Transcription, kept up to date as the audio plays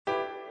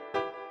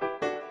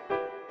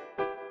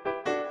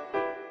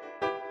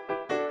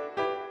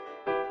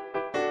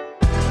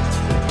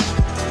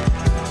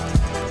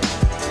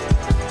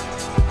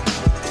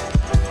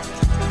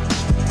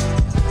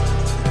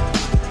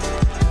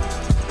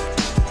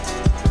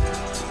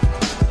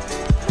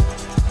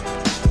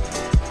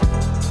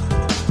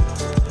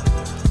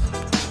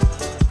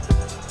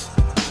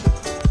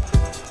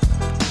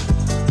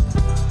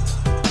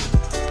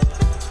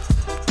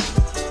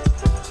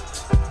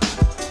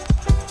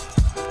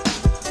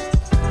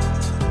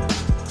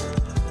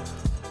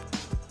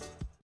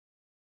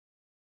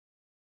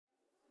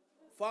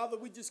Father,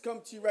 we just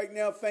come to you right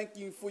now. Thank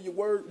you for your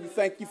word. We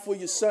thank you for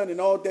your son and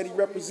all that he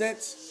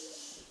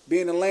represents.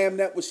 Being a lamb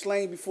that was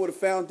slain before the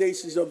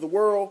foundations of the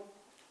world.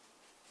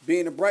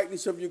 Being the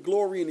brightness of your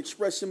glory and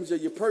express image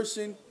of your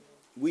person.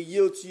 We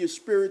yield to your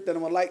spirit that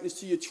I'm a likeness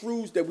to your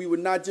truths, that we would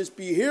not just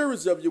be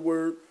hearers of your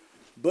word,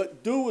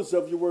 but doers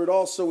of your word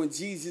also. In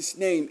Jesus'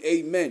 name,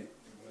 amen.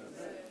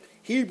 Amen.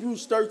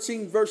 Hebrews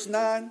 13, verse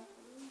 9.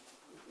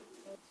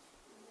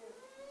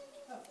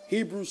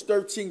 Hebrews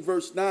 13,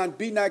 verse 9.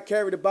 Be not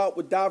carried about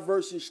with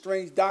diverse and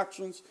strange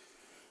doctrines,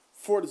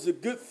 for it is a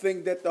good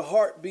thing that the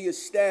heart be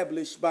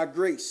established by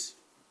grace,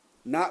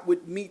 not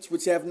with meats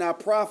which have not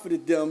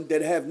profited them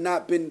that have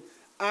not been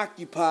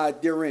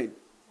occupied therein.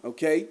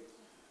 Okay?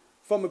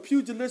 From a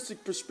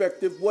pugilistic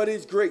perspective, what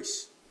is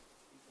grace?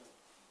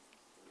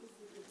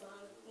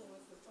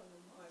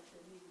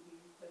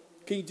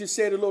 Can you just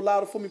say it a little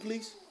louder for me,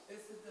 please?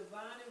 It's a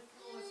divine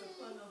influence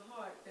upon the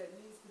heart that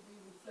needs to be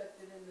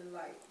reflected in the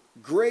light.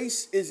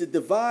 Grace is a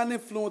divine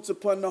influence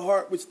upon the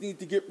heart which needs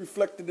to get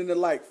reflected in the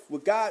life.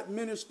 With God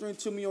ministering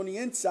to me on the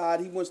inside,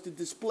 he wants to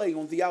display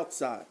on the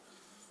outside.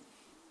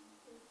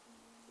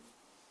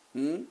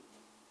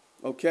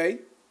 Okay?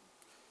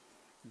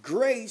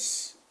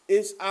 Grace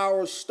is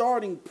our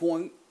starting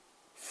point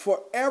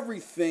for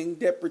everything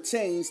that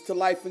pertains to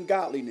life and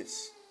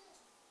godliness.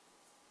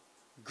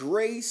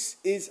 Grace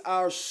is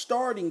our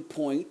starting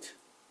point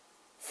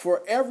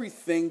for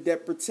everything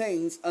that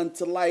pertains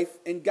unto life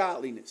and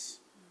godliness.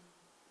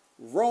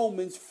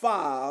 Romans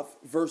 5,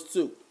 verse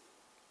 2.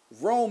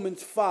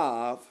 Romans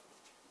 5,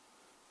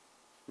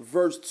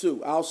 verse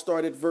 2. I'll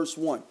start at verse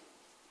 1.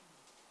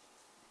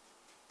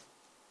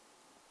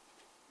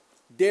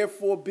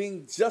 Therefore,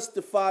 being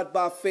justified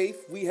by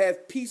faith, we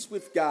have peace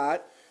with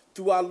God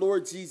through our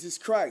Lord Jesus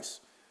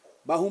Christ,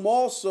 by whom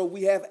also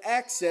we have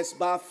access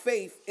by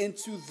faith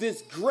into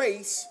this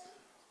grace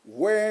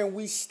wherein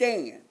we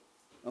stand.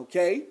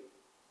 Okay?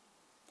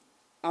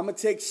 I'm going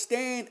to take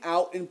stand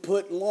out and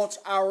put launch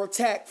our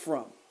attack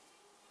from.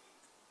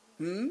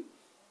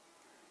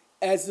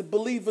 As a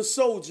believer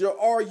soldier,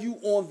 are you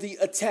on the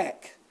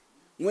attack?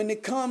 When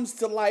it comes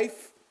to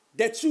life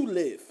that you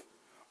live,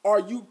 are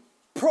you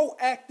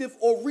proactive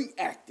or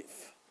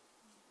reactive?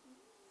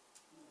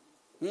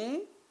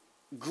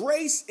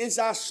 Grace is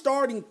our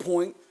starting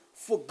point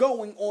for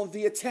going on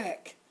the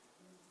attack.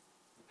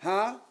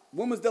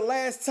 When was the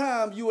last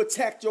time you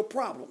attacked your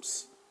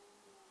problems?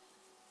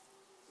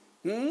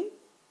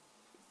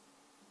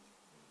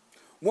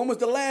 When was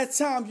the last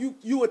time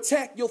you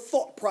attacked your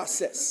thought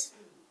process?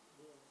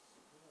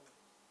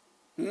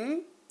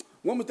 When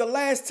was the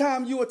last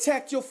time you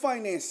attacked your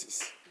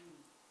finances?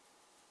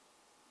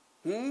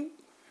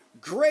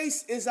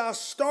 Grace is our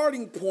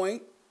starting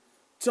point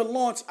to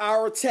launch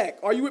our attack.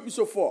 Are you with me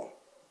so far?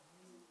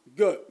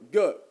 Good.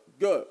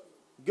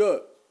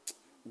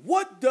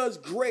 What does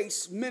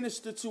grace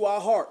minister to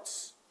our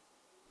hearts?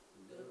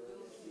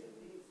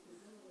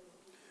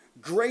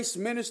 Grace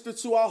minister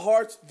to our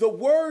hearts the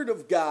word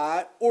of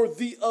God, or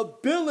the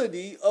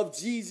ability of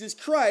Jesus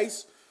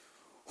Christ,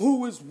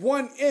 who is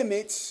one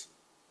image,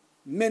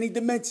 many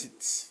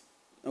dimensions.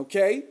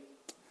 Okay?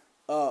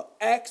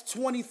 Acts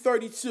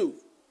 20:32.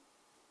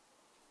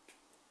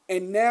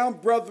 And now,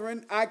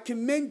 brethren, I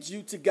commend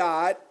you to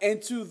God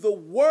and to the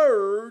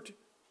word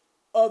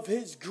of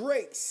his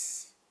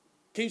grace.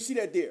 Can you see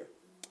that there?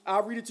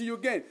 I'll read it to you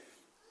again.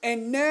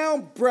 And now,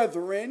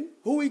 brethren,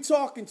 who are he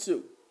talking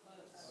to?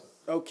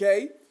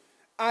 Okay.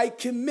 I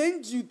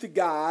commend you to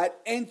God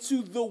and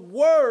to the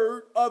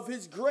word of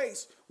his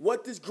grace.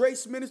 What does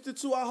grace minister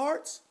to our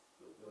hearts?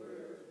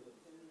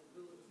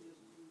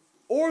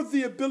 Or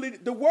the ability.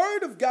 The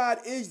word of God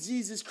is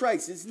Jesus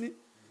Christ, isn't it?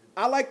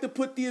 I like to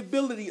put the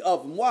ability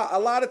of him. Why? A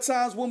lot of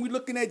times when we're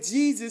looking at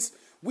Jesus,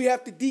 we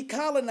have to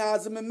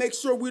decolonize him and make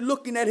sure we're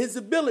looking at his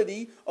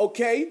ability,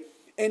 okay?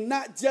 And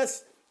not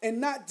just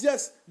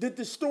the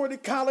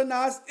distorted,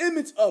 colonized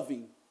image of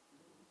him.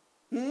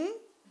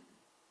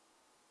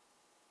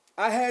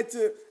 I had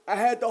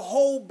to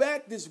hold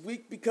back this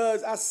week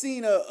because I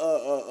seen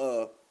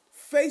a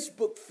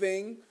Facebook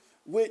thing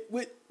with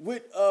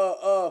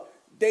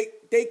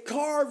they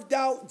carved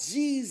out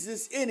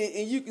Jesus in it,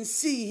 and you can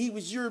see he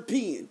was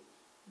European.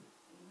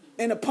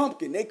 In a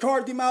pumpkin. They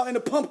carved him out in a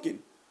pumpkin.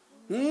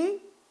 And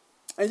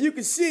you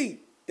can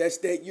see that's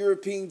that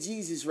European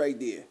Jesus right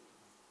there.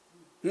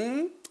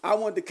 I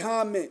wanted to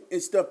comment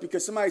and stuff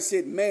because somebody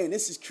said, man,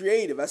 this is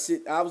creative. I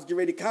said, I was getting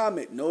ready to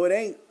comment. No, it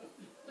ain't.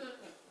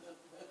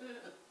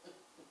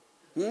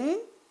 Can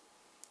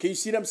you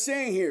see what I'm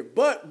saying here?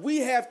 But we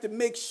have to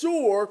make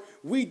sure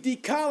we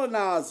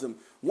decolonize him.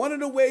 One of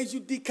the ways you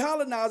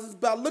decolonize is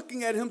by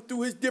looking at him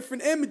through his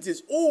different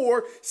images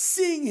or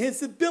seeing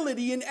his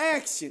ability in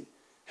action.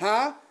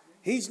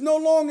 He's no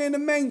longer in the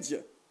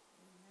manger.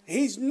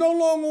 He's no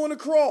longer on the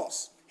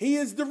cross. He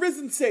is the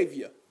risen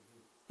Savior.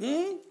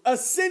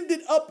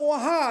 Ascended up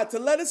on high to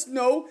let us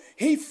know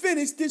he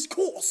finished his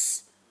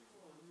course.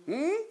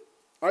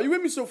 Are you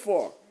with me so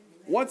far?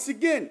 Once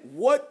again,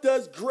 what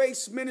does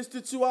grace minister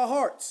to our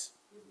hearts?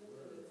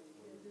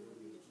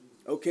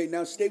 Okay,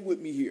 now stay with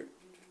me here.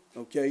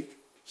 Okay?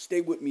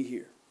 Stay with me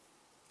here.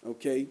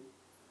 Okay?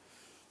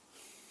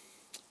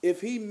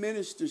 If he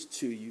ministers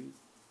to you,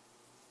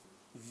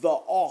 the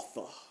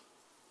author,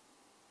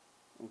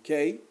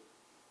 okay,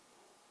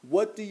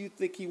 what do you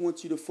think he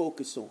wants you to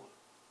focus on?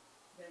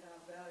 That our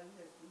value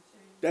has been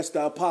changed. That's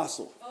the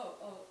apostle. That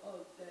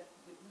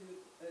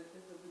at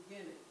the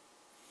beginning.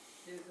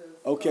 There's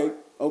a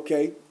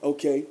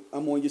Okay.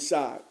 I'm on your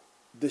side.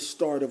 The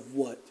start of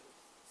what?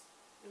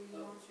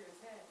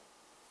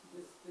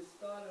 The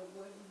start of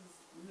what he's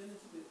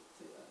ministered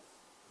to us.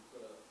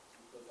 Put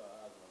our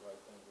eyes on the right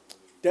thing.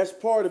 That's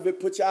part of it.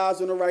 Put your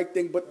eyes on the right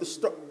thing, but the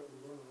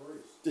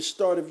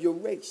start of your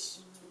race.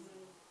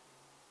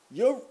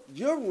 Your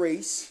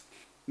race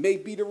may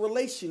be the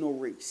relational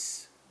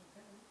race.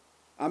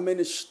 I'm in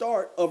the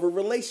start of a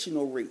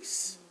relational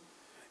race.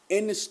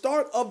 In the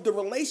start of the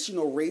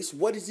relational race,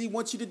 what does he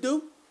want you to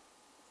do?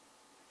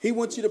 He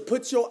wants you to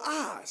put your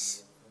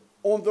eyes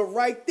on the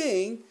right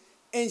thing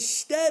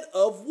instead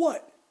of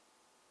what?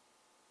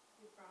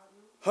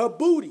 Her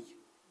booty.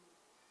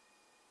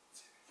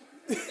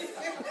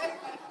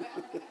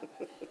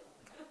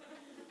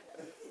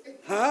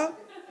 Huh?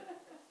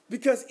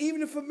 Because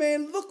even if a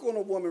man look on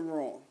a woman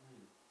wrong,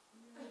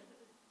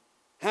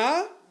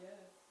 huh?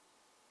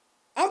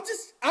 I'm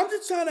just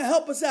trying to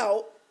help us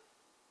out,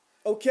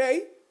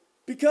 okay?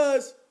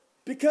 Because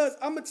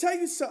I'm gonna tell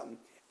you something.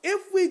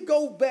 If we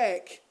go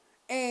back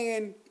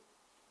and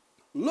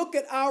look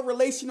at our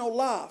relational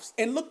lives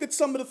and look at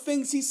some of the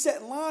things he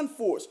set in line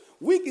for us,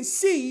 we can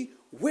see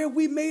where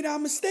we made our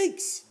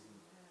mistakes.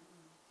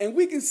 And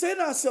we can say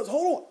to ourselves,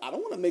 hold on, I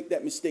don't want to make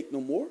that mistake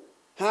no more.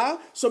 Huh?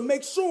 So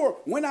make sure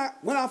when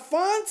I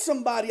find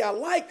somebody I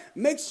like,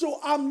 make sure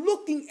I'm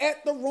looking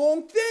at the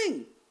wrong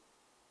thing.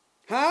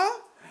 Huh?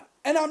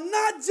 And I'm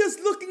not just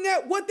looking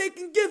at what they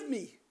can give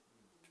me.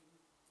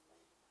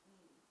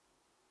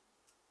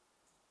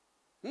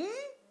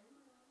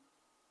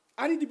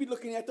 I need to be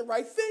looking at the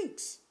right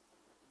things.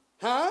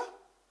 Huh?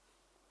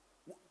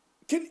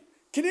 Can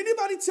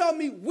anybody tell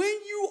me when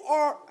you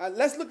are,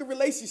 let's look at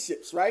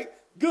relationships, right?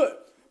 Good.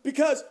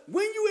 Because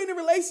when you're in a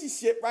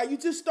relationship, right, you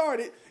just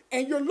started,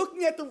 and you're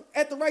looking at the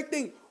right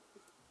thing,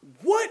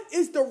 what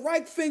is the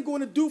right thing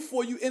going to do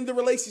for you in the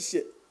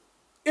relationship?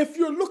 If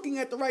you're looking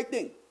at the right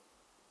thing.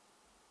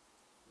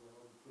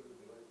 Put it in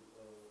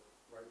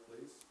the right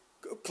place.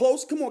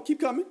 Close. Come on, keep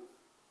coming.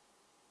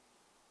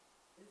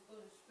 It's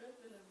going to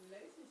strengthen a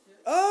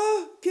relationship.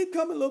 Keep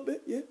coming a little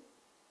bit, yeah. You're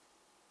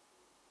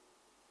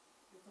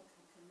going to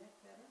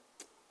connect better.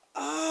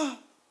 And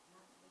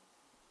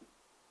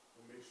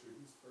make sure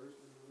he's first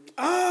in the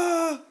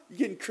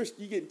relationship.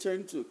 You're getting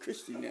turned into a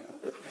Christian now.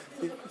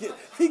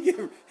 he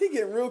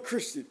getting real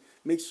Christian.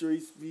 Make sure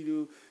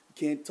you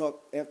can't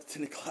talk after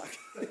 10 o'clock.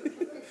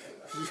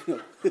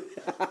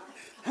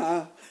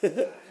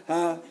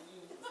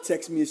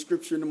 Text me a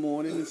scripture in the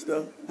morning and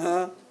stuff. I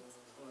want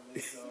to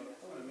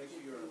make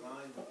sure you're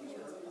aligned with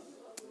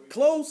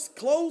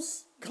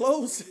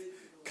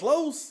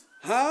Close.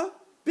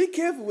 Be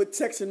careful with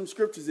texting them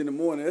scriptures in the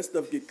morning. That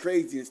stuff get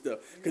crazy and stuff.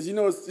 Because,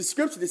 it's the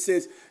scripture that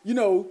says,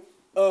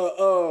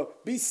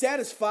 be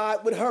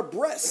satisfied with her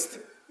breast.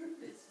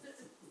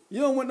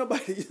 You don't want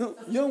nobody, you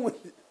don't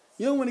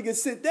want to get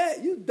sent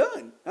that. You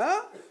done,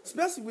 huh?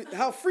 Especially with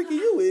how freaky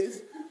you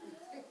is.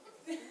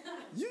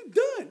 You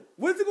done.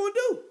 What is it going to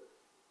do?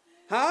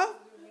 Huh?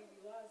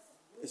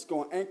 It's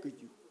going to anchor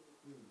you.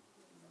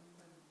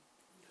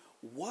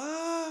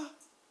 Why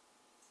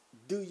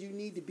do you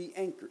need to be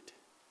anchored?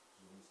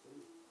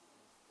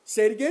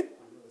 Say it again.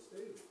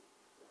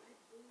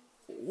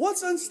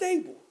 What's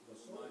unstable?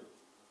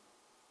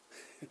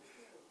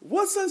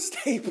 What's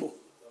unstable?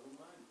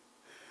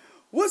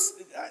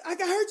 I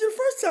heard you the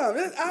first time.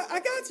 I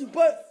got you,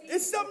 but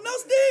it's something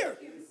else there.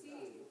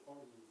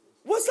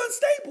 What's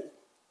unstable?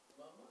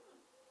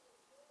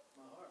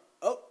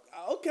 Oh,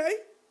 okay.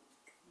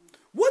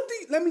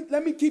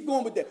 Let me keep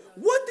going with that.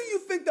 What do you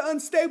think the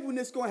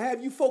unstableness going to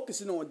have you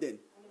focusing on then?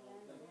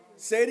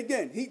 Say it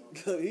again. He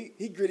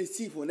grit his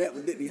teeth on that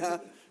one, didn't he? Huh?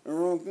 The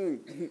wrong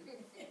thing.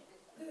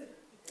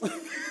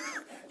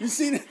 You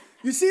see him?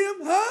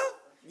 Huh?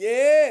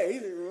 Yeah,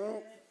 he's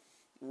the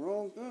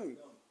wrong thing.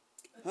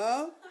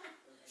 Huh?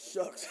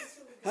 Shucks.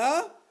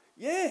 Huh?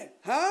 Yeah.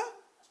 Huh?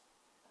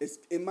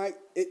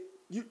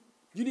 You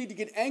need to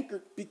get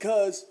anchored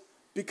because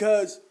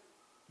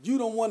you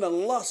don't want to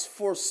lust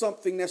for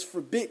something that's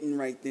forbidden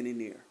right then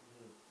and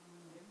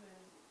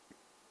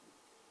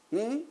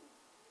there.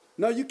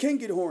 No, you can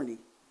get horny.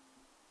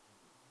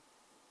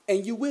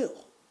 And you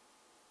will.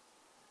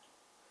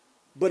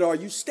 But are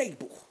you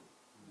stable?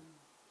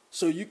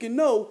 So you can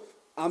know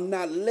I'm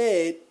not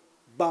led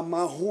by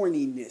my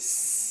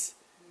horniness.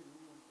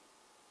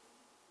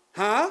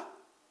 Huh?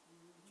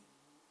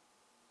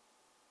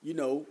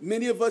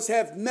 Many of us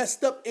have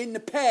messed up in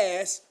the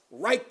past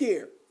right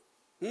there.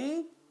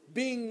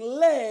 Being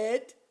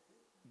led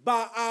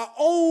by our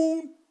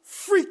own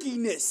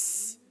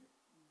freakiness.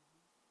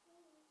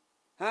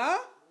 Huh?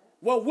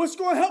 Well, what's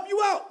going to help you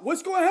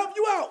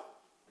out?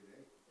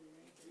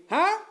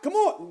 Huh? Come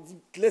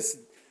on.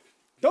 Listen.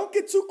 Don't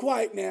get too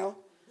quiet now,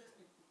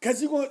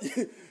 because you're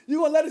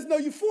gonna let us know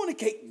you're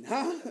fornicating,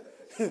 huh?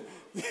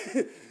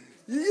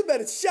 You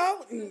better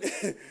shout and,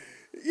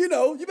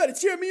 you better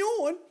cheer me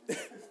on.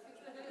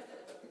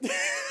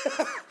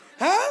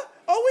 Huh?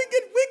 Oh, we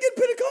get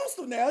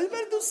Pentecostal now. You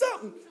better do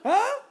something,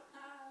 huh?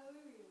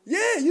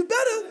 Yeah, you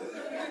better.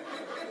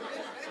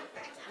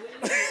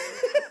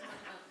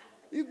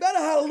 You better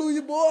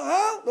hallelujah, boy,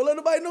 huh? Don't let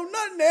nobody know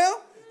nothing now.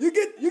 You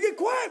get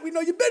quiet. We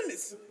know your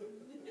business.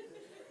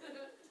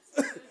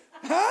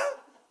 Huh?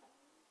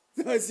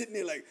 I was sitting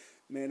there like,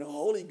 man, the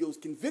Holy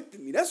Ghost convicted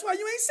me. That's why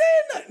you ain't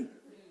saying nothing.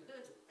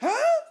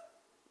 Huh?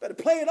 Better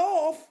play it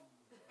off.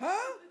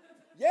 Huh?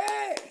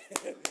 Yeah.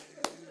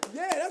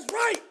 Yeah, that's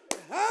right.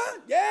 Huh?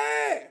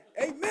 Yeah.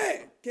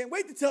 Amen. Can't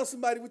wait to tell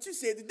somebody what you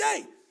said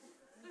today.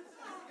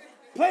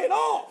 Play it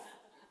off.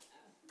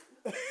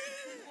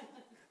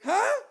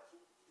 Huh?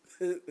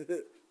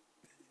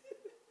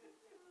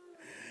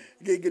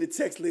 You get a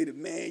text later,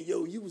 man,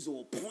 yo, you was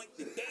on point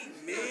today,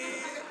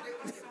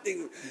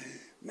 man.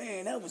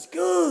 Man, that was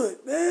good,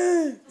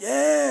 man.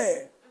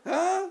 Yeah.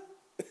 Huh?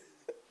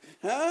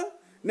 Huh?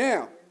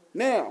 Now,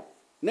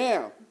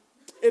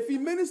 if he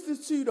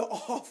ministers to the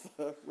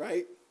author,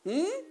 right?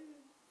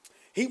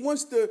 He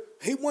wants to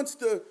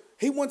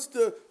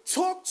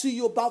talk to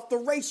you about the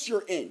race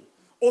you're in,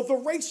 or the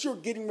race you're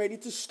getting ready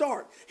to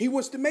start. He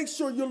wants to make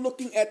sure you're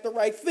looking at the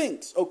right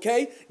things,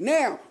 okay?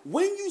 Now,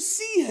 when you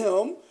see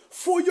him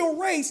for your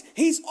race,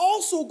 he's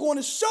also going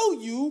to show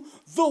you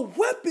the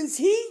weapons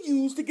he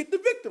used to get the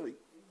victory.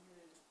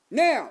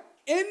 Now,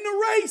 in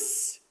the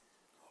race,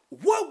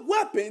 what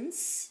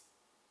weapons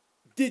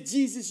did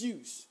Jesus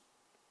use?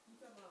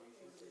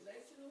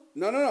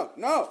 No.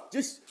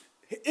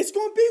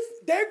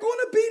 They're going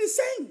to be the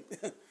same.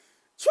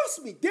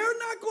 Trust me, they're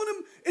not going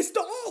to, it's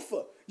the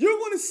author. You're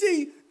going to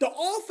see the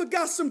author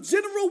got some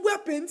general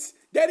weapons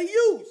that he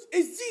used.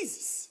 It's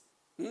Jesus.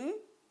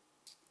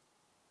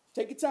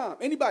 Take your time.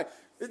 Anybody?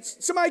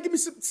 Somebody give me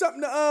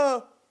something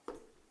to,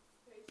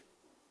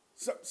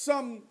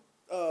 some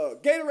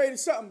Gatorade or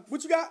something.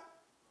 What you got?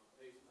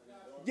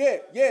 Yeah.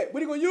 What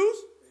are you going to use?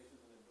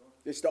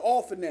 It's the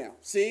author now.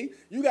 See,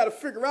 you got to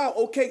figure out,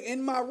 okay,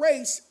 in my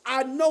race,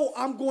 I know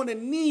I'm going to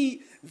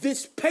need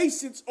this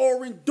patience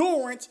or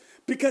endurance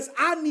because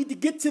I need to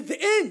get to the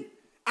end.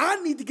 I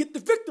need to get the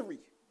victory.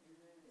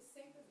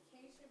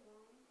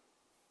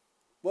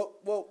 Well,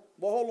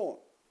 hold on.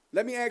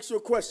 Let me ask you a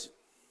question.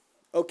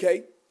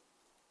 Okay.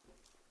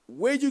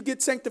 Where you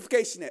get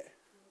sanctification at?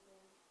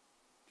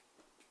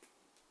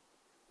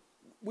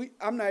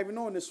 I'm not even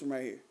on this one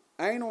right here.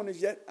 I ain't on this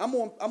yet. I'm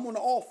on the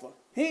author.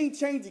 He ain't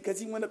changing because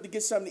he went up to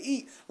get something to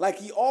eat like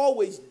he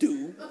always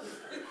do.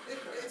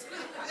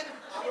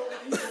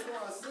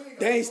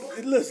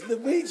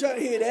 Listen, we ain't trying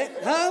to hear that.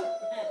 Huh?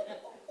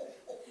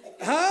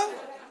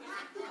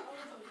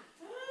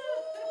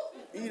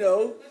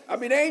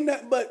 There ain't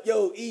nothing but,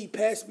 E,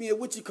 pass me a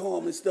what you call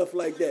him and stuff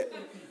like that.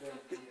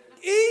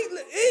 He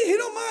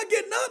don't mind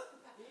getting up.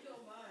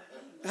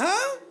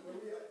 Huh?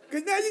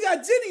 Because now you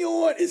got Jenny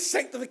on. Is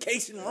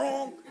sanctification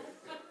wrong?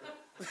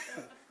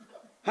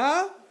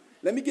 Huh?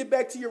 Let me get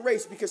back to your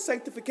race because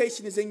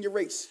sanctification is in your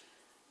race.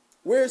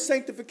 Where is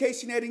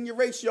sanctification at in your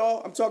race,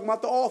 y'all? I'm talking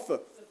about the author.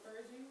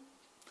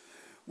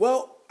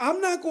 Well, I'm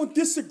not going to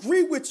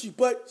disagree with you,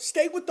 but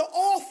stay with the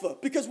author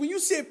because when you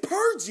said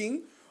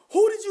purging,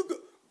 who did you go?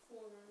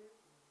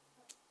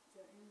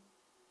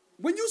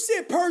 When you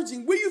said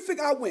purging, where do you think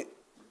I went?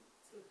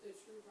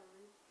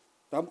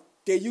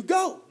 There you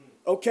go.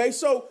 Okay,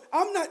 so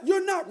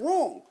you're not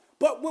wrong.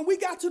 But when we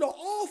got to the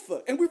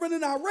author and we run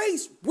in our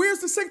race, where's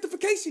the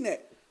sanctification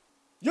at?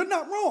 You're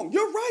not wrong.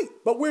 You're right.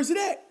 But where's it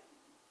at?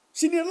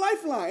 She need a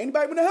lifeline.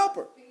 Anybody want to help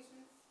her?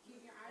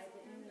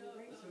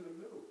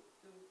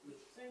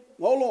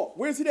 Hold on.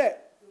 Where's it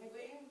at?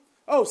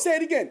 Oh, say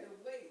it again.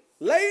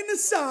 Laying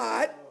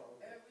aside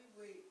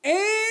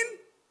and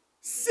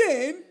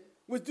sin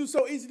which do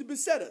so easy to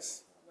beset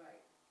us.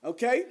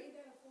 Okay?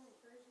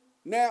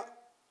 Now,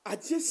 I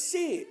just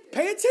said,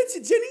 pay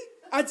attention, Jenny.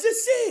 I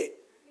just said,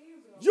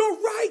 you're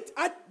right.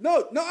 I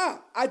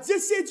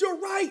just said you're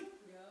right.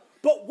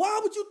 But why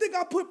would you think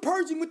I put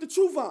purging with the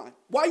true vine?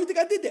 Why do you think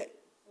I did that?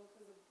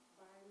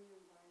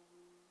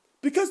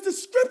 Because the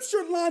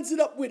scripture lines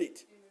it up with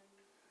it.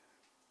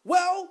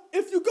 Well,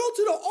 if you go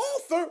to the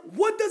author,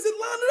 what does it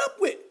line it up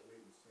with?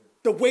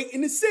 The weight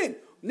and the sin.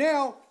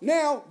 Now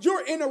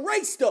you're in a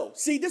race though.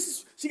 See,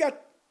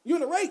 you're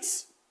in a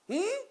race.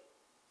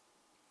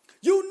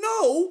 You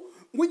know,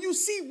 when you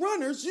see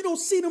runners, you don't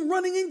see them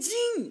running in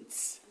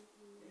jeans.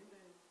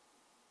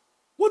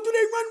 What do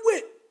they run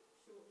with?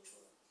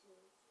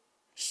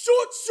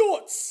 Short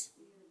shorts.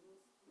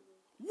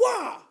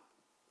 Why?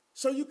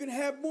 So you can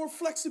have more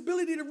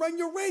flexibility to run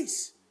your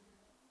race.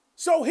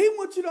 So he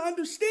wants you to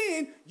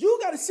understand, you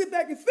got to sit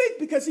back and think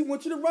because he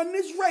wants you to run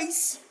this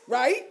race,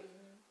 right?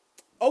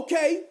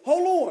 Okay,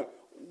 hold on.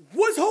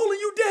 What's holding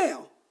you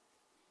down?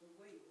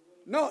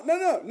 No.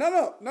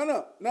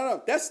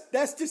 That's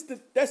just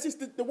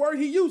the word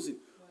he's using.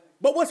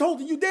 But what's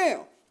holding you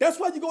down? That's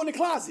why you go in the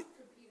closet.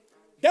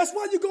 That's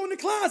why you go in the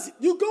closet.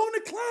 You go in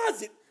the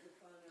closet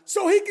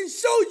so he can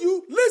show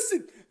you,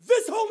 listen,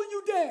 this holding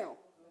you down.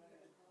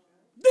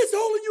 This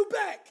holding you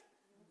back.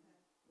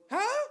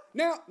 Huh?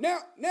 Now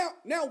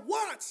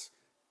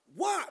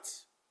watch.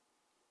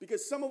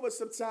 Because some of us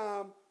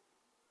sometimes,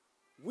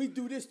 we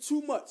do this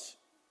too much.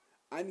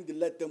 I need to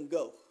let them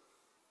go.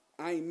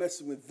 I ain't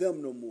messing with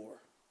them no more.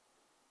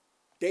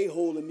 They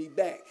holding me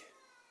back.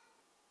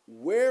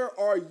 Where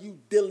are you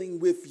dealing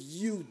with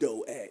you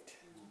though at?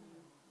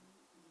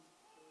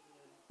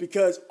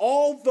 Because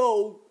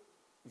although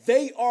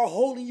they are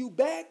holding you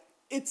back,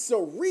 it's a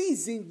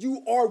reason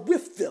you are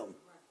with them.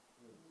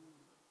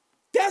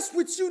 That's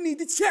what you need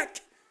to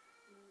check.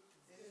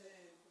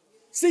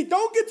 See,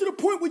 don't get to the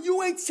point where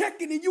you ain't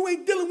checking and you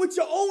ain't dealing with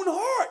your own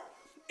heart.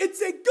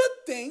 It's a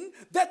good thing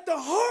that the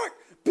heart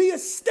be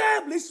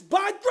established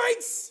by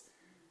grace.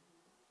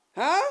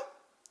 Huh?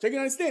 So you can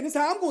understand, this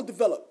is how I'm going to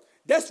develop.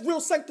 That's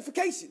real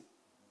sanctification.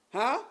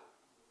 Huh?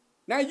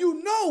 Now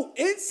you know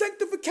in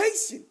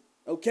sanctification,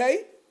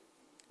 okay,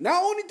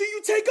 not only do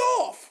you take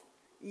off,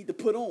 you need to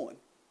put on.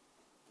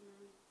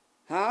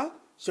 Huh?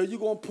 So you're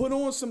going to put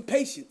on some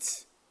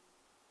patience.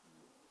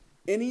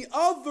 Any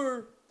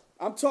other,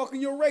 I'm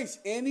talking your race,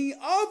 any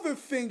other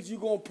things you're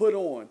going to put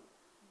on.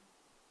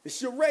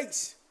 It's your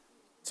race.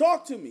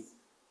 Talk to me.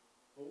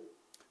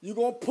 You're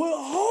going to put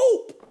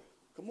hope.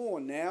 Come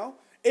on now.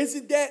 Is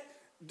it that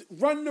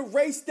run the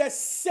race that's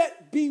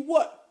set be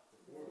what?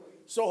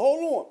 So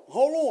hold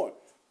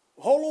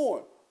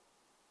on.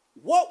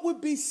 What would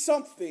be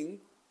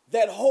something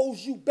that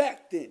holds you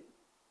back then?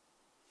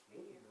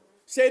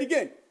 Say it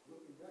again.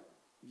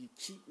 You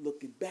keep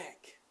looking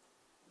back.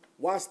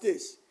 Watch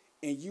this.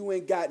 And you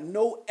ain't got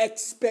no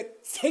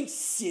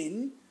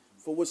expectation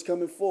for what's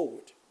coming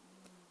forward.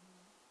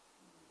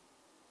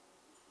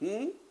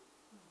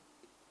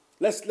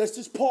 Let's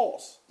just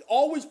pause.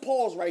 Always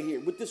pause right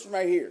here with this one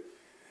right here.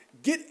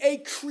 Get a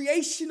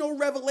creational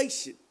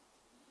revelation.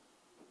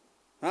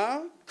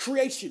 Huh?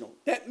 Creational.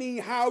 That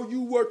means how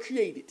you were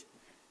created.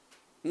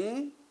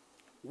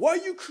 Were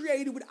you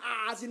created with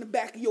eyes in the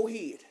back of your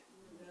head?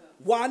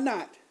 Why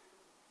not?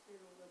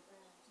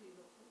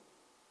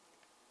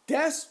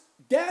 That's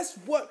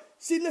what.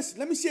 See, listen.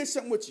 Let me share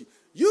something with you.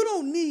 You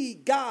don't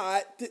need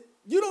God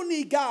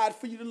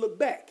for you to look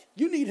back.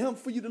 You need Him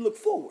for you to look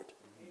forward.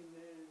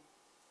 Amen.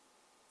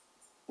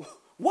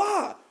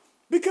 Why?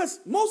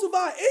 Because most of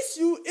our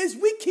issue is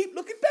we keep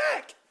looking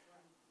back.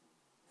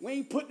 We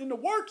ain't putting in the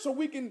work so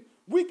we can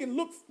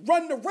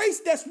run the race.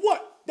 That's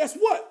what.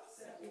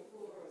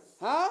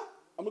 Huh?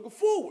 I'm looking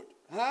forward.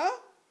 Huh?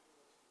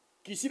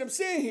 Can you see what I'm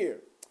saying here?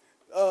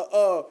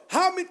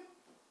 How many?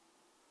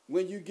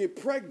 When you get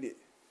pregnant,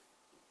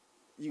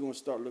 you're going to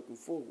start looking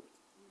forward.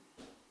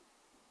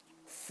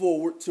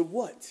 Forward to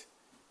what?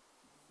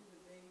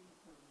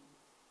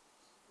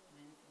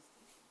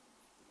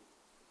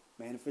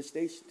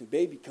 Manifestation, the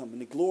baby coming,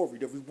 the glory,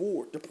 the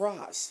reward, the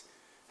prize.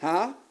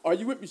 Huh? Are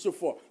you with me so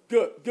far?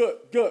 Good.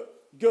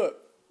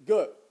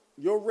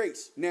 Your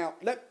race. Now,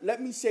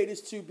 let me say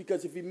this too,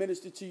 because if he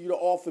ministered to you to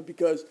offer,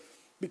 because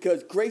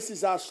grace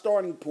is our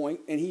starting point,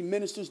 and he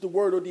ministers the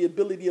word or the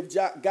ability of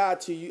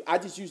God to you. I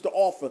just use the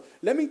offer.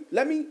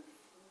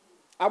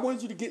 I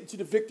wanted you to get into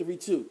the victory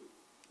too,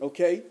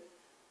 okay?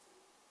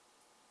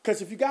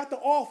 Because if you got the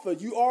offer,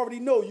 you already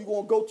know you're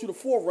going to go to the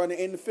forerunner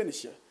and the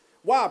finisher.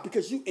 Why?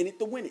 Because you in it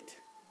to win it.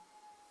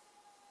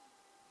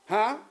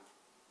 Huh?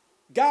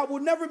 God will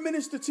never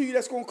minister to you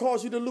that's going to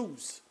cause you to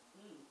lose.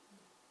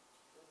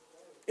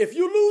 If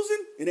you're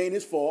losing, it ain't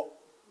his fault.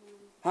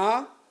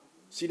 Huh?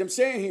 See what I'm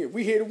saying here?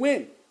 We here to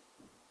win.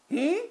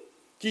 Can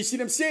you see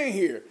what I'm saying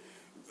here?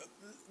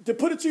 To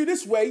put it to you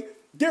this way,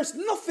 there's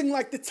nothing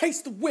like the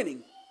taste of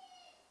winning.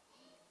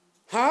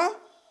 Huh?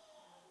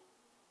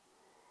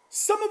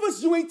 Some of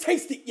us, you ain't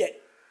tasted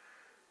yet.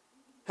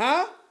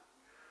 Huh?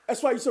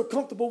 That's why you're so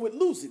comfortable with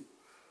losing.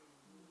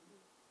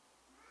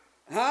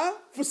 Huh?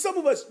 For some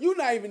of us, you're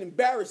not even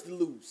embarrassed to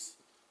lose.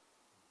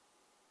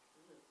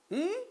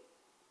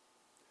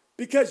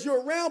 Because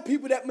you're around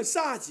people that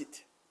massage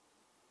it.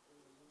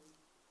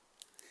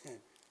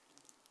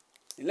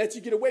 And let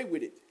you get away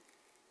with it.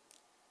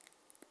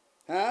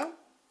 Huh?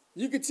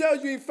 You can tell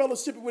you ain't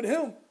fellowshipping with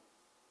him.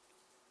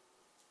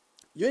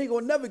 You ain't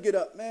gonna never get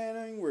up, man.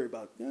 I ain't worried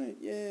about that.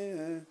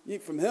 Yeah, you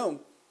ain't from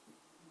him.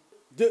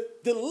 The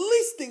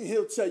least thing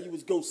he'll tell you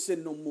is go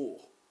sin no more.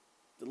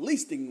 The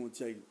least thing he'll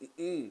tell you.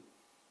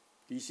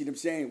 You see what I'm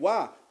saying?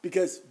 Why?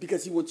 Because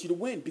he wants you to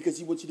win. Because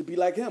he wants you to be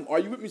like him. Are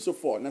you with me so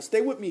far? Now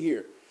stay with me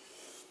here.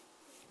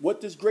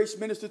 What does grace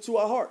minister to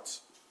our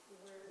hearts?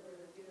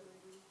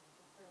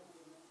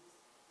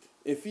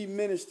 If he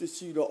ministers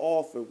to you to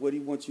offer, what he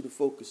wants you to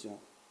focus on?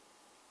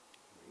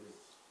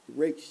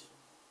 Race.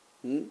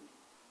 He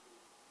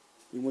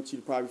wants you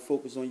to probably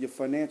focus on your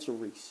financial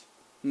race.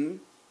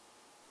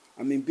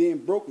 I mean, being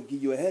broke will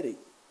give you a headache.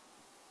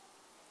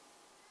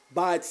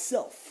 By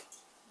itself.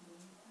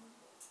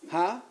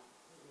 Huh?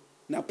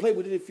 Now play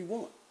with it if you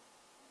want.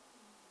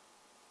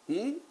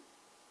 Can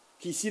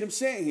you see what I'm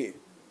saying here?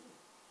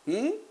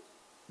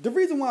 The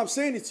reason why I'm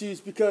saying it to you is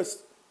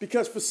because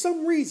Because for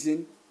some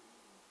reason,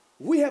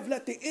 we have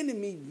let the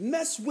enemy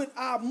mess with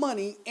our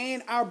money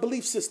and our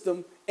belief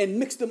system and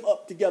mix them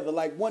up together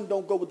like one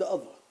don't go with the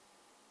other.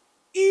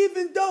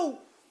 Even though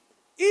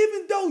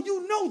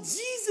you know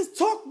Jesus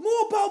talked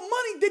more about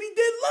money than he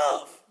did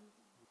love.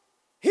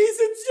 He's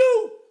a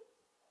Jew.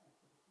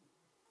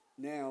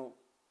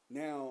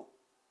 Now,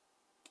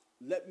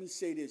 let me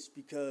say this,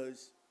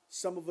 because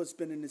some of us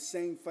been in the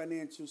same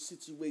financial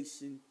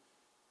situation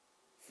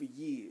for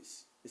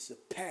years. It's a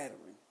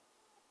pattern.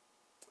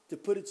 To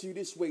put it to you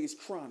this way, it's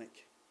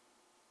chronic.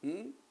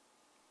 You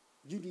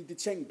need the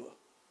chamber.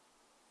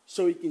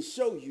 So he can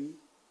show you,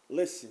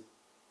 listen,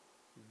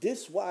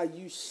 this why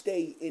you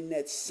stay in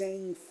that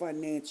same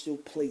financial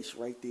place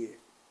right there.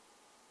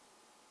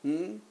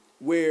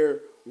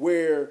 Where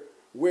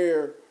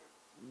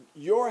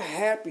your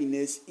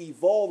happiness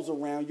evolves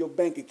around your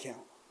bank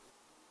account.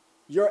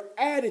 Your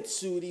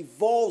attitude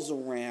evolves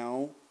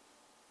around,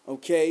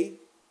 okay,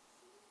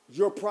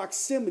 your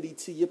proximity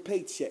to your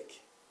paycheck.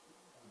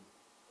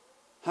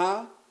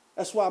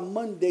 That's why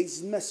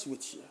Mondays mess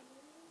with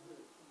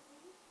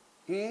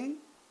you.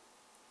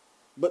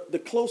 But the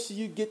closer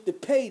you get to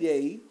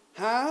payday,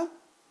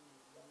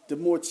 the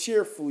more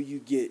cheerful you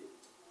get.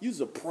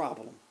 You's a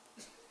problem.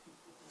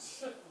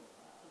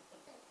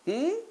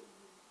 Do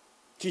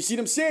you see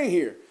what I'm saying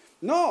here?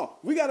 No,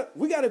 we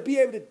gotta be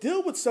able to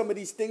deal with some of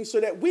these things so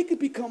that we can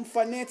become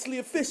financially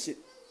efficient.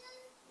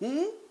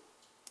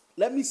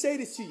 Let me say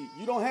this to you.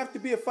 You don't have to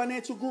be a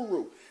financial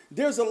guru.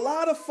 There's a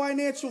lot of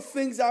financial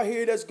things out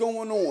here that's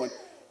going on.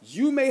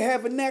 You may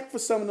have a knack for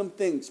some of them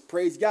things.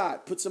 Praise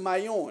God. Put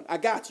somebody on. I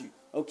got you.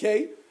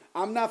 Okay?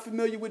 I'm not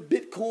familiar with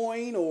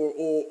Bitcoin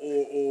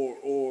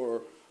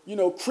or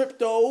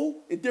crypto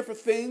and different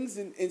things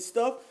and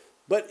stuff.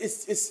 But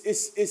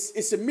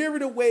it's a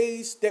myriad of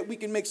ways that we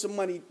can make some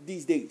money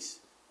these days,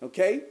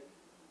 okay?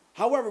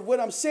 However, what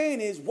I'm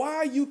saying is, why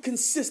are you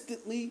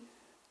consistently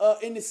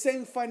in the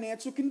same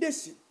financial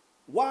condition?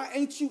 Why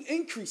ain't you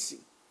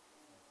increasing?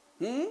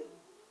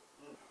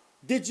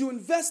 Did you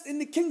invest in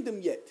the kingdom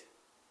yet?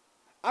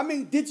 I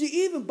mean, did you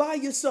even buy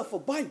yourself a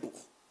Bible?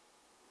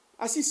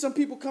 I see some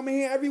people coming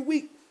here every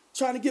week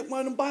trying to get one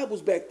of them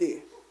Bibles back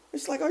there.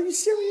 It's like, are you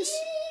serious?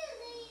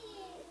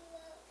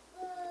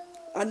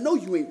 I know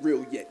you ain't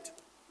real yet.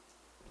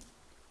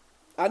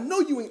 I know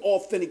you ain't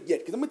authentic yet.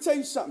 Because I'm going to tell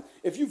you something.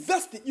 If you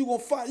vest it, you're going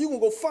to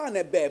go find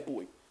that bad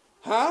boy.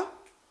 Do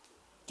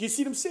you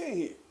see what I'm saying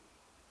here?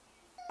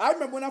 I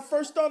remember when I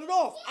first started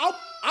off,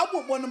 I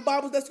want one of them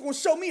Bibles that's going to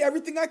show me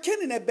everything I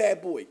can in that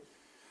bad boy.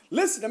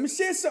 Listen, let me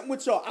share something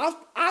with y'all.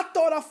 I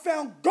thought I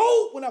found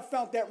gold when I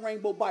found that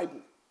rainbow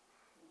Bible.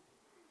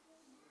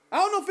 I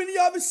don't know if any of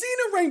y'all ever seen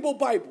a rainbow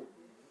Bible.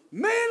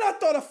 Man, I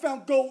thought I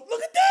found gold.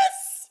 Look at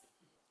this.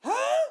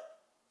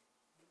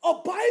 A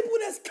Bible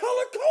that's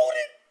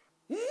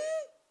color-coded?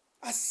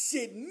 I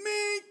said,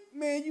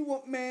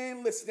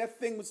 man, listen, that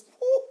thing was,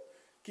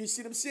 can you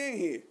see what I'm saying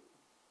here?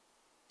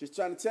 Just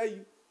trying to tell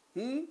you.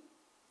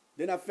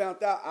 Then I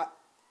found out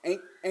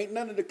ain't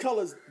none of the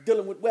colors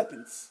dealing with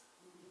weapons.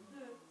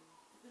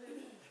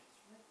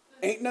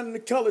 Ain't none of the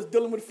colors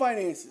dealing with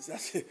finances.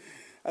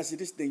 I said,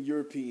 this thing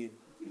European.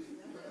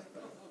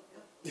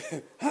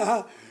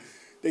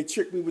 They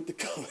tricked me with the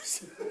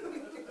colors.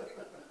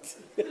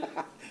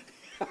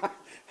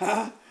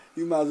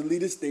 You might as well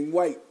leave this thing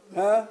white.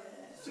 I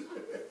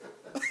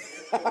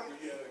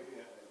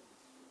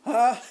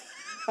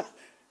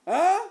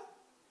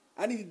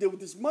need to deal with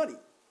this money.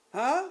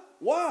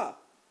 Why?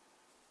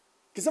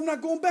 Because I'm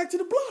not going back to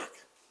the block.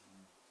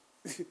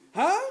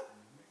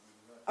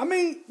 I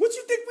mean, what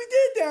you think we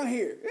did down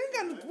here?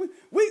 Even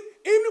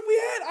if we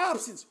had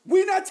options,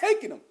 we're not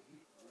taking them.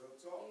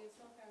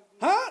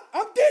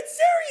 I'm dead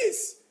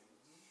serious.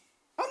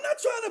 I'm not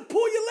trying to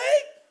pull your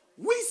leg.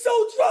 We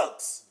sold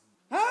drugs.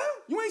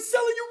 You ain't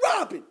selling, you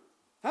robbing.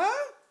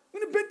 We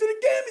done been through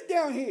the gamut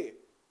down here.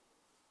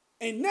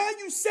 And now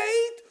you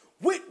saved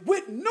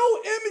with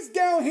no image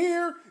down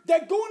here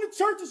that going to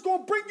church is going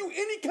to bring you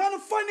any kind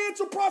of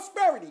financial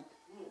prosperity.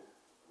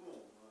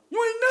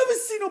 You ain't never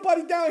seen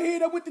nobody down here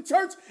that went to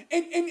church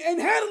and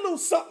had a little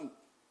something.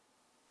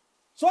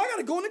 So I got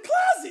to go in the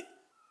closet.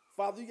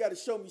 Father, you got to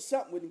show me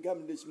something when it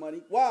comes to this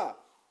money. Why?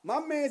 My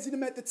man's in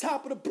him at the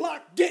top of the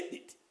block getting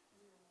it.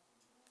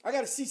 I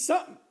got to see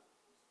something.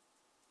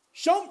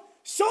 Show me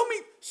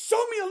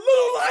a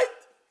little light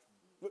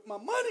with my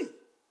money.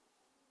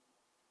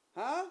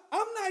 I'm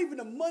not even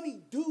a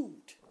money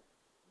dude.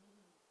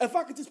 If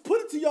I could just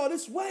put it to y'all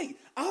this way,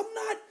 I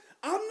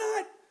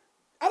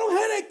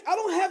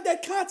don't have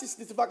that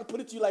consciousness, if I could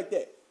put it to you like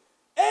that.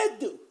 Ed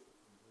do.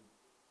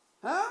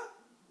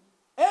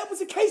 Ed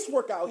was a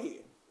caseworker out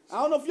here.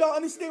 I don't know if y'all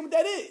understand what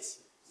that is.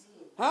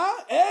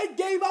 Ed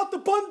gave out the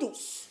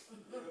bundles.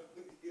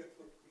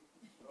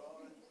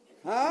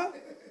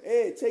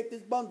 Ed, take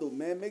this bundle,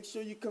 man. Make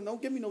sure you come. Don't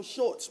give me no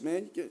shorts,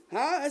 man.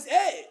 That's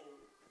Ed.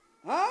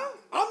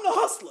 I'm the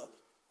hustler.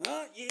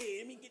 Let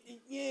me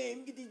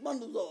get these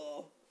bundles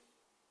off.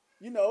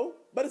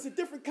 But it's a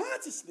different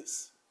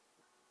consciousness.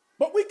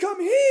 But we come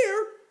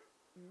here,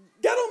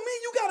 that don't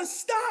mean you got to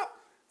stop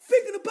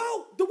thinking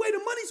about the way the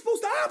money's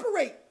supposed to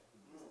operate.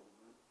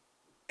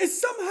 And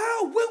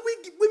somehow when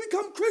we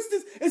become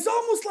Christians, it's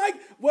almost like,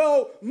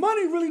 well,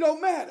 money really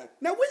don't matter.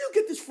 Now, where you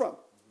get this from?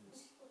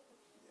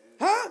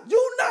 Huh?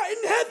 You're not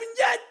in heaven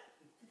yet.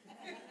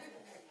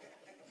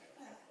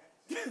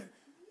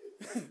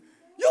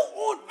 You're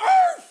on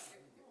earth.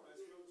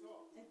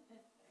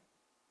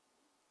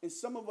 And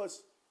some of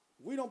us,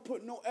 we don't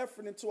put no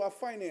effort into our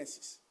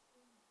finances.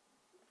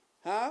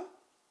 Huh?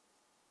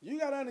 You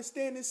got to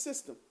understand this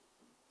system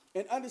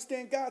and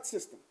understand God's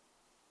system.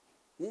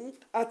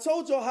 I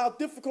told y'all how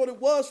difficult it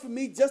was for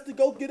me just to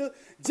go to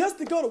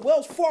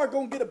Wells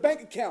Fargo and get a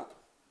bank account.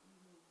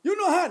 You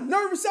know how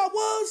nervous I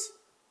was?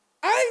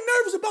 I ain't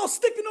nervous about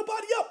sticking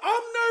nobody up.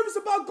 I'm nervous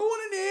about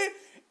going in there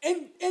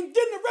and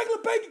getting a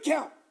regular bank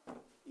account.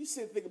 You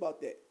sit and think about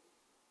that.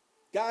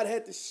 God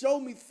had to show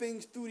me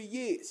things through the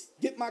years,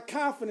 get my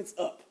confidence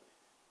up.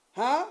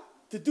 Huh?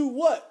 To do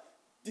what?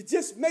 To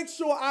just make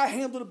sure I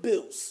handle the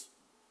bills.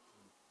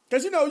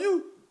 Because you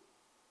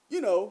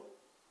know,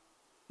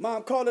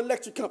 Mom, call the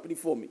electric company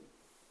for me.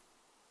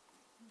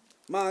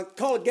 Mom,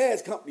 call a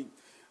gas company.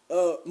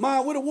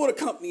 Mom, where the water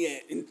company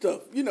at and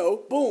stuff. You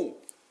know, boom.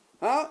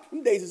 Huh?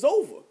 Them days is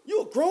over.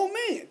 You a grown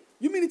man.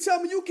 You mean to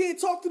tell me you can't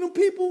talk to them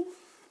people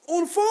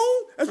on the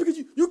phone? That's because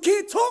you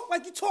can't talk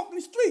like you talk in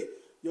the street.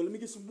 Yo, let me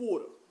get some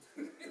water.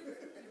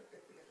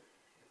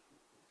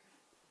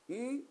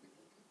 What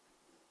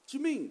you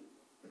mean?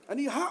 I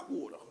need hot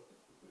water.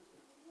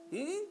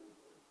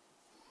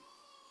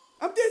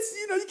 I'm just,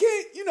 you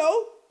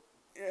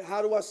can't,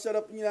 how do I shut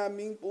up, you know what I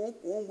mean? Boom,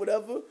 boom,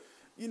 whatever.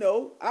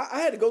 I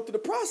had to go through the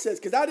process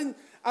because I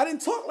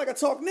didn't talk like I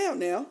talk now.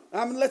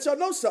 I'm going to let y'all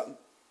know something.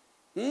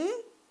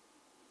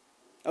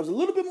 I was a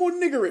little bit more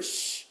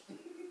niggerish.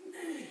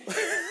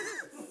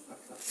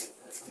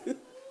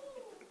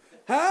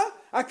 Huh?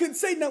 I couldn't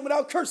say nothing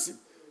without cursing.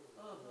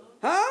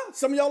 Huh?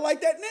 Some of y'all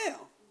like that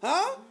now.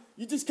 Huh?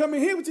 You just come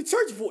in here with your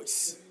church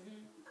voice.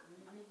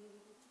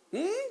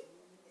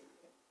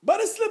 But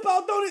it slip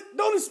out,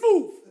 don't it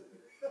smooth?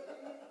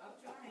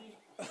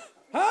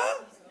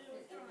 Huh?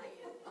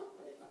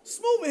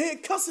 Smooth in here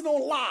cussing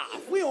on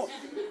live. We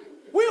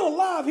on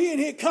live here in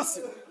here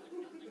cussing.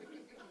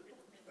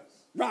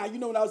 Right,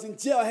 when I was in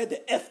jail, I had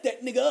to F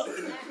that nigga up.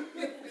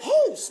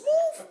 Oh,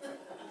 smooth.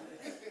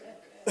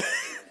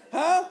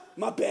 Huh?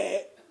 My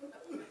bad.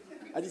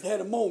 I just had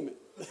a moment.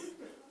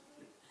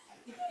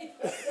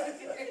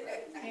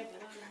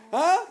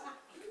 Huh?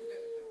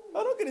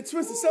 Oh, don't get it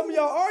twisted. Some of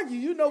y'all argue.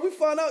 We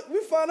find out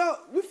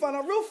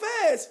real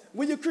fast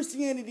where your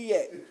Christianity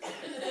at.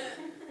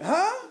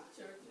 Huh?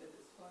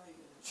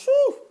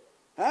 Whew.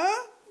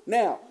 Huh?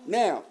 Now,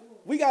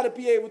 we got to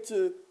be able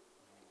to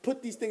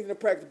put these things into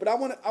practice. But I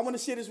want to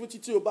share this with you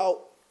too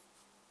about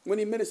when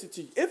he ministers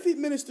to you. If he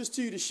ministers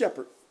to you, the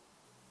shepherd,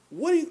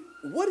 what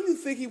do you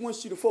think he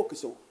wants you to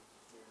focus on?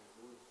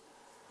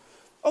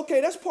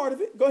 Okay, that's part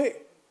of it. Go ahead.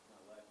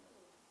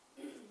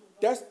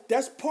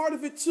 That's part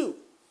of it too.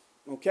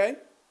 Okay?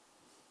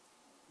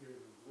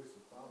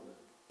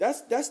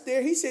 That's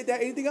there. He said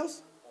that. Anything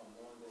else?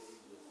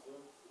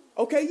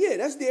 Okay, yeah,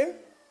 that's there.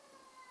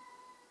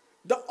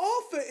 The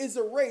author is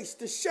a race.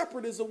 The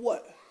shepherd is a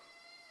what?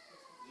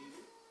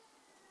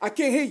 I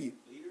can't hear you.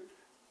 Leader?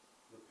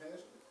 The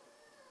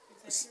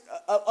pastor.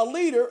 A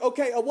leader.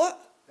 Okay, a what?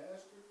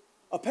 Pastor.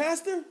 A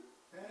pastor?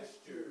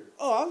 Pasture.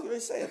 Oh, I was going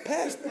to say a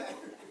pastor.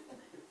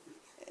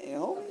 Hey,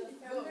 homie.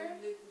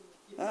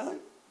 Huh?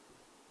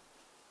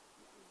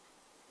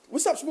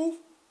 What's up, Smooth?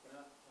 Can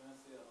I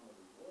say I'm a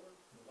rewarder?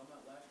 If I'm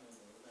not lacking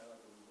anything, isn't that like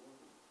a reward?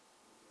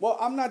 Well,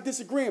 I'm not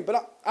disagreeing, but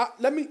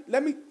let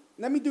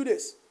me do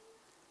this.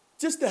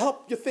 Just to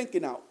help your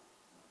thinking out.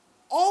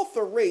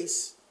 Author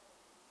race,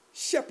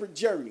 shepherd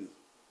journey.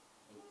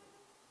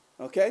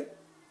 Okay?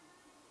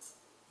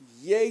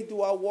 Yea,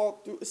 do I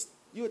walk through.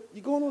 You're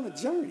going on a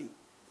journey.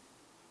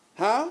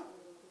 Huh?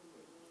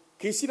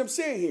 Can you see what I'm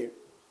saying here?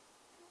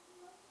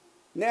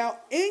 Now,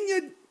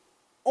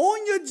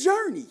 on your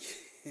journey,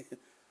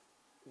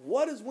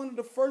 what is one of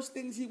the first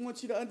things he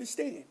wants you to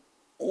understand?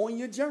 On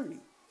your journey,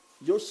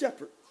 your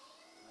shepherd.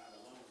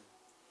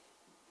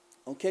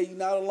 Okay, you're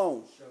not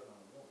alone.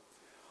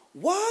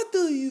 Why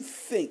do you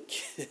think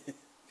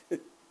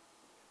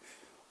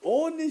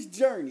on this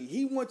journey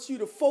he wants you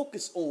to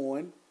focus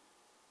on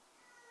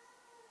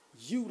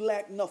you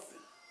lack nothing?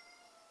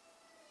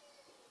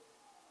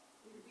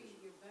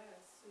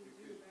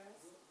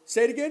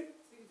 Say it again.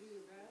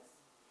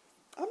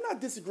 I'm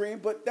not disagreeing,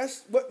 but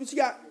that's what you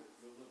got.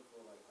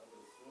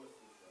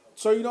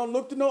 So you don't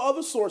look to no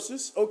other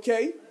sources.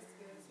 Okay.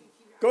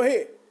 Go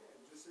ahead.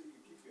 Just so you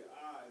can keep your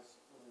eyes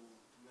on, him,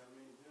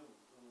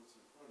 on what's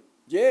in front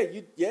of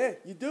you.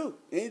 You do.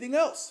 Anything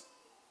else?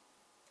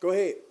 Go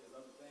ahead. There's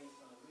other things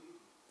trying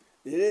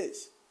to lead you. It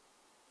is.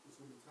 There's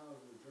going to be times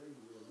in the journey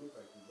where it look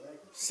like you're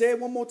lacking. Say it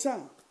one more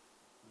time.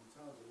 There's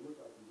times it look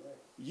like you're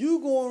lacking. You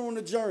going on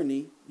a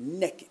journey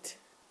naked.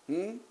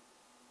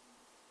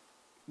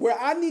 Where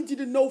I need you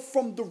to know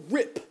from the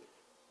rip,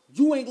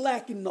 you ain't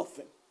lacking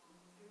nothing.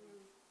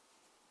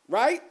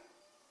 Right?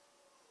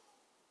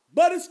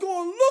 But it's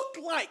going to look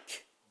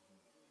like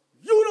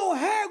you don't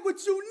have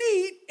what you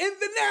need in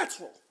the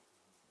natural.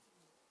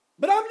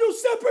 But I'm your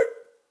shepherd.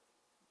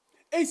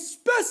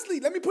 Especially,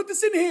 let me put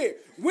this in here.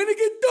 When it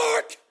get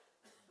dark,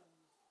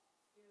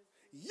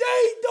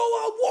 yea, though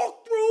I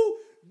walk through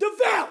the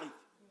valley.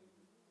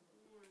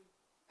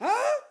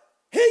 Huh?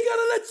 He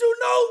gonna let you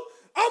know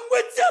I'm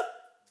with you.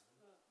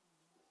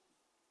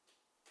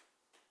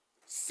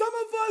 Some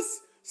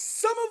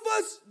of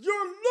us,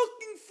 you're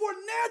looking for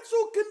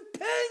natural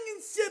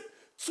companionship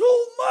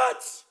too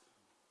much.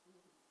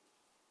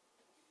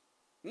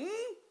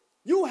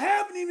 You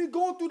haven't even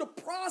gone through the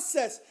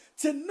process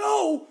to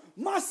know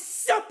my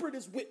shepherd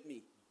is with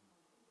me.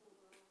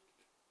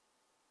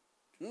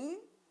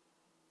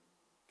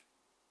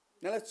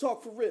 Now let's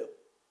talk for real.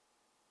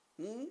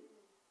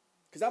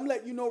 Because I'm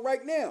letting you know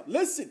right now.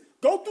 Listen,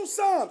 go through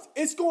Psalms.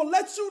 It's going to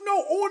let you know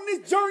on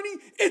this journey,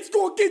 it's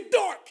going to get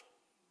dark.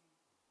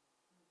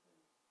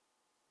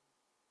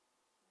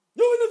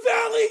 You in the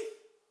valley.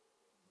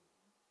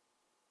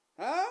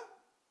 Huh?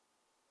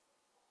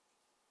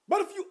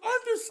 But if you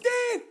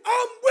understand,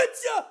 I'm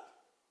with you.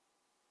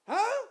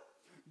 Huh?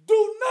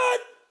 Do not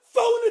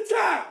throw in the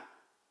towel.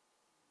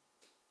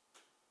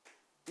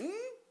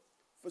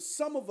 For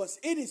some of us,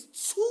 it is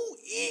too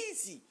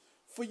easy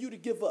for you to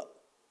give up.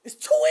 It's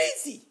too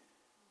easy.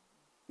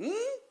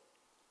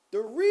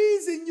 The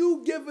reason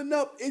you giving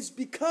up is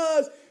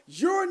because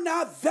you're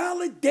not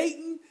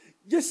validating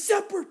your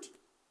shepherd.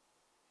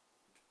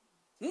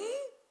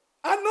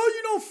 I know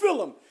you don't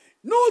feel him,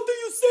 nor do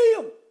you see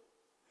him.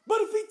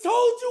 But if he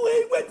told you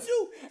he with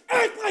you,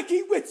 act like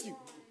he with you.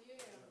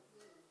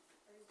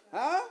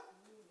 Huh?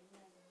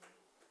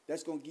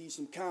 That's going to give you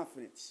some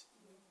confidence.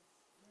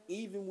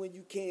 Even when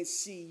you can't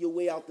see your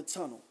way out the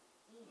tunnel.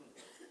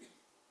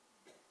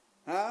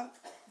 Huh?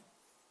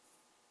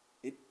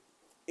 It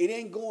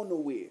ain't going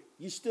nowhere.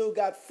 You still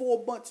got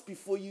 4 months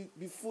before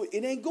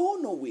it ain't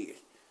going nowhere.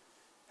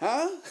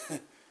 Huh?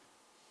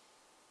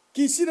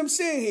 Can you see what I'm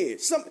saying here?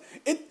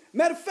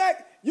 Matter of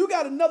fact, you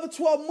got another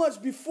 12 months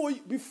before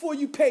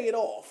you pay it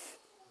off.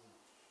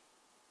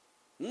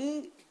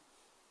 Can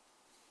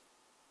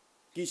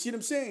you see what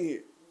I'm saying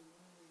here?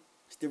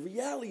 It's the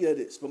reality of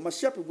this. But my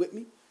shepherd with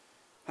me.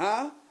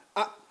 Huh?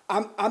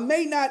 I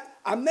may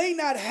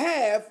not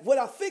have what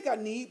I think I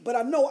need, but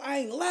I know I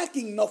ain't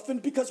lacking nothing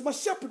because my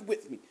shepherd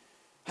with me.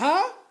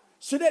 Huh?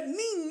 So that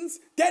means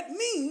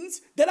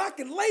that I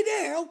can lay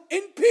down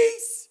in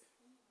peace.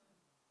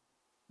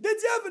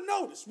 Did you ever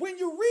notice when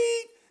you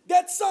read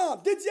that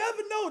psalm, did you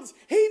ever notice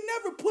he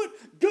never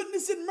put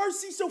goodness and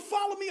mercy shall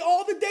follow me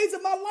all the days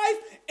of my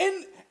life,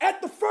 and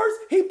at the first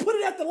he put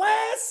it at the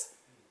last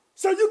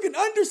so you can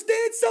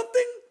understand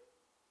something?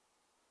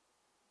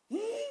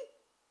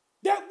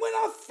 That when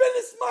I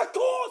finish my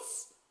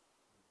course,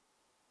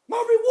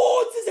 my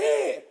rewards is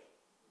here.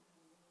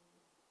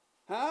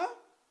 Huh?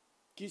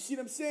 Can you see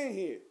what I'm saying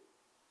here?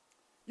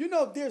 You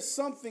know, there's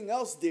something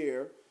else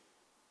there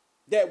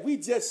that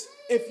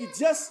if you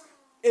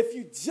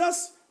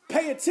just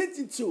pay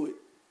attention to it,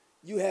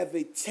 you have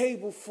a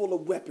table full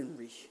of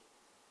weaponry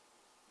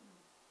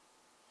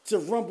to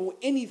rumble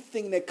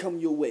anything that come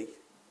your way.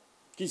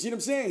 Can you see what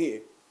I'm saying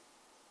here?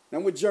 Now,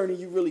 what journey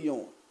you really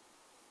on?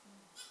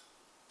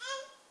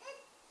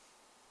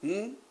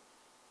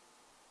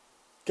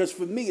 Because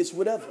for me, it's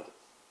whatever.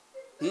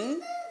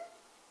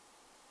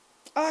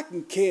 I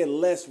can care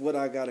less what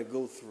I got to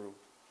go through.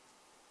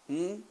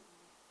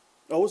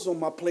 Oh, it's on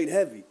my plate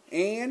heavy.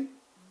 And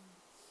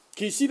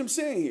can you see what I'm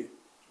saying here?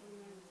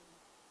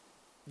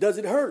 Does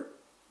it hurt?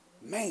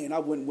 Man, I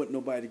wouldn't want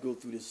nobody to go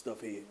through this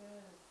stuff here.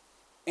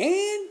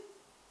 And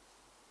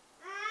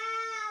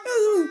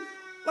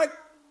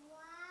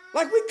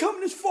like we come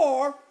this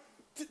far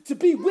to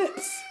be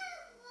whips.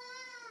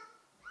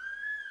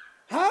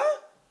 Huh?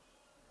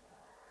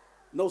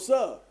 No,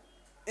 sir.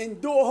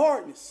 Endure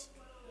hardness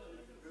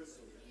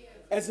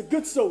as a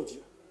good soldier.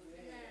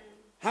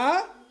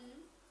 Huh?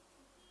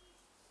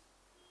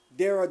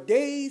 There are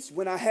days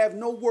when I have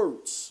no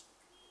words,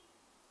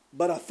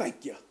 but I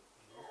thank you.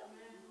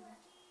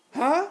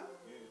 Huh?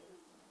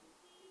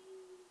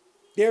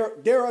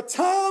 There are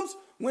times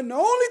when the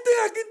only thing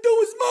I can do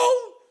is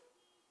moan.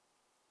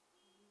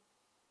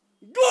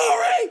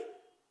 Glory!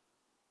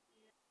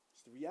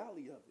 It's the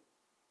reality of it.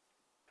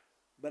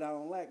 But I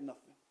don't lack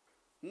nothing.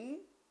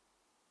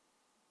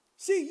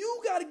 See,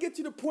 you got to get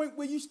to the point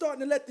where you're starting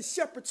to let the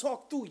shepherd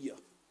talk through you.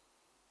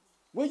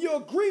 Where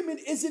your agreement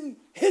is in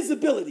his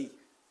ability.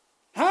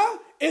 Huh?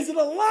 Is it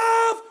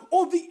alive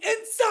on the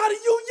inside of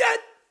you yet?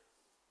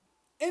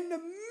 In the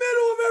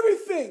middle of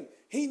everything,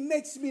 he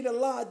makes me to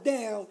lie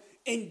down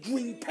in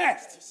green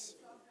pastures.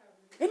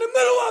 In the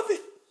middle of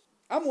it,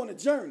 I'm on a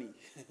journey.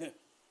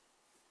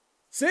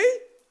 See?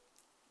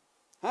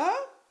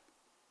 Huh?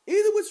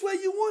 Either which way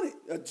you want it,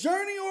 a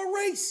journey or a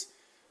race.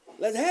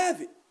 Let's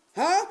have it.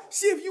 Huh?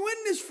 See, if you're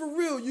in this for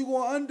real, you're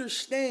going to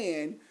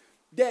understand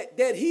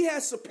that he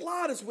has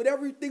supplied us with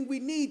everything we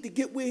need to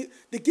get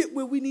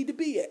where we need to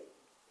be at.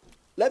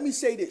 Let me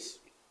say this,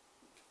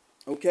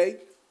 okay?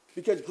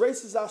 Because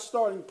grace is our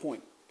starting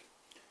point.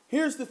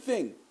 Here's the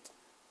thing.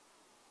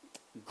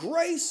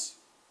 Grace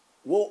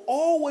will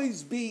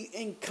always be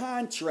in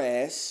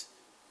contrast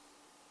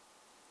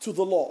to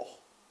the law.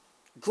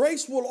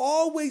 Grace will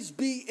always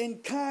be in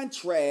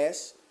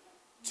contrast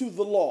to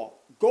the law.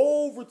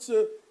 Go over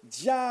to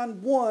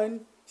John 1,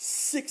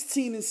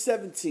 16 and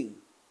 17.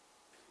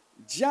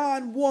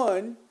 John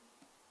 1,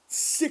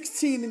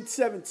 16 and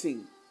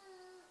 17.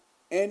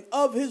 And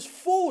of his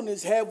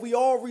fullness have we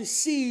all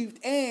received,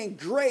 and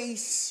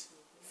grace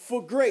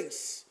for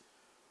grace.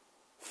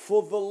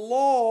 For the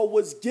law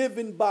was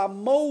given by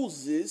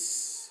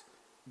Moses,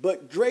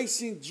 but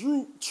grace and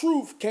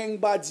truth came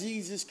by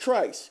Jesus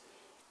Christ.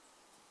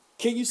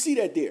 Can you see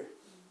that there?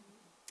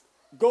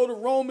 Go to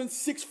Romans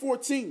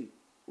 6:14.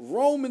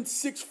 Romans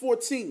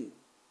 6:14.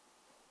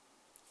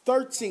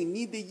 13.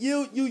 Neither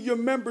yield you your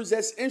members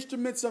as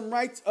instruments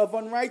of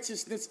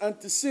unrighteousness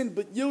unto sin,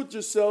 but yield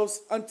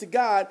yourselves unto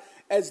God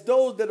as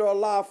those that are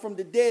alive from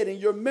the dead, and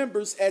your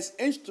members as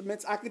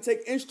instruments. I can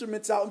take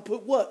instruments out and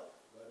put what?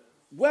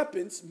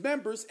 Weapons,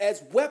 members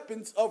as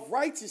weapons of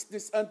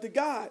righteousness unto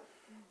God.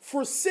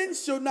 For sin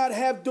shall not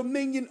have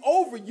dominion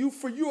over you,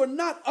 for you are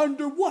not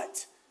under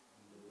what?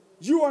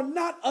 You are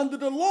not under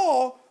the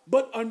law,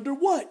 but under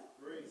what?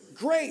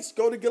 Grace.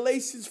 Go to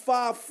Galatians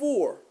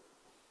 5:4.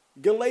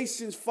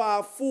 Galatians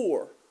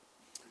 5:4.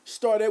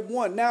 Start at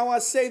 1. Now I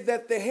say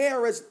that the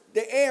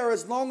heir,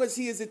 as long as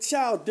he is a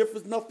child,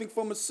 differs nothing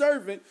from a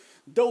servant,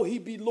 though he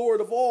be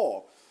Lord of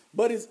all,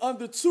 but is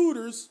under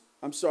tutors.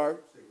 I'm sorry,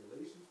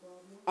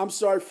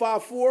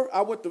 5:4.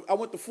 I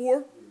went to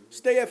 4.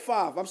 Stay at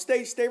 5.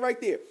 Stay right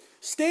there.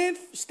 Stand.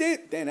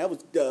 Damn, that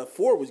was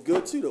 4 was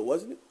good too, though,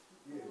 wasn't it?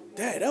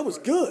 Damn, that was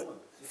good.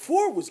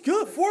 4 was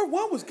good.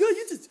 4:1 was good.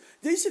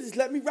 You should just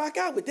let me rock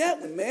out with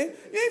that one, man.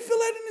 You ain't feel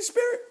that in the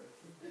spirit?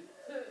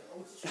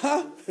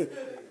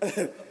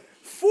 Huh?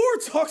 4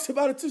 talks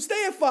about it too.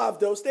 Stay at 5,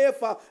 though. Stay at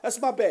 5. That's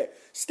my bad.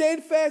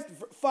 Stand fast,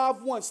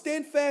 5:1.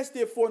 Stand fast,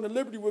 therefore, in the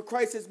liberty where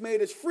Christ has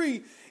made us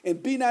free,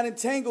 and be not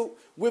entangled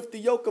with the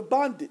yoke of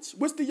bondage.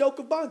 What's the yoke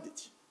of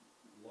bondage?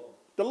 Law.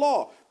 The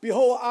law.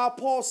 Behold, I,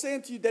 Paul,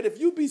 saying to you that if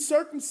you be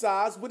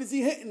circumcised, what is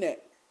he hinting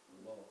at?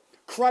 Law.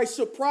 Christ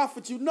shall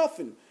profit you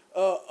nothing.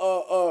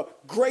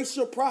 Grace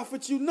shall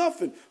profit you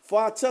nothing.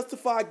 For I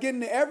testify again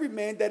to every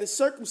man that is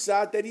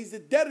circumcised that he's a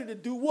debtor to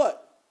do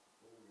what?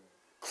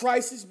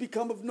 Christ is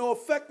become of no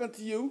effect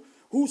unto you.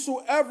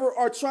 Whosoever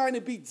are trying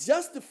to be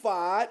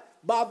justified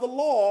by the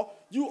law,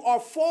 you are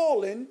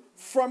fallen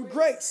from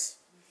grace.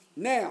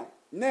 Now,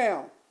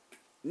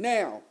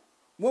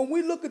 when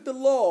we look at the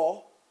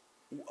law,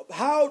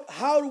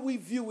 how do we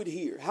view it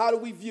here? How do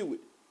we view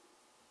it?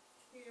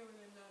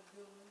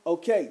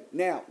 Okay,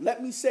 now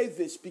let me say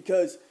this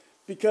because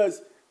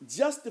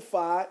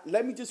justified,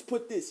 let me just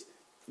put this,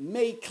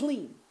 made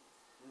clean.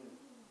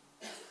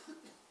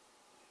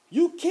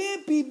 You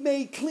can't be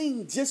made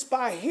clean just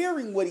by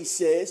hearing what he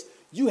says.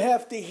 You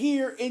have to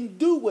hear and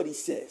do what he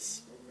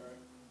says.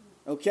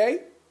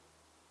 Okay?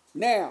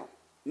 Now,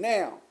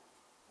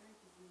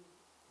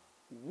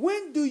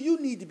 when do you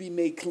need to be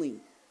made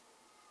clean?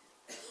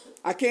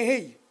 I can't hear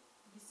you.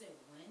 You said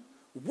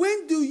when?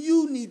 When do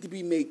you need to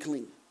be made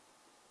clean?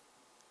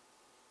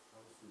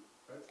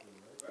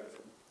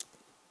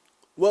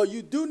 Well,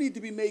 you do need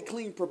to be made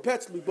clean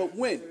perpetually, but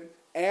when?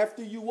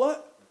 After you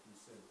what?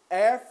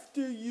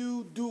 After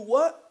you do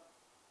what?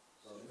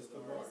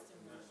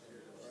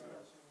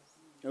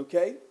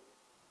 Okay?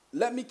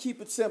 Let me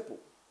keep it simple.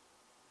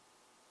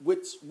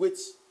 Which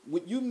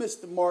when you miss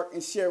the mark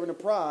in sharing the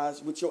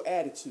prize with your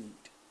attitude.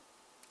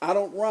 I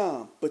don't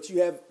rhyme, but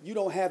you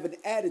don't have an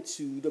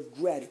attitude of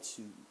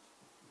gratitude.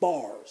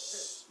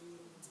 Bars.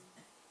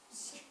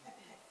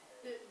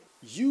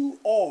 You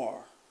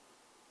are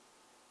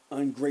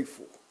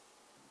ungrateful.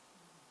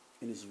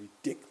 And it's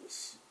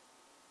ridiculous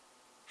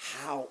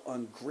how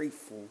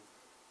ungrateful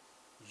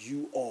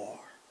you are.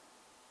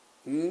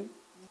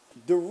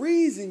 The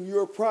reason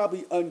you're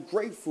probably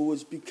ungrateful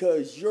is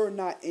because you're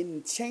not in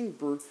the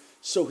chamber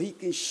so he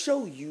can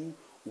show you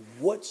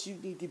what you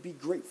need to be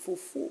grateful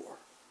for.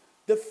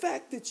 The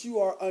fact that you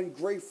are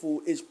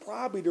ungrateful is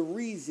probably the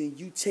reason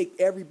you take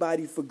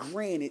everybody for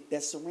granted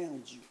that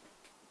surrounds you.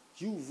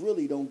 You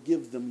really don't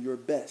give them your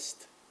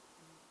best.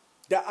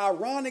 The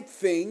ironic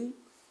thing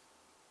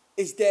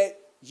is that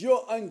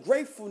your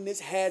ungratefulness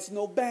has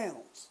no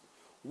bounds.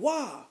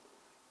 Why?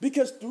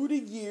 Because through the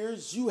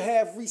years you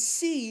have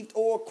received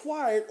or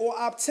acquired or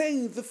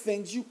obtained the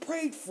things you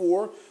prayed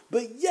for,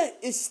 but yet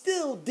it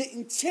still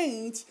didn't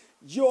change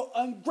your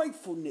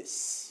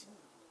ungratefulness.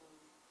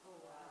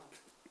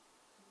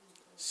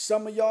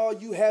 Some of y'all,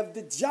 you have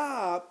the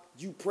job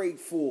you prayed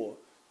for,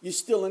 you're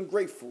still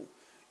ungrateful.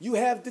 You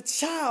have the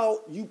child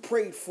you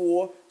prayed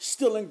for,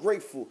 still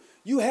ungrateful.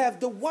 You have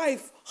the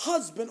wife,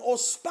 husband, or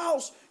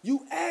spouse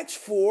you asked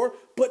for,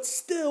 but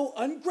still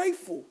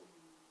ungrateful.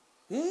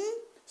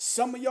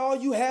 Some of y'all,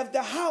 you have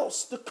the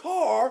house, the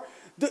car,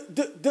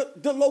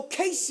 the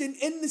location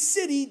in the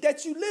city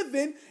that you live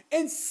in,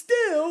 and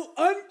still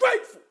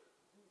ungrateful.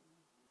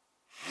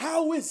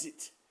 How is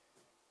it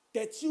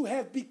that you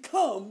have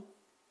become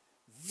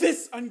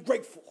this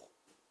ungrateful?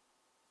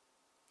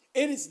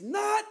 It is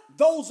not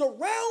those around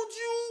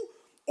you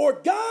or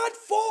God's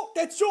fault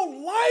that your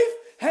life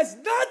has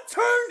not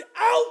turned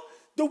out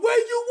the way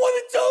you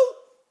want it to.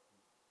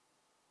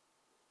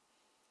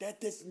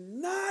 That does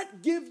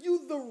not give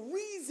you the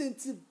reason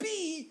to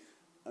be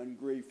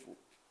ungrateful.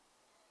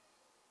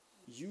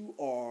 You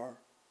are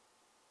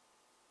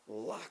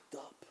locked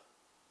up.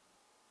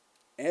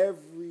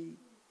 Every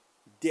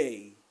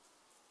day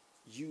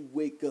you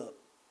wake up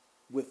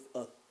with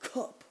a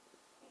cup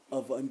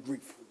of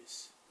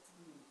ungratefulness.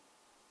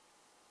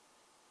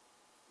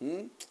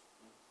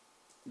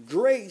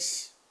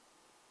 Grace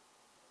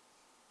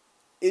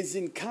is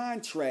in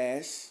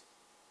contrast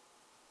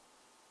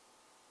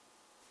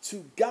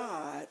to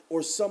God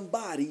or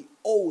somebody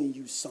owing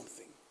you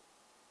something.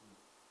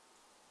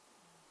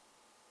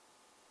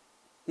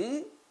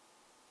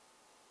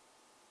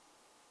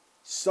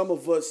 Some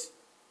of us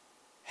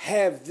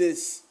have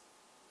this,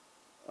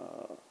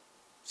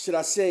 should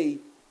I say,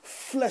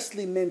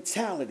 fleshly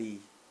mentality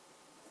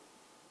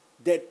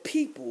that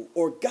people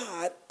or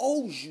God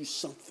owes you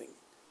something.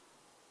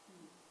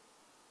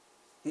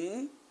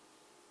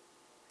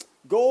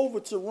 Go over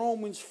to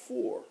Romans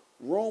 4.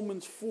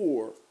 Romans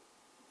 4.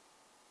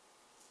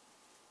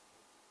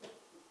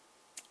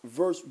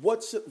 Verse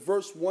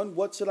 1,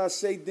 what should I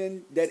say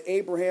then that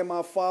Abraham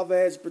our father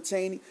as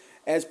pertaining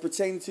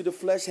to the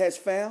flesh has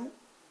found?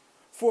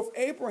 For if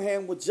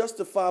Abraham was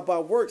justified by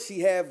works, he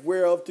have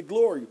whereof to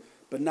glory,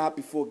 but not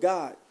before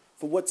God.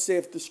 For what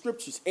saith the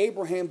scriptures?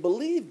 Abraham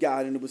believed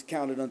God, and it was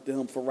counted unto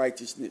him for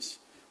righteousness.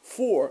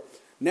 4,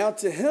 now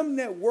to him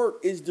that work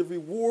is the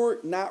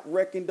reward not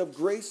reckoned of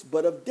grace,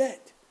 but of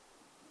debt.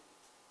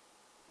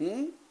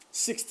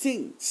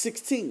 16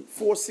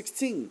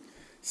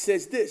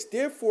 says this,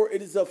 therefore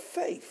it is of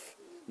faith,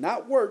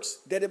 not works,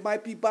 that it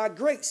might be by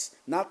grace,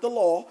 not the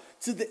law,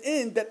 to the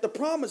end that the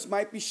promise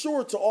might be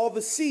sure to all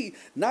the seed,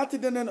 not to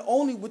them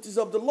only which is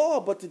of the law,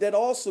 but to that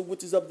also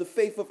which is of the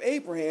faith of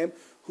Abraham,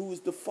 who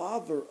is the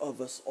father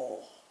of us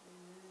all.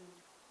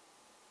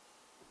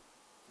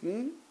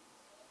 You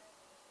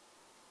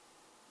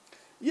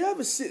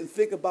ever sit and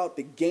think about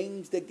the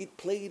games that get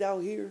played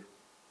out here?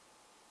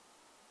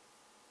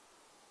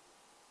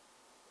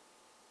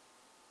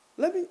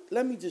 Let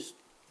me just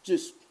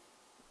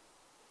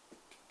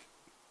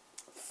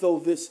throw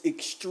this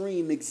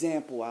extreme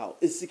example out.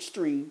 It's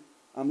extreme.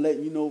 I'm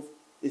letting you know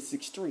it's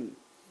extreme.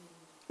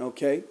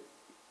 Okay?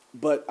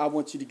 But I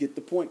want you to get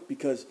the point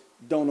because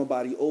don't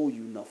nobody owe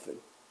you nothing.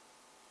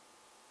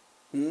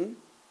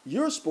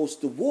 You're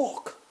supposed to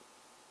walk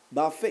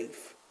by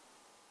faith.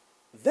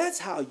 That's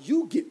how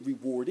you get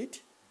rewarded.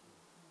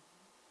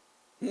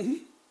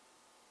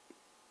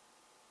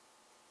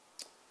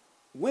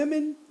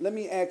 Women, let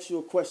me ask you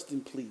a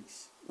question,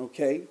 please.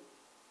 Okay?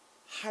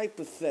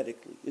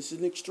 Hypothetically, this is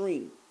an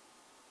extreme.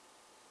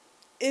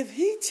 If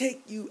he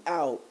take you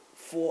out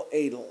for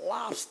a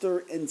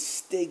lobster and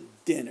steak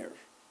dinner,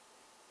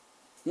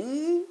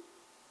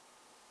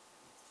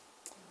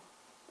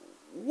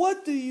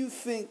 what do you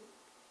think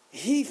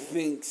he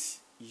thinks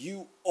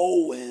you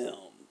owe him?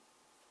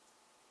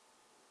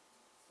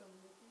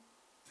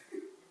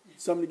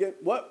 Something to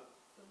get what?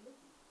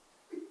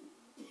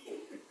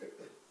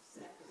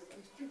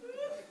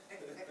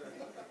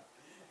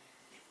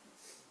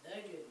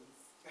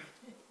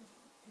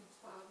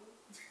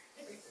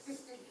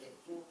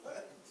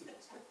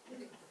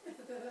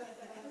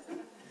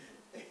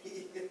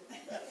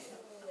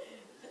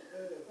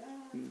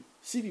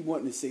 She be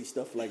wanting to say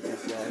stuff like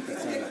this, y'all. At the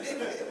time.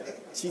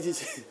 She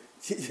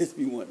just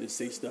be wanting to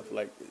say stuff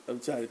like this.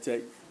 I'm trying to tell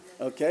you.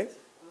 Okay? I'm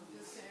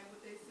just saying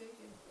what they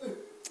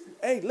thinking.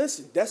 Hey,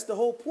 listen, that's the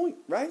whole point,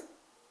 right?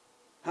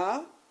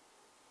 Huh?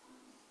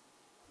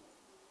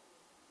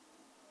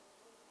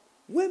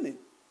 Women.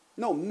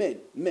 No, men.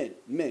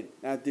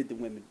 I did the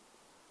women.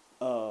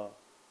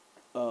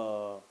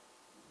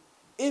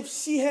 If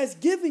she has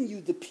given you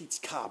the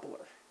peach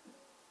cobbler,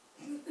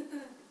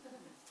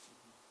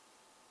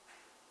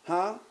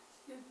 huh?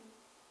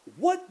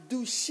 What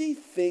do she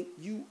think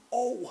you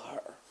owe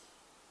her?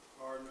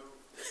 Hard no.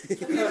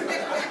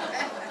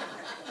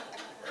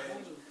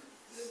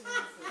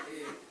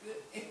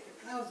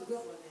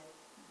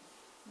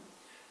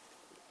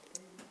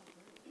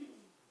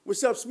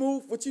 What's up,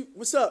 Smooth?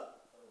 What's up?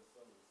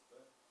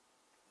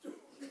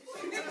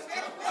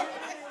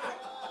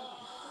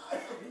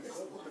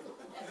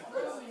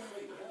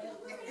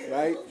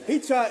 Right? He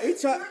trying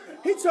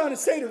to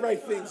say the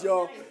right things,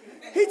 y'all.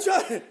 He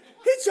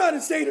trying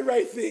to say the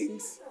right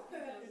things.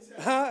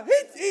 Huh?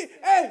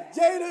 Hey,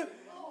 Jada.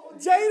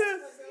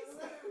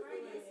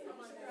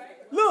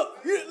 Look.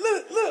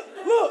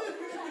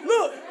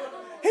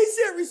 He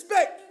said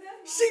respect.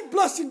 She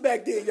blushing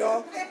back there,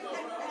 y'all.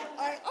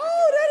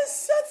 That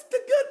is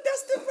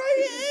that's the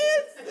right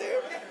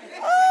answer.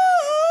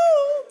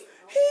 Oh,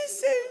 he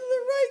said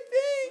the right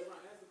thing.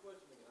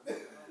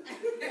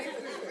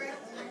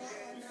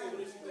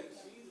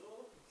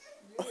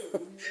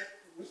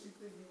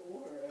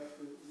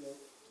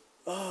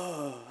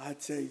 Oh, I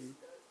tell you.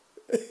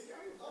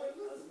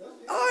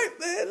 All right,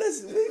 man,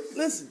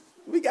 listen,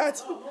 we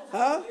got you.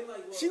 Huh?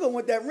 She gonna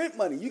want that rent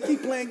money. You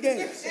keep playing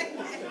games.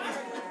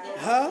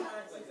 Huh?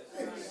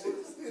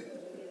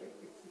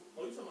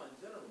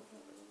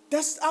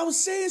 I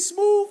was saying,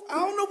 Smooth. I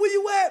don't know where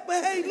you at,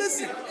 but hey,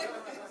 listen.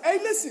 Hey,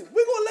 listen.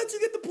 We're gonna let you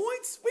get the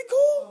points. We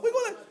cool. We're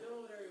gonna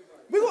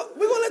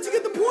let you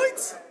get the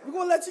points. We're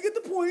gonna let you get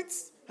the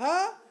points.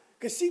 Huh?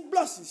 Cause she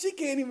blushing. She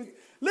can't even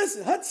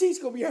listen. Her cheeks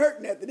gonna be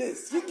hurting after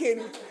this. She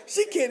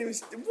can't even.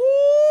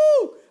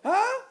 Woo!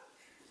 Huh?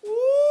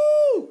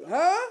 Woo!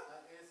 Huh?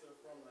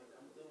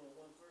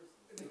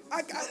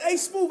 Hey,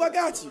 Smooth, I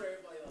got you.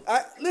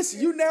 Listen,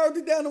 you narrowed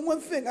it down to one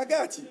thing. I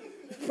got you.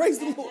 Praise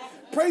the Lord.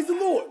 Praise the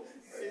Lord.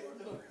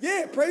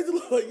 Yeah, praise the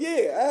Lord.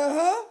 Yeah.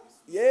 Uh-huh.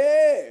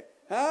 Yeah.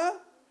 Huh?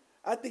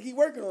 I think he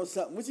working on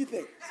something. What you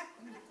think?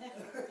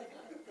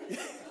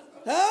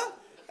 Huh?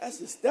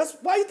 That's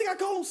why you think I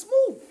call him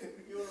Smooth.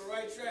 You're on the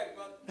right track,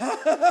 brother.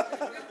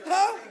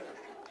 Huh?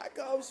 I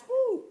call him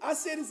Smooth. I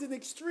said it's an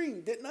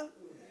extreme, didn't I?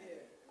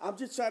 I'm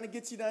just trying to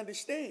get you to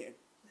understand.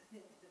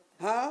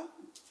 Huh?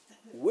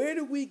 Where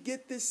do we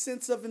get this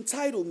sense of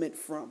entitlement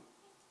from?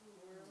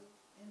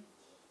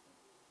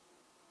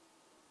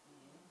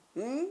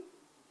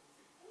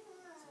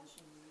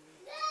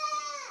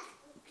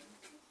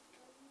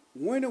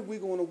 When are we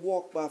going to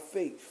walk by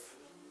faith?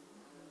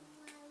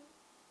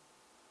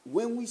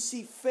 When we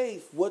see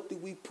faith, what do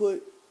we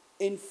put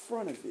in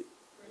front of it?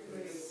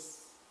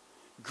 Grace.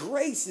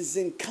 Grace is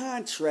in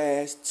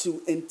contrast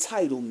to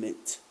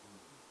entitlement.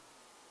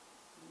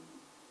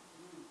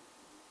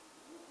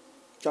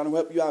 Trying to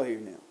help you out here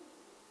now.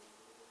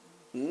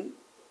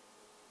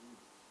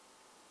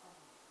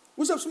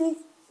 What's up, Smooth?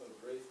 So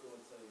grace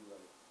going to tell you,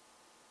 like,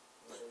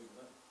 don't owe you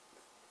nothing.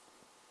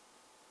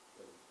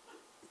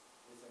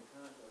 It's in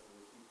contrast to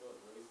what you thought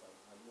grace, like,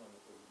 how you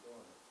understood you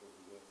doing it, so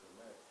you went to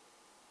marriage.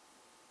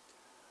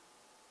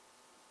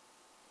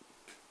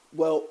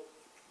 Well,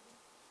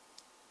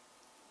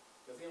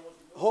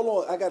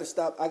 hold on. I got to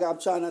stop. I'm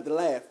trying not to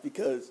laugh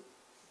because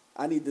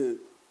I need to,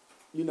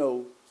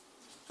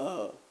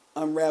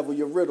 unravel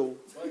your riddle.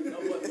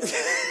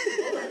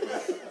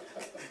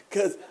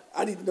 Because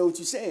I need to know what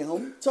you're saying,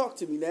 homie. Talk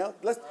to me now.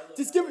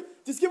 Just give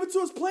it to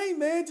us plain,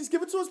 man. Just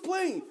give it to us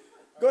plain.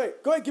 Go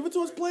ahead. Give it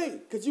to us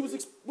plain. Because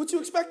what you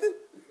expected?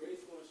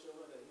 Grace going to show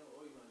her that you don't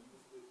owe you nothing.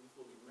 You're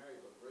supposed to be married,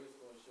 but grace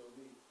going to show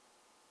me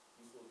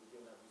you're supposed to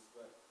give that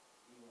respect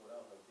even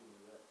without her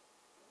giving you that.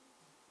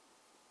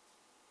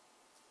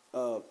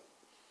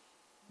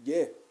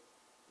 Yeah.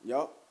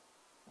 Yup.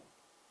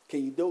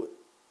 Can you do it?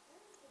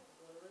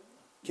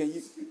 Can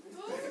you?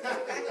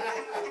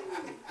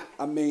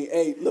 I mean,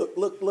 hey, look,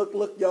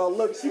 y'all.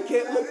 Look, she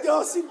can't look,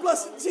 y'all. She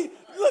blushing. She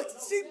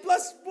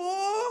blush,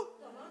 boy.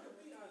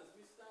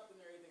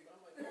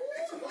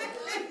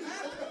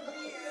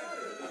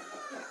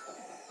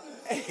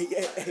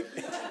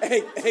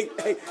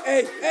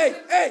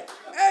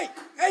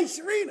 Hey,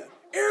 Sharina,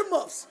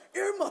 earmuffs.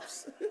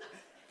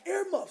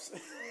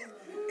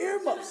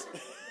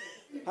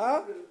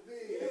 Huh?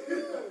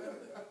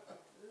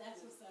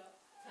 That's what's up.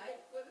 Tight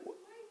for the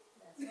fight.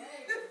 That's right.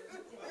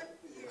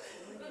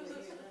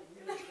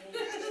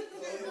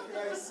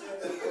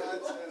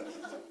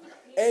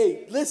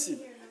 Hey, listen.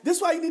 This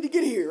is why you need to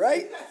get here,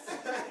 right?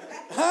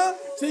 Huh?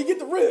 So you get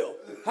the real.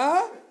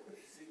 Huh?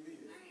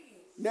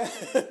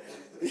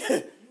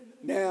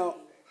 Now,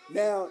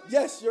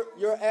 yes,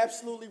 you're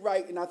absolutely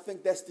right, and I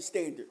think that's the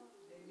standard.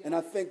 And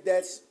I think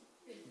that's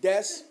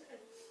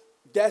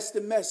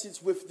the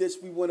message with this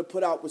we want to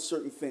put out with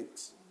certain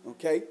things.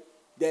 Okay?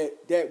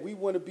 That we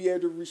want to be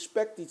able to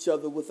respect each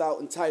other without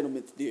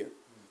entitlement there.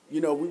 We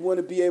want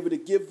to be able to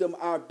give them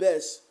our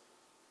best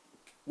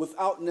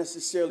without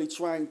necessarily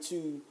trying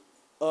to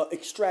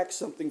extract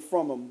something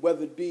from them,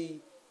 whether it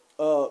be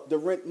the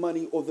rent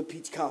money or the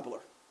peach cobbler.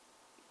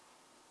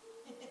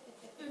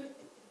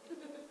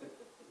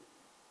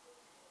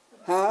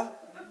 Huh?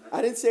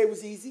 I didn't say it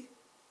was easy.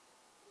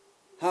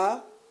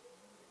 Huh?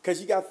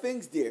 Because you got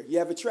things there. You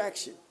have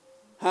attraction.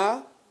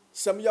 Huh?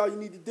 Some of y'all, you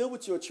need to deal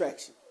with your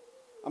attraction.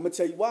 I'm going to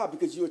tell you why.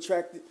 Because you're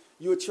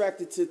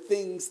attracted to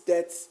things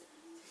that's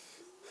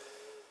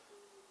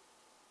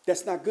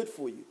not good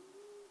for you.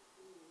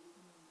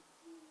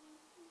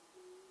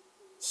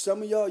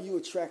 Some of y'all, you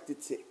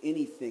attracted to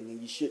anything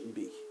and you shouldn't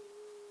be.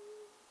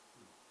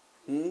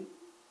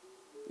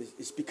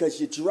 It's because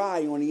you're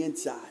dry on the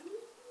inside.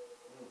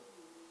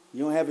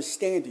 You don't have a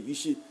standard. You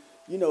should,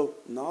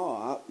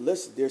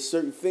 listen, there's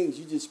certain things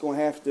you just going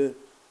to have to,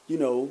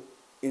 and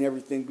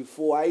everything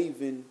before I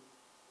even,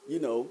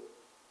 your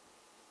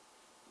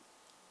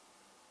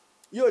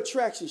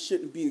attraction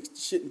shouldn't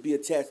be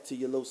attached to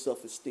your low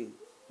self-esteem,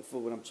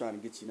 for what I'm trying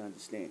to get you to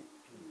understand.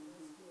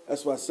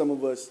 That's why some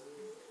of us,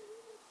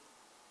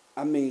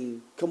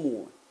 come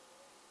on.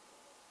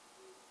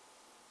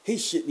 He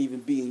shouldn't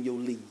even be in your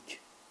league.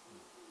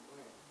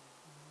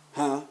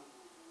 Huh?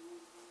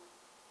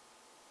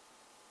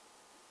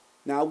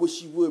 Now, I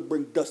wish you would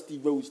bring Dusty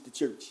Rhodes to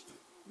church.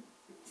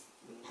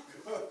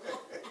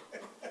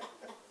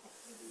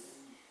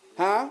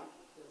 Huh?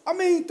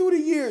 Through the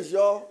years,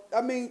 y'all.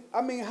 Through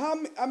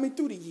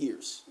the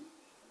years.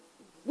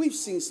 We've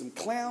seen some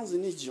clowns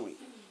in this joint.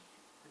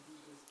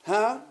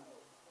 Huh?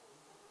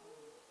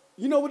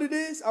 You know what it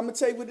is? I'm going to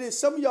tell you what it is.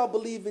 Some of y'all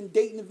believe in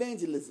dating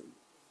evangelism.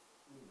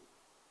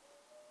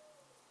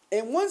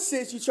 In one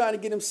sense, you're trying to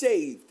get them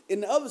saved. In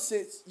the other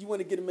sense, you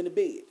want to get them in the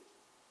bed.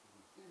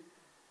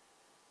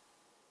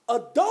 A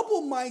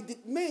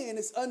double-minded man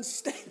is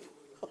unstable.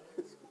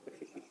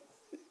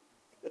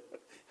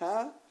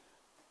 Huh?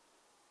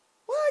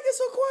 Why I get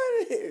so quiet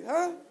in here?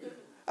 Huh?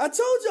 I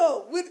told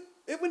y'all,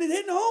 when it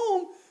hitting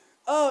home,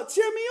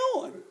 cheer me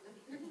on.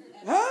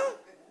 Huh?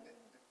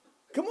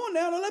 Come on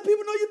now, don't let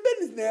people know your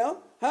business now.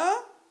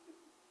 Huh?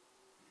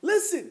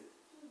 Listen.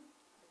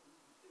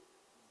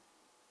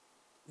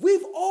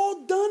 We've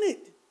all done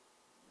it.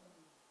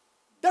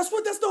 That's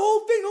the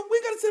whole thing.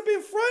 We got to sit up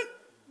in front.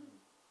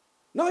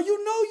 Now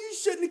you know you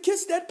shouldn't have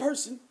kissed that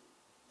person.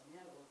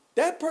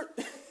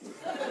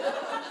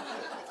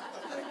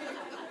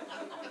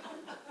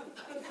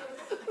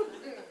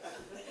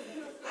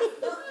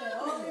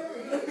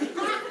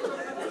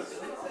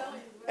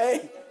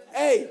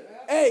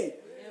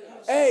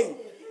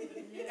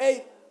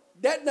 Hey,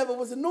 that never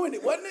was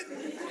anointed, wasn't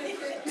it?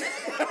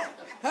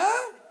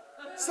 Huh?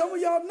 Some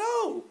of y'all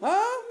know,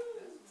 huh?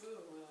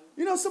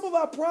 You know, some of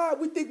our pride,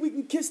 we think we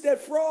can kiss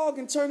that frog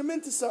and turn him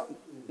into something.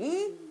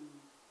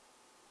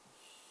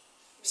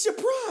 It's your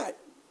pride.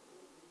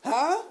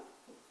 Huh?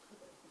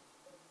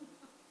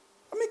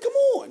 I mean, come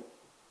on.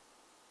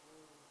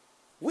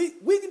 We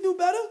can do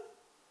better.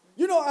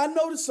 You know, I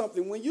noticed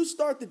something. When you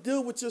start to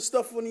deal with your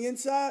stuff on the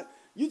inside,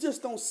 you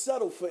just don't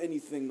settle for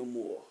anything no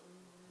more.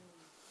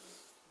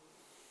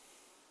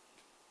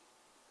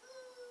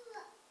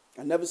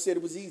 I never said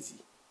it was easy.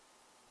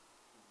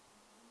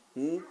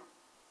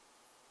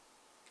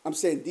 I'm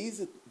saying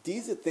these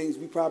are things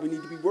we probably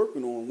need to be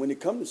working on when it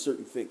comes to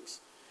certain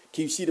things.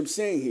 Can you see what I'm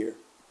saying here?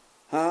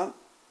 Huh?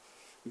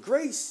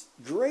 Grace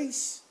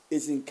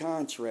is in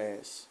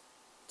contrast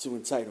to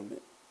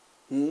entitlement.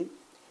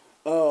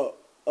 Go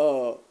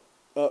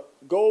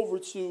over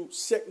to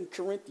 2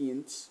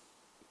 Corinthians.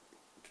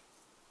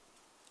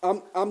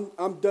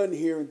 I'm done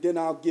here, and then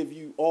I'll give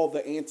you all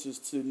the answers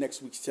to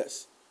next week's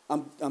test.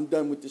 I'm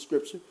done with the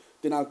scripture.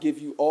 Then I'll give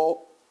you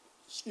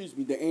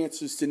the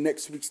answers to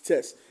next week's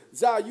test.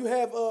 Zah, you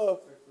have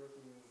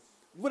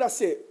what I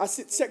said? I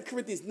said 2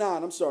 Corinthians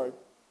 9. I'm sorry.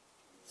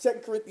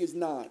 2 Corinthians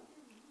 9.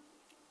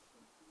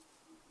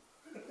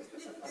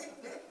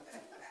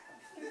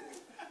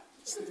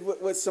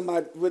 Who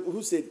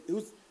said?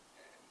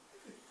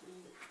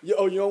 You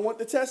don't want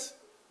the test?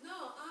 No,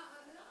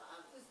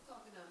 I'm just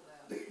talking out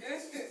loud.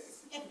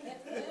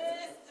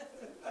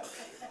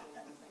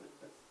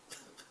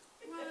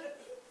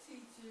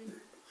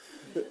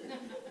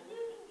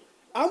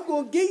 I'm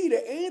going to give you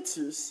the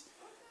answers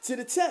to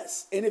the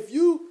test. And if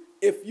you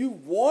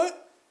want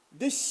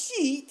the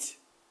sheet,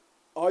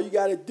 all you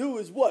got to do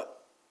is what?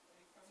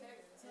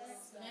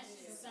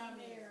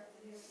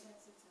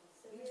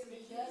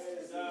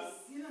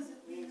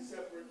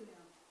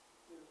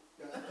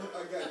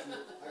 I got you.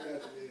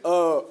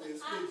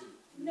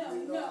 No, I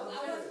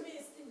wasn't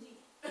being stingy.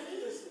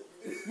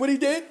 What he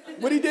did?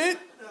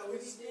 No.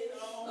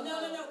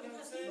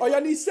 Oh,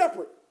 y'all need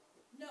separate.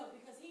 No,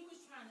 because he was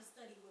trying to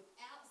study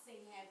without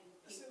having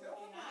paper,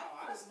 and I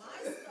put my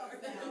stuff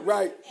down.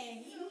 Right.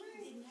 And he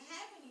didn't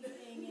have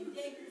anything, and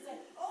David said,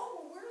 "Oh,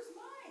 well, where's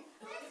mine?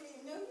 I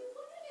didn't know you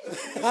put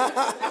it."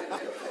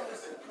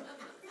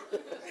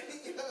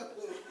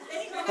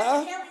 And he had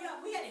to hurry up.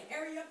 We had to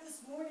hurry up this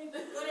morning, go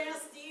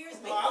downstairs.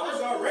 I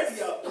was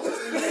already up. I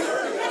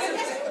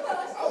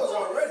was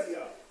already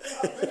up.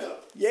 I've been up.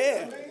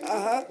 Yeah.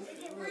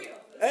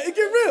 It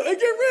get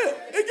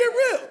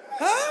real.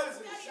 Huh?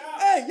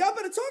 Hey, y'all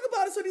better talk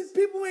about it so these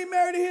people who ain't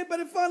married in here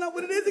better find out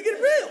what it is. It get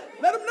real.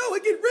 Let them know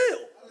it get real.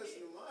 I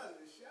listen to mine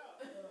in the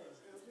shower.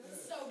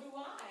 So do I.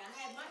 I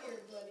had my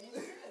earbud in.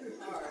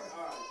 All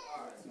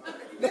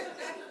right.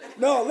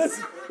 No,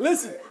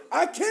 listen.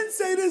 I can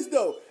say this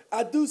though.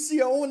 I do see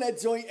her on that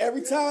joint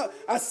every time.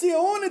 I see her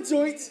on the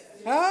joints.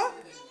 Huh?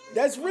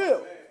 That's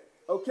real.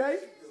 Okay?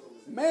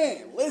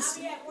 Man,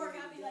 listen. I'll be at work.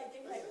 I'll be like, they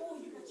be like, "Oh,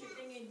 you got your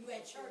thing in. You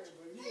at church?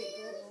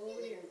 Yeah, go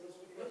over there."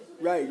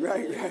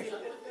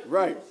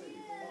 Right.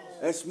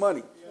 That's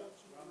money.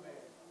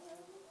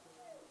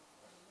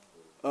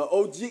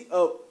 OG,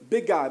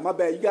 big guy, my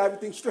bad. You got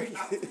everything straight?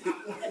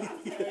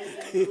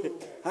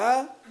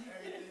 Huh?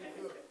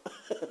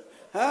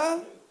 Huh?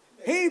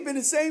 He ain't been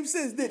the same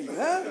since, did he?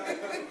 Huh?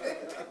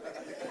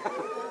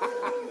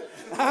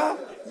 Huh?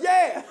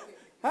 Yeah.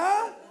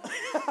 Huh?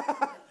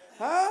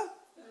 Huh?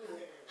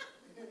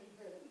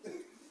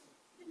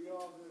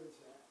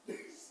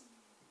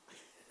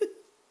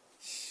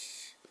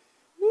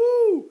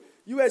 Woo!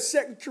 You had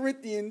 2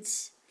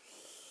 Corinthians.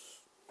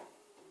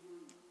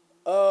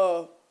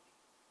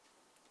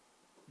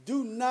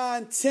 Do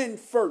 9:10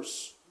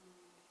 first.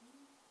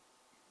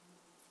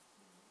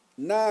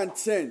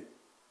 9:10.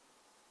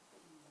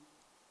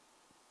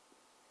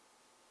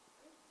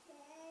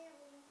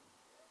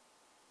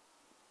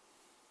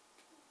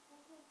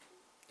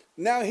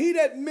 Now he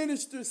that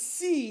ministers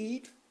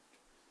seed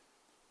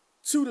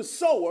to the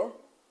sower.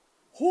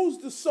 Who's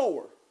the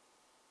sower?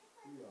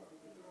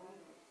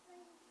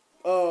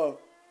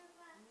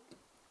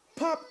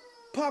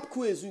 Pop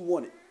quiz, who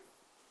won it?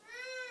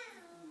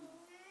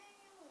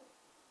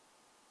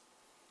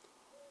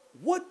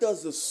 What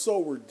does a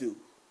sower do?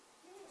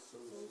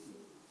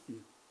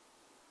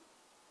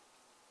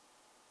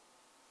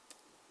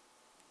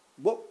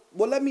 Well,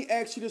 let me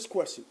ask you this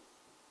question.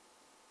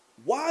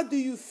 Why do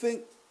you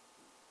think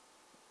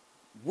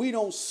we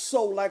don't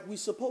sow like we're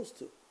supposed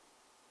to?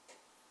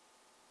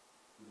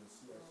 We don't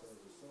see ourselves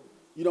as sowers.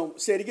 You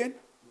don't, say it again?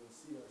 We don't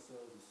see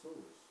ourselves as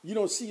sowers. You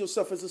don't see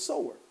yourself as a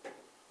sower.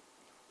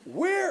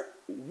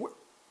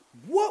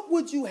 What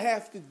would you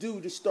have to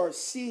do to start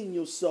seeing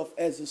yourself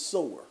as a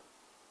sower?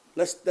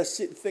 Let's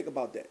sit and think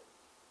about that.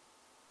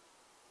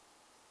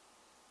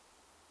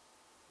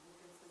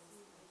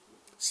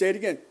 Say it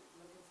again.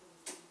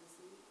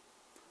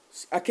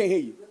 I can't hear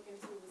you.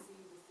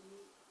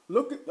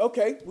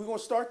 Okay, we're going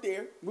to start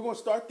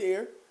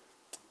there.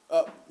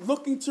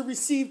 Looking to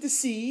receive the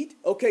seed.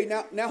 Okay,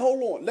 now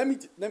hold on.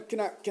 Can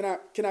I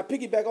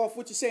piggyback off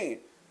what you're saying?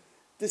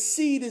 The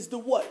seed is the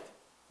what?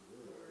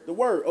 The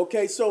word.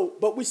 Okay, so,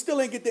 but we still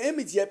ain't get the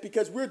image yet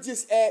because we're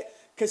just at,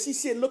 because he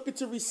said looking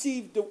to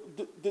receive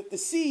the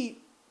seed.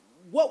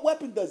 What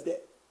weapon does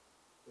that?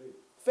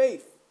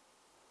 Faith.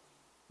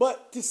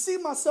 But to see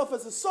myself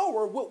as a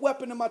sower, what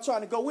weapon am I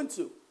trying to go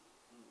into?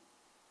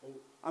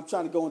 I'm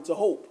trying to go into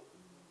hope.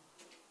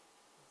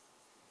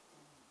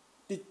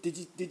 Did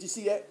you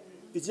see that?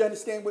 Did you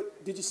understand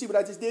did you see what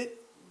I just did?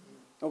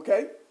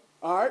 Okay.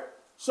 All right.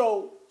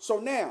 So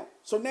now,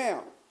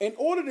 in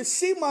order to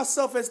see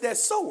myself as that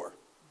sower,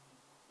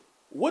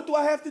 what do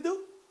I have to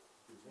do?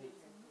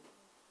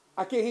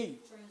 I can't hear you.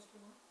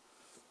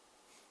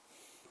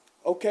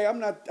 Okay, I'm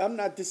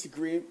not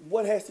disagreeing.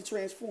 What has to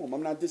transform?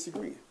 I'm not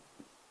disagreeing.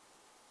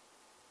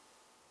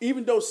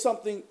 Even though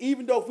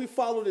if we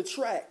follow the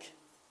track,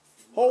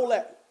 hold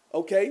that,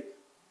 okay?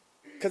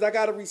 Because I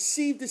got to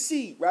receive the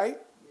seed, right?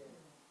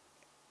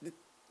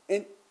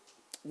 And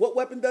what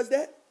weapon does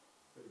that?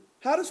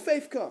 How does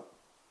faith come?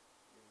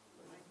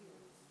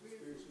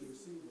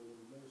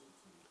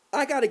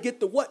 I got to get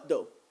the what,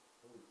 though?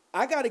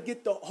 I got to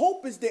get the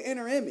hope is the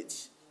inner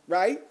image,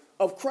 right?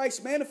 Of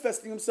Christ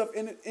manifesting himself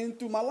in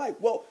through my life.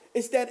 Well,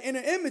 it's that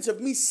inner image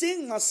of me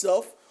seeing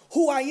myself,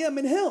 who I am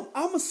in him.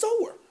 I'm a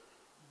sower.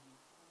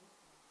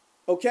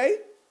 Okay?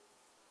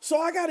 So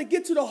I got to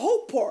get to the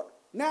hope part.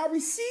 Now I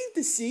received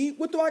the seed.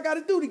 What do I got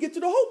to do to get to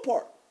the hope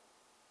part?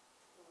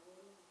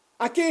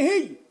 I can't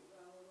hear you.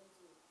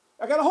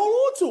 I got to hold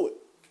on to it.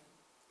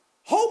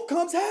 Hope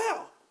comes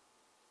how?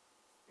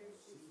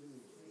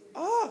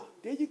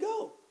 There you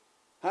go.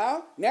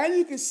 Huh? Now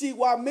you can see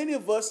why many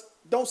of us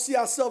don't see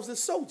ourselves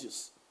as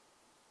soldiers.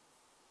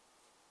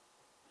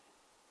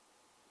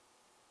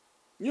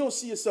 You don't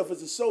see yourself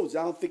as a soldier.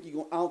 I don't think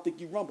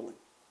you're rumbling.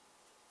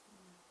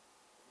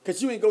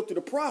 Because you ain't go through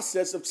the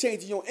process of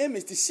changing your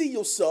image to see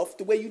yourself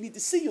the way you need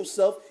to see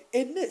yourself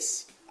in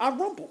this. I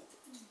rumble.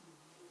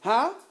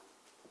 Huh?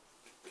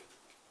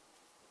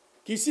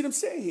 Can you see what I'm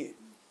saying here?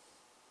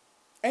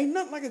 Ain't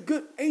nothing like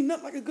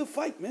a good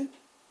fight, man.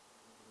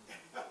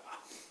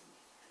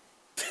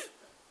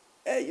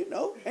 Hey,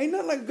 ain't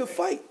nothing like a good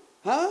fight.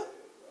 Huh?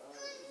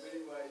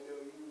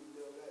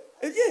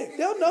 Yeah,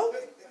 they'll know.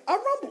 I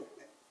rumble.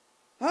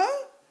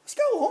 Huh? Let's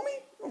go,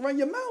 homie. Don't run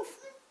your mouth.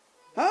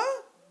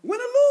 Huh? Win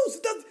or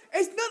lose.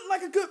 Ain't nothing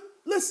like a good,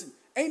 listen,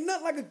 ain't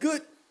nothing like a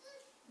good,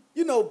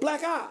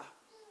 black eye.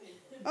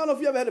 I don't know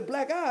if you ever had a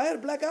black eye. I had a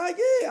black eye.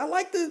 Yeah, I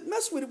like to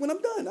mess with it when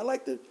I'm done. I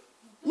like to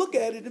look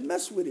at it and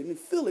mess with it and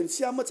feel it and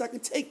see how much I can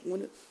take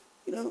when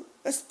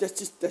that's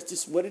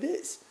just what it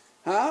is.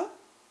 Huh?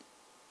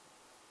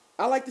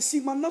 I like to see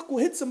my knuckle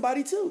hit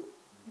somebody too.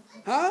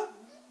 Huh?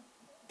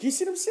 Can you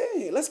see what I'm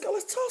saying? Let's go.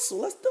 Let's tussle.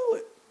 Let's do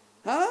it.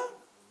 Huh?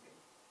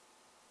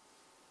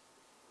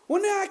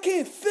 Well, now I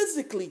can't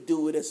physically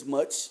do it as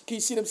much. Can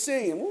you see what I'm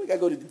saying? Well, we got to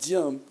go to the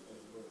gym.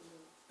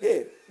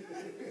 Yeah.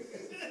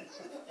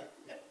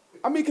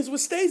 I mean, because what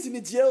stays in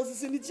the jails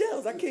is in the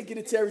jails. I can't get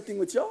into everything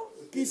with y'all.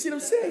 Can you see what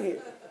I'm saying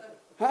here?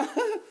 Huh?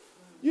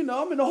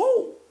 I'm in the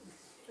hole.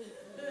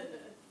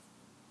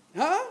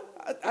 Huh?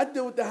 I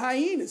deal with the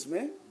hyenas,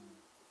 man.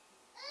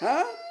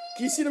 Huh?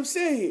 Can you see what I'm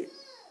saying here?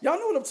 Y'all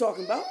know what I'm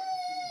talking about.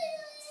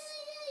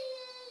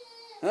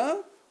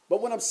 Huh?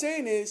 But what I'm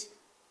saying is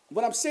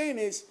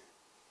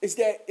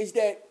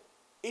that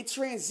it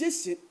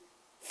transitioned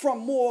from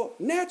more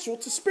natural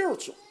to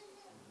spiritual.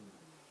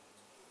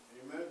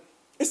 Amen.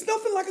 It's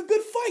nothing like a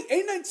good fight.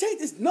 Ain't nothing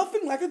changed. It's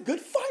nothing like a good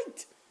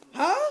fight.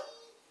 Huh?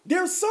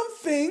 There's some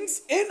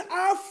things in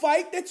our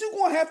fight that you're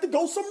going to have to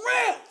go some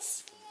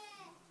rounds.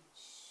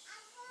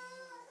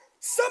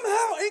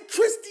 Somehow in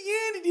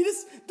Christianity,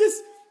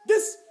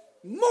 this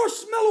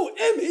marshmallow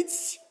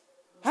image,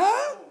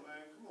 huh?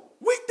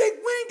 We think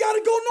we ain't got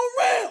to go no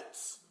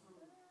rounds.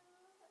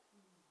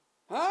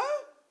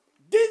 Huh?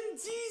 Didn't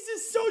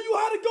Jesus show you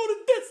how to go the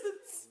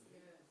distance?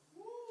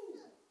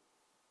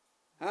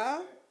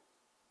 Huh?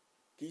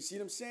 Can you see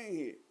what I'm saying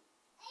here?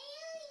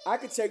 I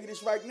can tell you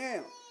this right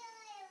now.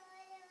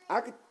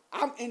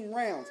 I'm in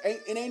rounds.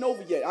 It ain't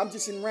over yet. I'm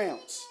just in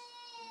rounds.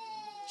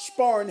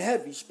 Sparring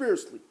heavy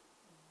spiritually.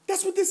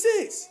 That's what this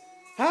is.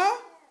 Huh?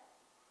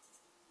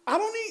 I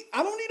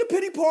don't need a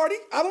pity party.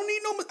 I don't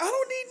need nothing.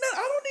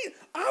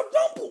 I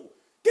rumble.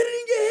 Get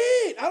it in your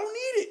head. I don't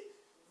need it.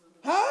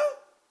 Huh?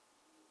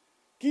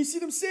 Can you see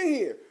them saying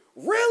here?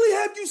 Rarely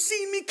have you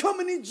seen me come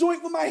in the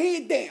joint with my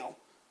head down.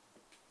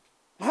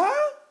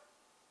 Huh?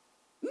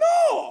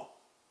 No.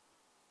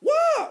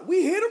 Why?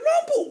 We here to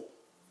rumble.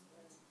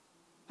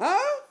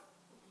 Huh?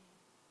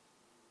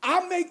 I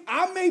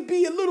may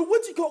be a little,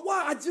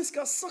 why? I just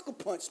got sucker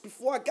punched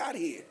before I got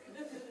here.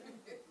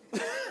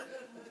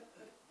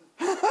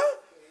 Huh?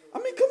 I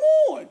mean, come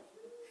on.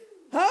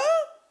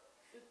 Huh?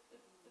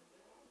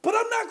 But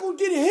I'm not going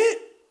to get hit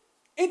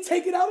and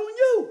take it out on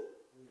you.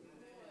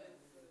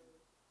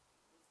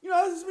 You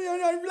know, this is in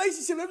a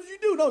relationship. That's what you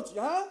do, don't you,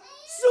 huh?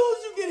 As soon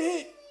as you get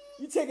hit,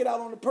 you take it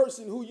out on the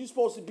person who you're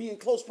supposed to be in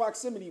close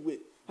proximity with.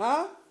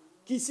 Huh?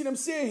 Can you see what I'm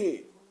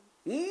saying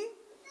here?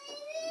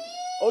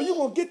 Oh, you're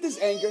going to get this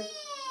anger.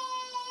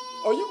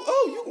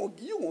 You're going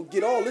to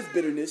get all this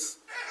bitterness.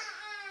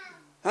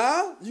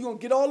 Huh? You're going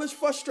to get all this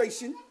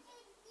frustration.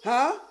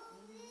 Huh?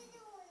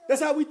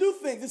 That's how we do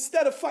things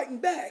instead of fighting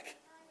back.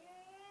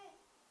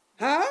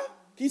 Huh?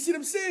 Can you see what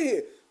I'm saying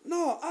here?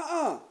 No,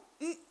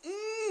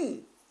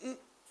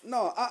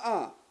 No,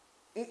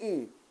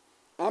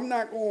 I'm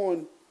not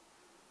going to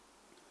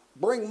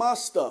bring my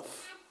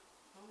stuff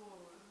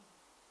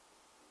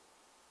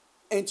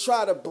and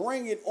try to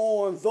bring it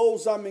on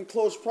those I'm in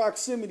close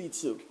proximity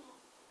to.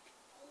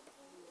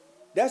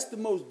 That's the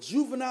most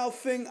juvenile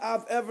thing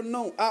I've ever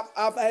known.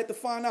 I've had to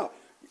find out.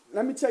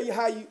 Let me tell you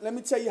how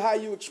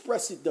you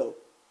express it though.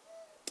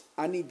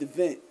 I need to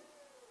vent.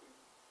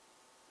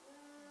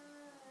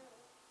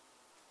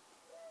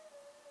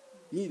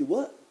 You need to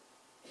what?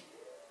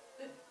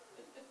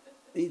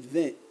 I need to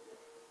vent.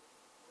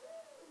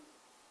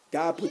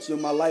 God puts you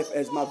in my life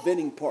as my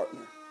venting partner.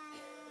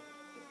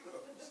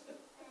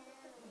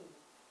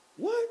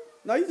 What?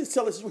 No, you just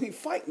tell us you ain't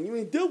fighting. You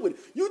ain't deal with it.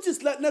 You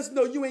just letting us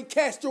know you ain't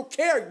cast your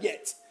care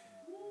yet.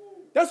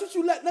 That's what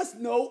you letting us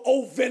know,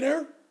 old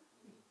venner.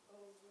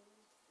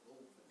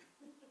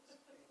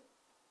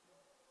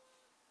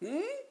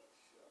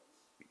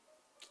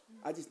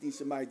 I just need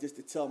somebody just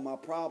to tell my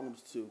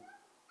problems to.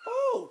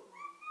 Oh.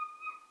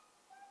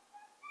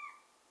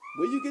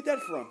 Where you get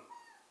that from?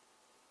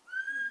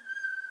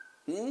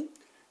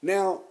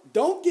 Now,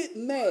 don't get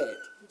mad.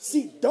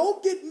 See,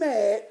 don't get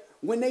mad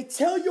when they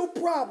tell your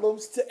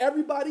problems to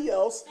everybody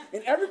else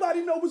and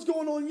everybody know what's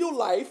going on in your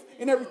life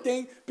and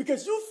everything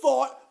because you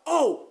thought,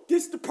 oh,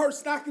 this is the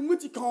person I can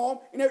with you calm.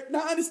 And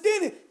now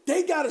understand it,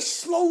 they got a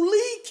slow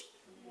leak.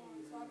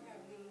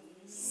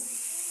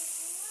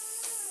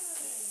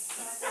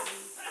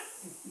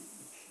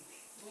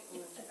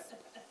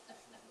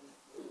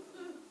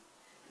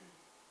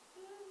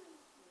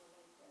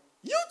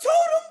 You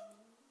told them.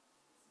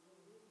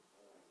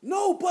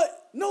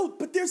 No,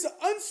 but there's an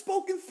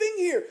unspoken thing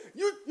here.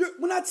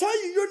 When I tell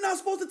you, you're not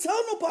supposed to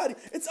tell nobody.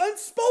 It's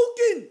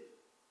unspoken.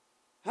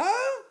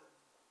 Huh?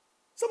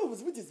 Some of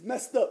us, we just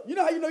messed up. You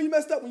know how you know you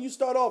messed up? When you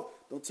start off,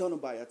 don't tell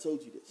nobody, I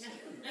told you this.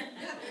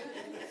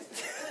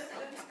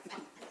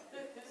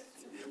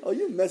 Oh,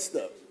 you messed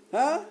up.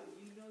 Huh?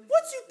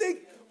 What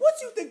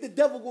you think the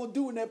devil gonna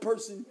do in that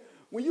person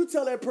when you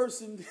tell that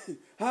person,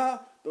 huh?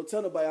 Don't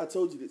tell nobody, I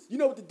told you this. You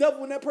know what the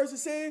devil and that person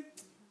saying?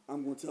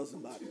 I'm gonna tell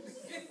somebody.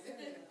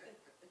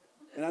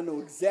 And I know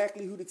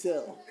exactly who to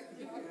tell.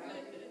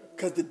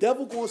 Because the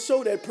devil gonna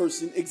show that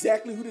person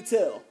exactly who to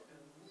tell.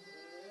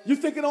 You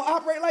think it don't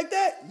operate like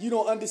that? You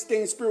don't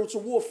understand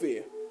spiritual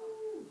warfare.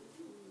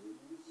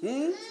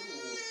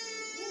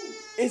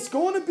 It's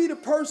going to be the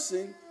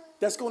person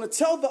that's going to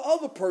tell the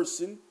other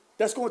person,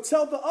 that's going to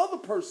tell the other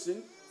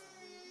person,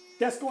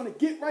 that's going to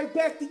get right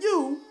back to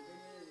you,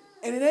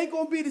 and it ain't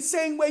going to be the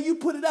same way you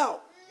put it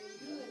out.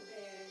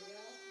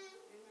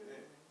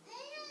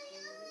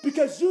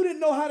 Because you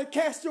didn't know how to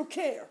cast your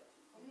care.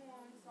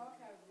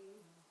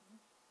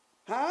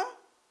 Huh?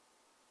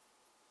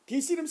 Can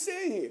you see what I'm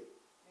saying here?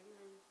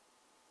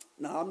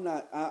 No, I'm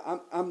not.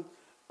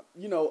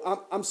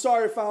 I'm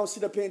sorry if I don't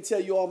sit up here and tell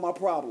you all my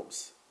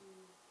problems.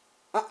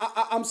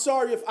 I'm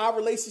sorry if our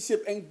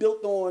relationship ain't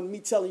built on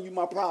me telling you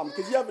my problems.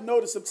 Because you ever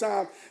notice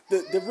sometimes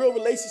the real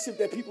relationship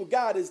that people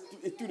got is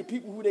through the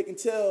people who they can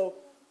tell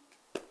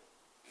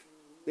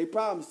their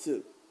problems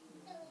to.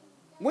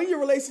 When your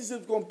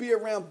relationship is going to be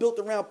built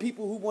around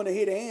people who want to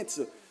hear the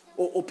answer,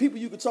 or people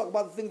you can talk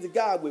about the things of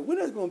God with, when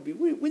that's going to be?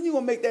 When you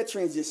going to make that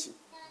transition?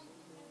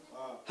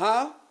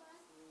 Huh?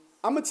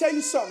 I'm going to tell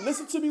you something.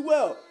 Listen to me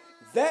well.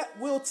 That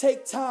will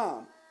take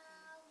time.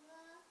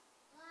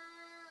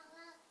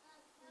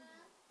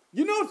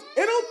 You know,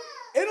 it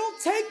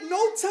don't take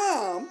no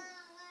time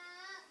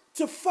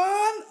to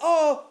find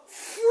a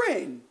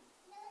friend.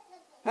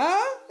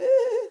 Huh?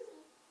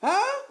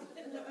 Huh?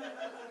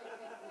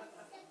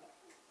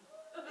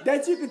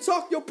 That you can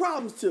talk your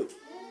problems to.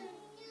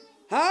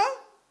 Huh?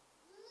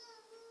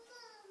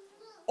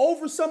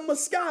 Over some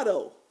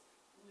Moscato.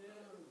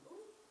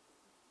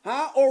 Huh?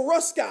 Huh? Or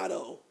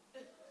Roscato?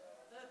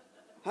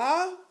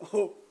 Huh?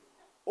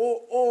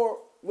 Or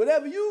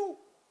whatever you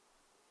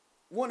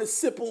want to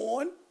sip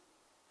on.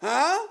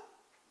 Huh?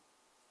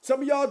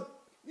 Some of y'all,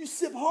 you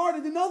sip harder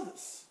than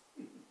others.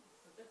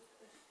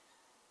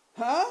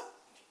 Huh?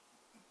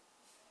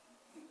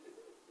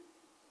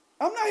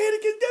 I'm not here to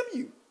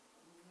condemn you.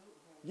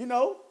 You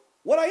know,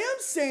 what I am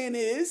saying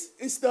is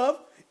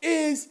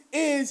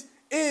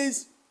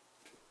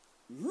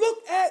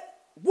look at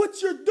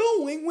what you're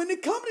doing when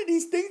it comes to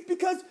these things,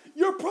 because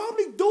you're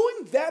probably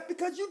doing that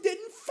because you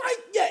didn't fight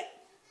yet.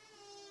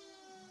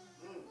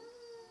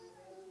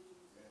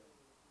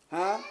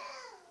 Huh?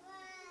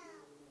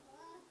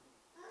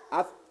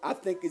 I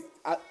think it's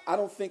I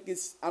don't think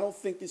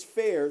it's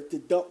fair to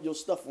dump your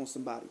stuff on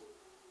somebody.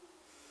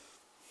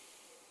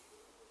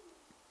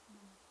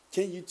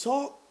 Can you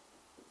talk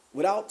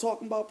without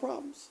talking about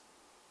problems?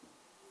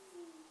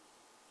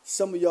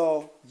 Some of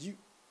y'all,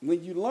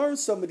 when you learn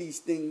some of these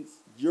things,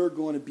 you're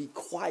going to be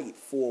quiet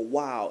for a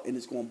while and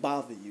it's going to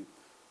bother you.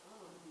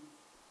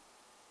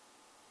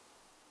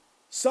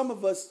 Some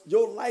of us,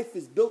 your life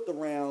is built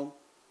around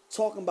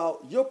talking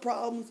about your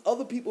problems,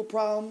 other people's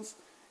problems,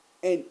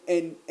 and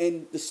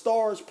the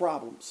stars'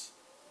 problems.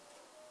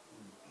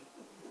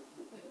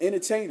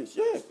 Entertainers,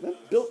 yeah, man,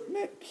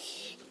 man,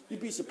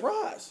 you'd be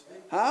surprised,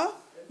 huh?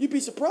 You'd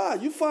be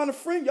surprised. You find a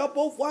friend, y'all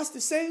both watch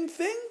the same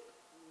thing,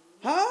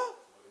 huh?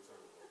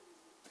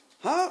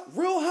 Huh?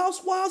 Real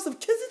Housewives of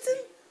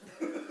Kensington?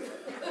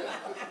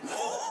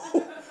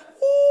 Woo!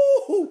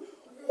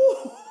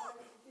 Woo!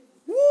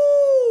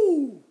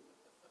 Woo!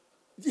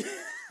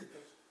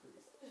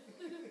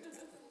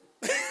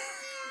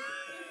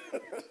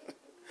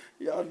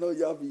 Y'all know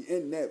y'all be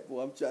in that,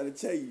 boy. I'm trying to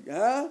tell you,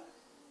 huh?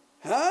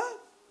 Huh?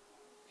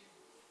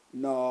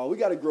 No, we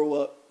got to grow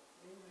up.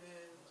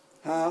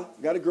 Huh?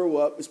 Got to grow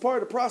up. It's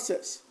part of the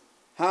process.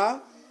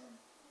 Huh?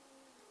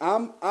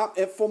 And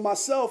for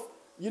myself,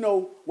 you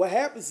know, what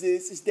happens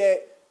is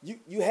that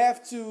you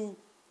have to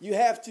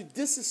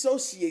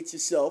disassociate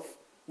yourself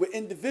with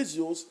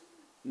individuals,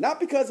 not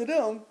because of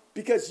them,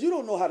 because you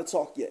don't know how to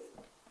talk yet.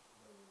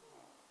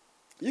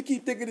 You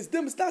keep thinking it's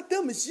them. It's not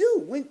them. It's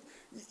you. When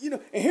you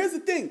know. And here's the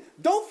thing: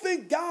 don't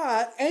think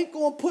God ain't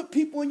gonna put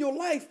people in your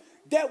life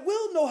that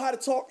will know how to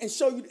talk and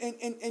show you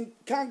and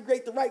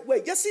congregate the right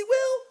way. Yes, He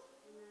will.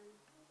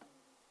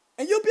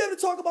 And you'll be able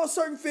to talk about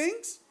certain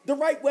things the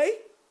right way.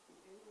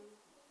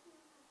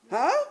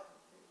 Huh?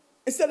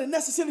 Instead of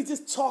necessarily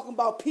just talking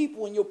about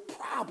people and your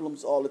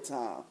problems all the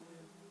time.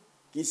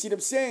 You see what I'm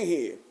saying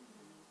here?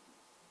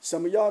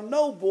 Some of y'all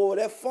know, boy,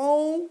 that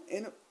phone,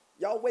 and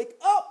y'all wake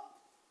up,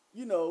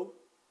 you know,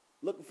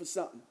 looking for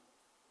something.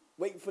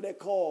 Waiting for that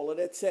call or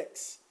that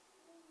text.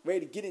 Ready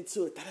to get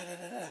into it.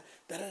 Da-da-da-da-da,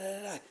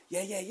 da-da-da-da.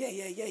 Yeah.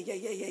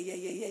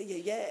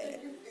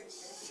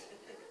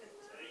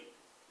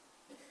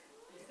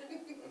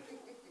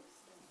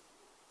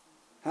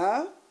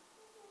 Huh?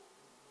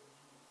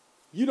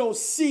 You don't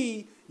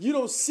see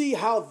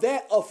how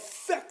that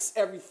affects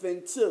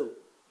everything too.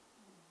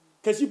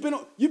 Because you've been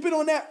on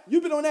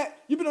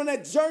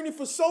that journey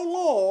for so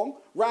long,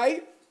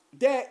 right?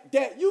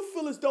 That you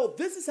feel as though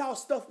this is how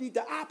stuff need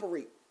to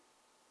operate.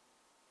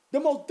 The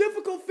most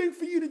difficult thing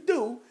for you to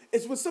do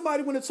is when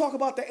somebody want to talk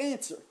about the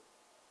answer.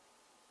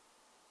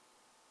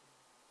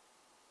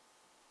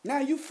 Now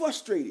you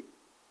frustrated.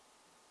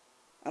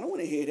 I don't want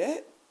to hear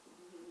that.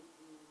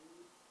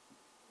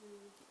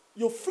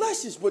 Your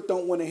flesh is what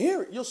don't want to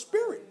hear it. Your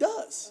spirit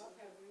does.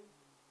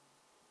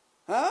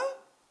 Huh?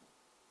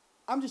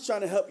 I'm just trying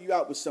to help you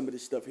out with some of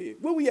this stuff here.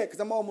 Where we at?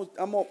 Because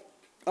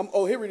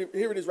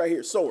here it is right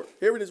here. Sower.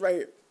 Here it is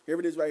right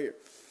here.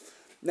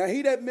 Now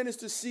he that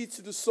ministers seed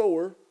to the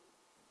sower,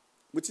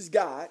 which is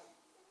God,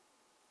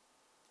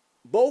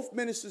 both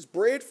ministers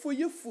bread for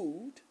your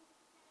food.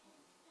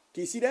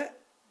 Can you see that?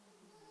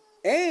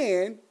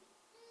 And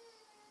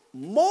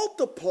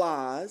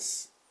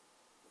multiplies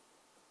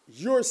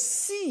your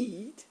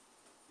seed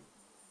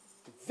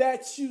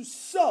that you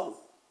sow.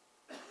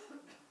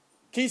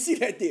 Can you see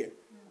that there?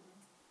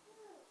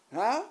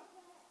 Huh?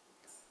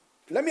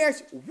 Let me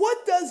ask you,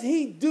 what does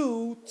He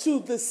do to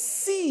the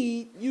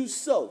seed you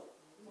sow?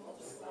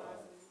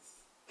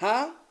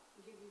 Huh?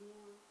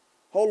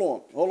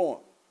 Hold on.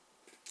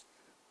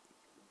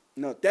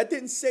 No, that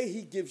didn't say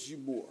He gives you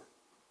more.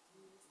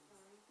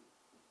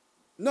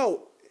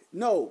 No.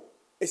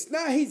 It's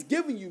not He's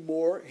giving you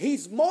more.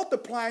 He's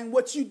multiplying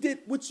what you did,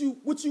 what you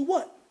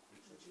what?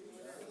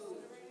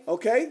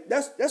 Okay?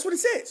 That's what it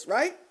says,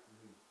 right?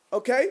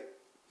 Okay?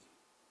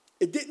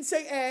 It didn't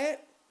say add.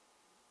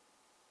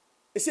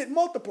 It said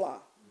multiply.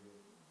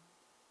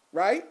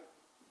 Right?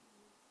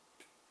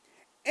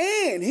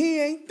 And He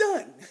ain't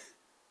done.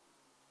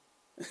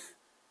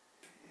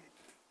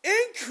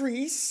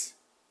 Increase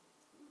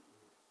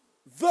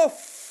the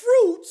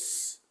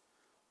fruits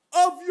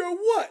of your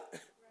what?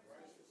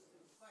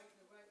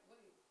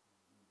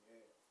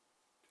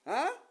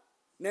 Huh?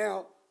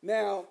 Now,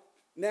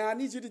 I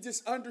need you to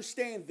just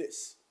understand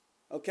this.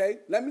 Okay?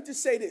 Let me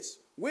just say this.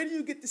 Where do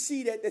you get the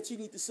seed that you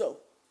need to sow?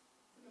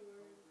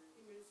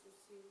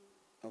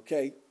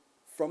 Okay?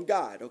 From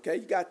God, okay?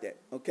 You got that,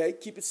 okay?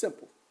 Keep it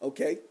simple,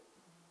 okay?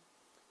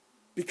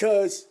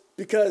 Because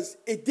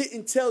it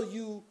didn't tell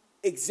you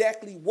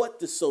exactly what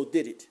to sow,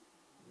 did it?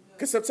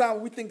 Because sometimes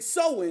when we think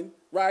sowing,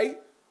 right,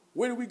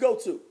 where do we go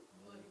to?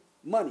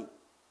 Money,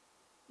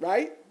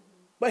 right?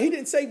 But he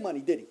didn't say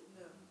money, did he?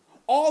 No.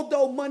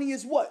 Although money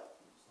is what?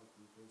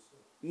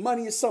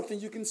 Money is something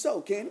you can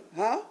sow, can it?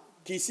 Huh?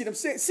 Can you see what I'm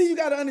saying? See, you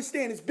got to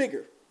understand it's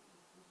bigger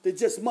than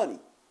just money.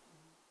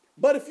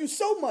 But if you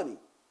sow money,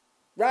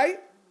 right,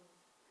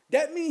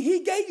 that means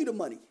he gave you the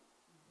money,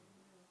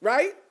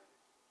 right?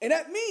 And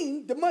that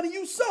means the money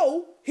you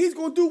sow, he's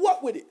going to do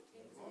what with it?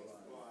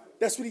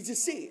 That's what he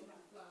just said.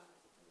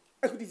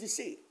 That's what he just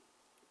said.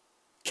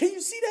 Can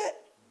you see that?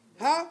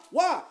 Huh?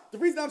 Why? The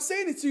reason I'm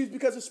saying it to you is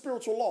because of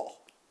spiritual law.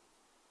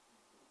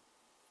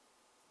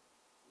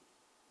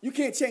 You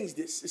can't change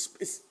this.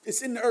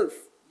 It's in the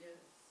earth.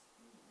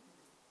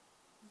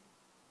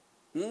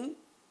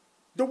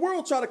 The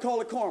world try to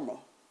call it karma.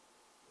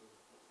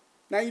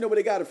 Now you know where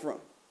they got it from.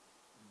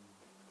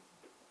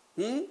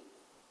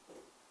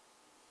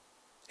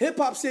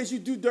 Hip-hop says you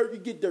do dirt, you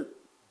get dirt.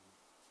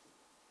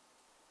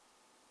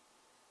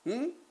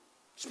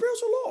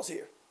 Spiritual laws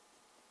here.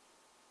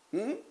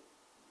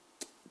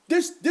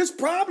 This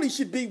probably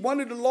should be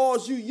one of the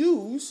laws you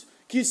use,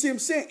 can you see what I'm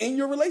saying, in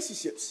your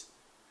relationships.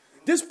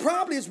 This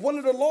probably is one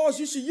of the laws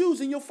you should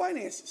use in your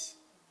finances.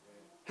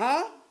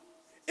 Huh?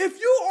 If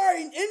you are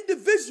an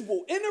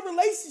individual in a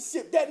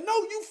relationship that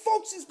know you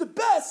functions the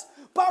best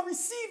by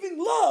receiving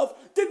love,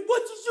 then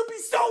what you should be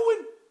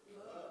sowing?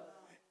 Love.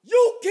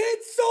 You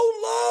can't sow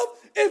love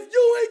if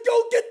you ain't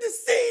gonna get the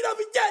seed of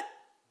it yet.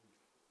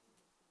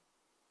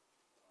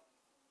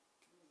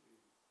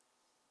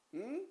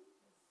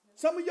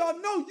 Some of y'all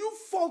know you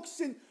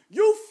function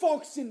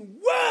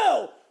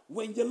well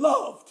when you're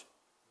loved.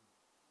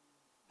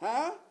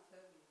 Huh?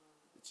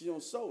 But you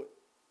don't sow it.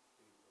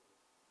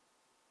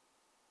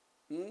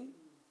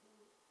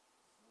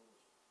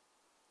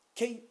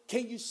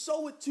 Can you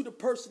sow it to the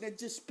person that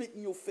just spit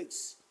in your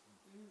face?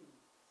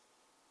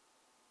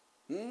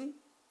 The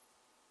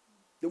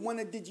one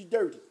that did you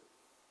dirty?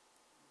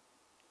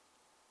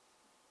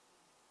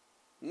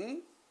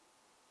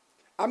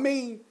 I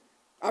mean,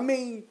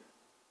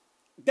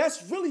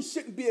 that's really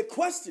shouldn't be a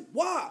question.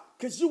 Why?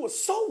 Because you a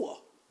sower.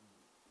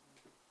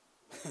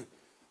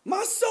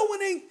 My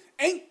sowing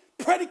ain't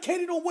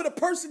predicated on what a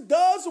person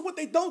does or what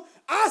they don't.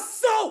 I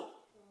sow.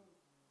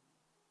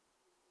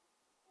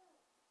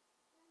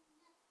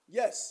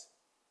 Yes.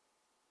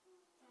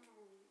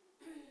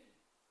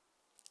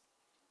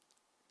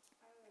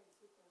 I have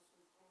two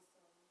questions on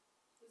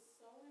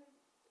sowing.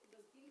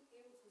 Does being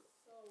able to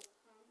sow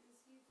come in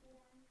seed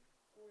form,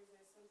 or is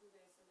that something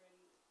that's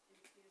already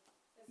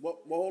in? Well,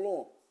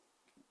 hold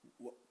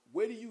on.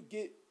 Where do you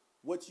get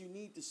what you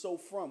need to sow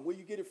from? Where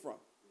you get it from?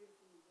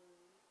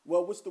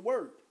 Well, what's the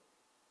word?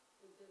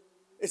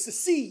 It's a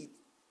seed.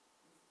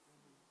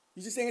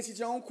 You just answered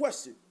your own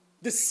question.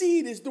 The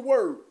seed is the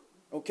word.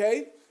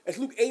 Okay? That's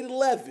Luke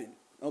 8:11.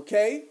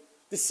 Okay?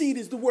 The seed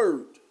is the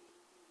word.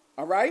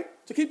 All right?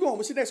 So keep going.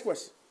 What's your next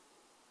question?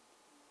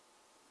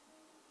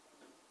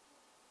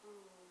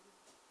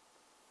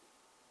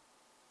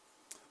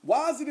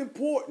 Why is it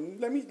important?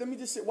 Let me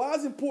just say, why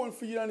is it important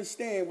for you to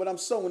understand what I'm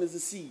sowing as a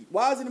seed?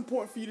 Why is it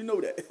important for you to know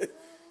that?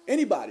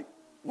 Anybody?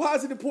 Why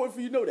is it important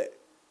for you to know that?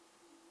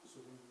 So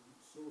when you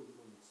sow it, you're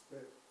going to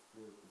expect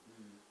for it to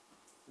be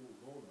full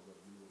grown, but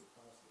you know it's a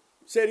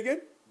process. Say it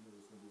again. You know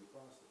it's going to be a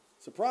process.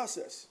 It's a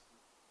process.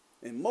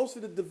 And most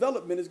of the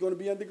development is going to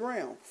be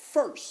underground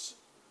first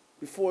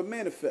before it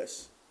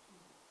manifests.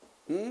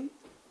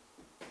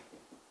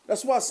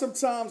 That's why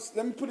sometimes,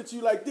 let me put it to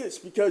you like this,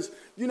 because,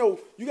 you know,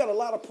 you got a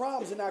lot of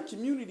problems in our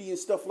community and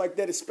stuff like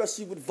that,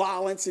 especially with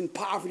violence and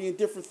poverty and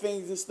different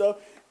things and stuff.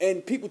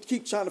 And people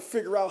keep trying to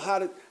figure out how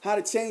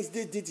to change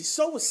this. Did you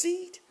sow a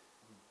seed?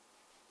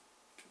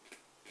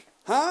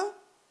 Huh?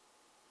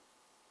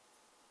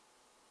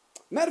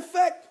 Matter of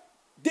fact,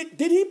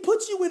 did he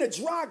put you in a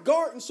dry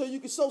garden so you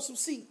could sow some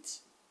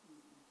seeds?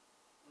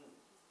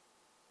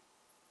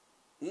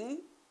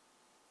 Everyone's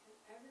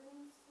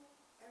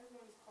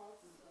called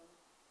to sow.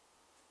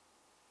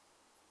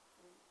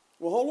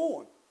 Well, hold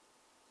on.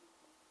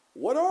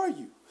 What are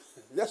you?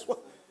 That's what.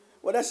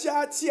 Well, that's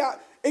your.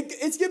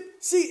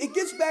 It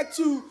gets back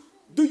to,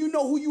 do you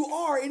know who you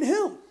are in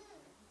Him?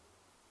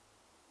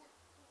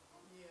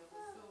 Yeah, I'm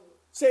a sower.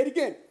 Say it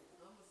again.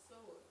 I'm a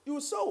sower. You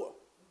a sower.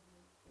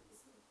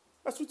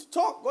 That's what you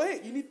talk. Go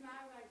ahead. You need. It's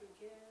not like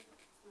a gift.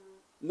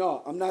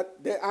 No, I'm not.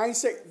 I ain't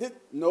say.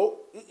 No.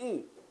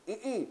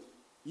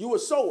 You a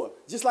sower,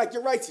 just like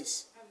you're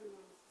righteous. Everyone's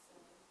a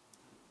sower.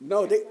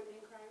 No, they. Everyone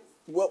in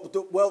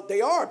Christ. Well,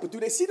 they are, but do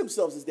they see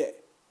themselves as that?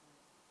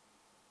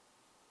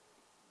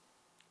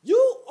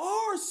 You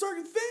are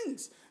certain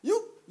things.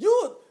 You're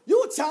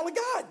a child of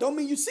God. Don't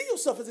mean you see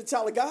yourself as a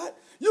child of God.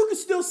 You can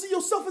still see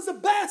yourself as a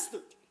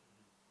bastard.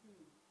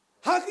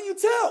 How can you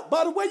tell?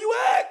 By the way you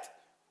act.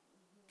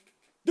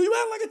 Do you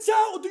act like a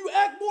child or do you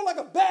act more like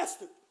a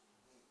bastard?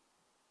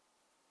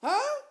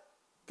 Huh?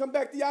 Come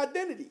back to your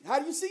identity. How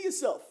do you see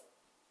yourself?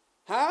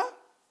 Huh?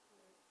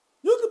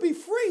 You could be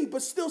free,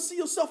 but still see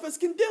yourself as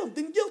condemned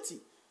and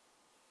guilty.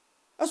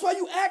 That's why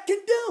you act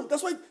condemned.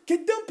 That's why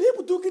condemned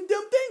people do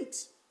condemned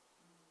things.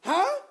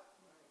 Huh?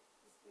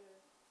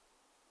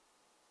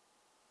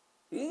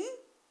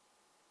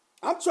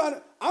 I'm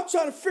trying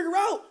to figure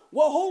out,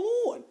 well, hold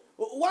on.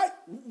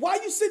 Why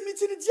you send me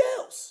to the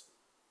jails?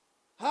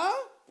 Huh?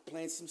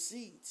 Plant some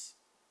seeds.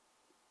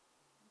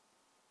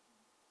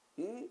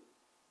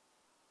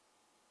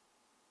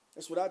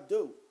 That's what I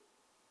do.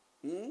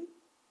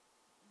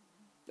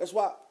 That's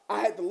why I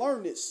had to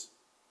learn this.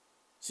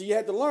 So you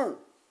had to learn.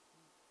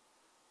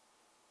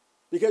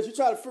 Because you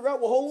try to figure out,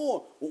 well,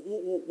 hold on.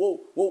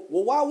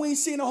 Well, why we ain't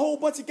seeing a whole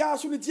bunch of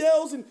guys from the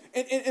jails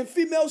and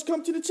females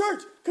come to the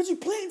church? Because you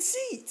planting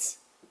seeds.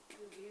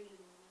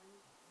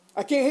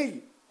 I can't hear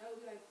you. That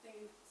would be like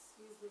saying,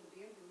 excuse me,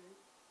 abandonment,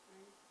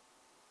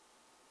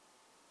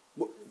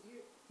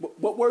 right?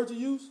 What word you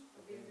use?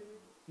 Abandonment.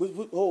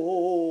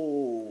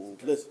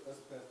 Listen. That's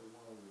a Pastor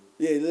Juan word.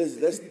 Yeah, listen.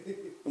 That's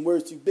them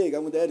words too big. I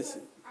went to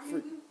Edison. I mean,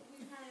 we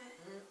kind of,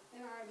 in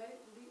our, the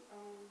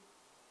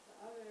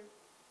other,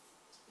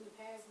 in the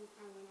past, we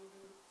kind of went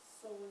over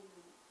sowing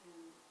and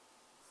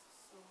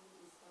sowing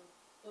and stuff.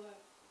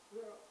 But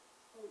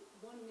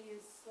one man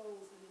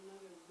sows and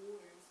another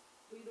waters.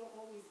 We don't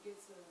always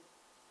get to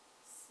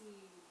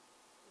see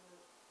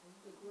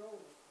the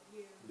growth.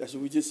 Yeah. That's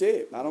what we just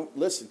said. I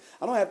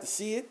don't have to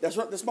see it.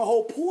 That's my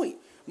whole point.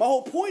 My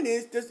whole point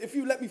is just if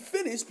you let me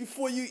finish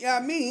before you,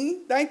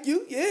 thank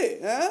you.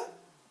 Yeah.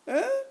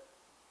 Huh?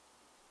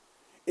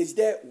 Is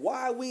that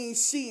why we ain't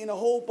seeing a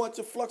whole bunch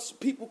of flux of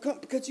people come?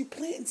 Because you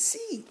planting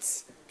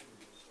seeds.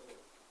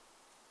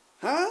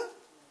 Huh?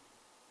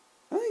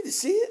 I need to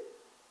see it.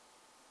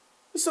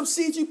 There's some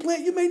seeds you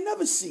plant you may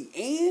never see.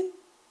 And?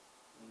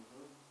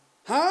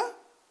 Huh?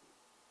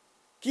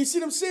 Can you see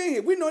what I'm saying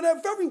here? We know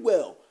that very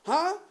well.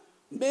 Huh?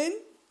 Men,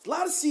 a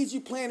lot of seeds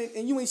you planted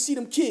and you ain't see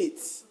them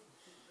kids.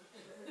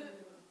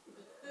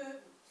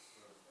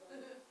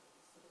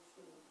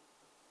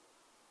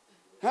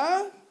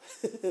 Huh?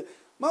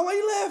 Mom, why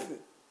you laughing?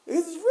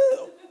 This is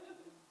real.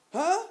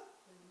 Huh?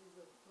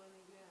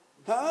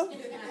 Huh?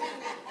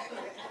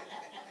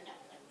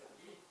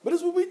 But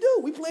that's what we do.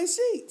 We plant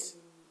seeds.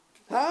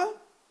 Huh?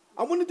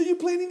 I wonder, do you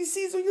plant any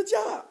seeds on your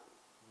job?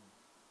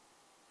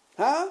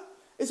 Huh?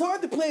 It's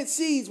hard to plant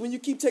seeds when you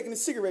keep taking a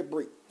cigarette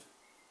break.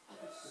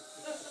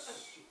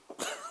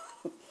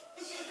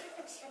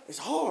 It's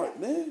hard,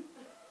 man.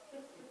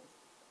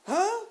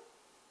 Huh?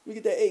 Let me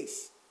get that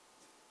ace.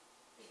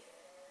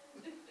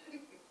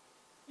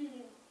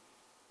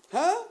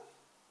 Huh?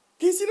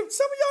 Can you see them?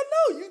 Some of y'all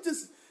know. You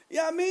just,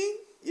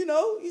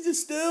 you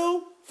just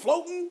still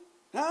floating.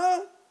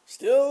 Huh?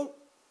 Still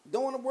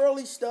doing the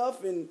worldly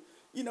stuff. And,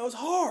 it's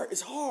hard.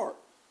 It's hard.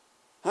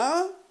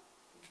 Huh?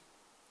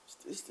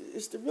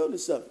 It's the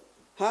realness of it.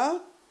 Huh?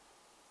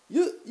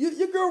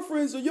 Your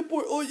girlfriends or your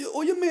boy or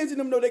your mans in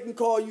them know they can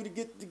call you to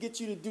get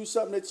you to do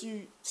something that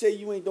you say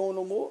you ain't doing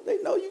no more.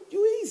 They know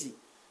you easy.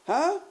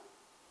 Huh?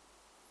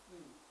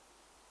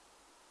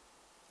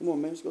 Come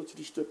on, man. Let's go to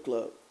the strip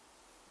club.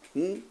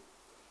 You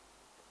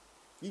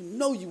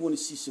know you want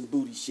to see some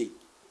booty shake.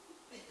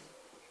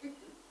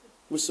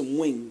 With some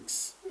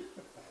wings.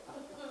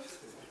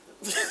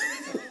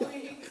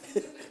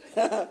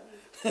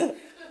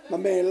 My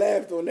man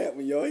laughed on that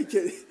one, y'all.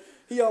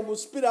 He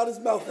almost spit out his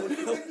mouth on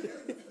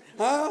that.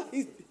 Huh?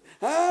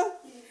 Huh?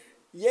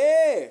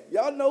 Yeah.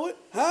 Y'all know it.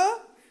 Huh?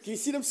 Can you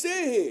see what I'm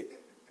saying here?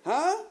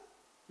 Huh?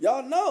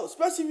 Y'all know.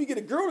 Especially if you get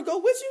a girl to go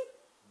with you.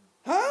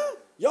 Huh?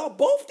 Y'all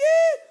both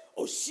did?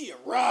 Oh, she a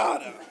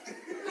rider.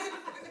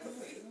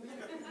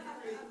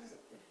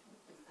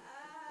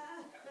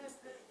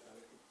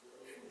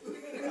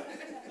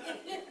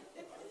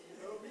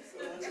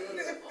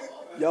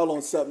 Y'all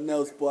on something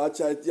else, boy. I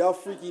try. Y'all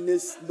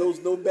freakiness knows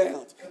no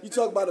bounds. You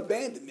talk about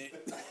abandonment.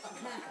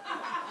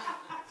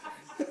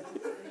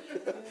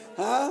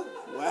 Huh?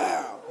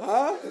 Wow.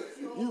 Huh?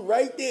 You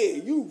right there.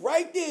 You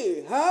right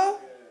there. Huh?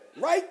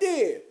 Right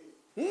there.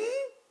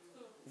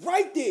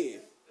 Right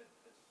there.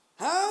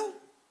 Huh?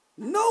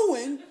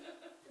 Knowing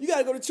you got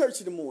to go to church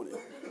in the morning.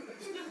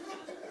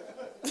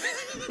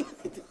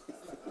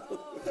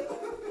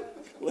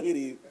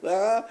 Lady,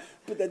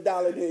 put that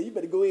dollar in there. You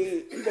better go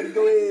ahead. You better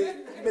go ahead.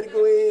 You better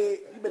go ahead.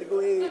 You better go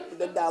ahead. Put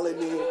that dollar in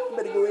there. You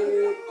better go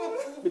ahead.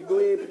 You better go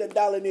ahead. Put that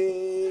dollar in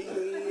there.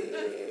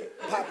 Yeah.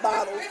 Pop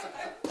bottles.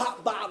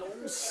 Pop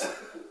bottles.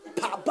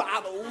 Pop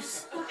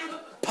bottles.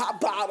 Pop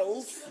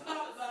bottles.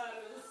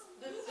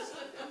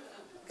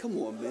 Come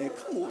on, man.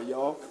 Come on,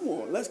 y'all. Come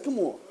on. Come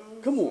on.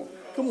 Come on.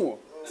 Come on.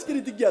 Let's get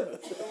it together.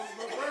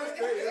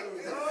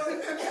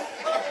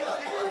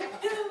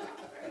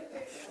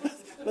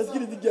 Let's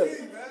get it together.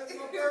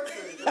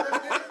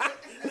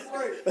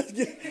 Let's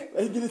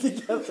get it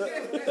together.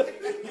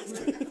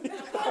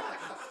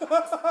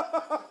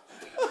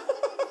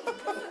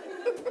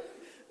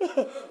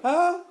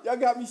 Huh? Y'all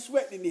got me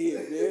sweating in here,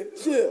 man.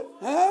 Chill.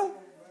 Huh?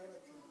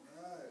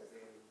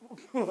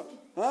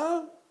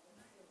 Huh?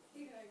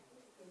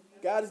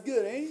 God is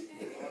good, ain't he?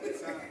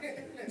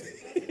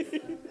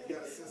 You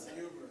got a sense of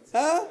humor.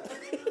 Huh?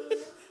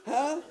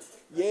 Huh?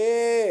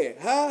 Yeah.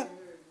 Huh?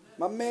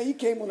 My man, you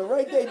came on the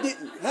right day,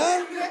 didn't you?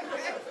 Huh?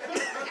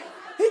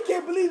 He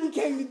can't believe he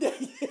came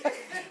today.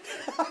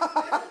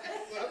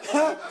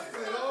 Huh?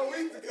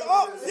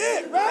 Oh,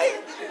 yeah,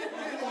 right?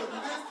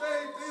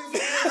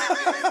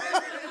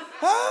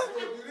 Huh?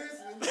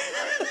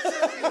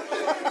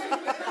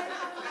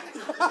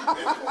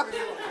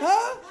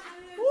 Huh?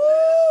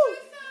 Woo!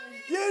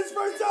 Yeah, it's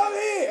first time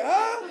here,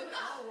 huh?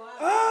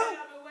 Huh?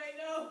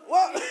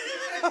 What?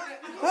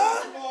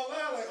 Huh?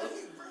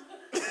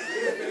 He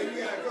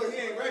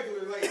ain't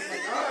regular, like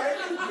all right.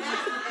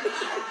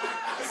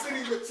 I said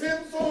he with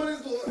Tim's on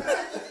his little.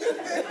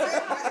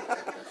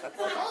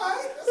 All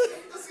right,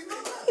 let's see, no,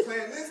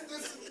 playing this.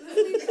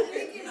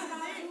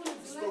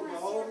 Spoke my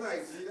whole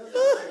night, see, that's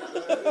all right.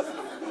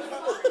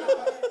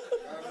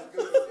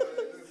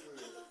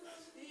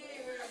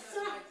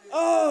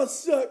 Oh,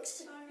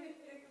 shucks.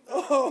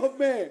 Oh,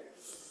 man.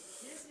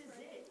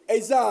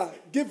 Hey, Zah,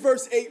 give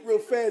verse 8 real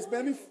fast,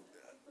 man.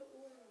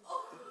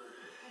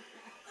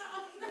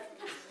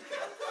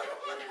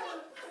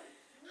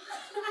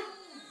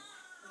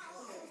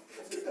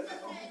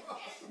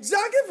 Zah,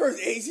 give verse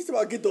 8. He's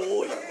about to get the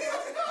oil.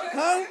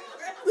 Huh?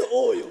 The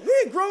oil.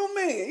 We a grown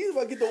man. He's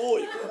about to get the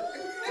oil.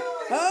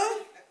 Huh?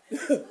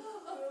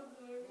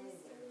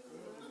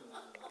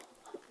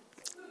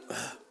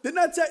 Didn't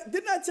I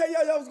tell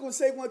y'all was going to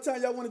say one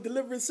time y'all want to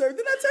deliver and serve?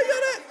 Didn't I tell y'all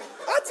that?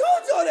 I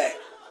told y'all that.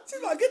 She's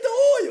about to get the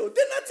oil.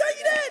 Didn't I tell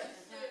you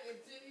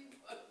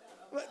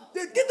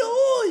that? Get the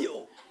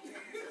oil.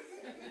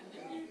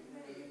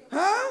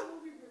 Huh?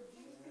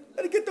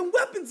 Better get them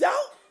weapons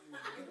out.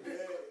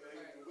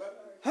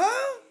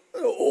 Huh?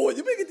 The oil.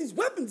 You better get these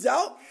weapons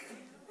out.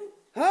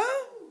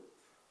 Huh?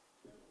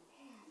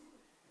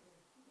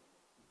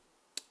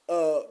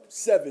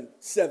 7,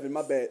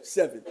 my bad.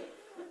 7.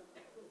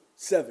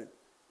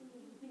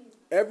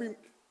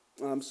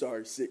 I'm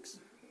sorry, 6.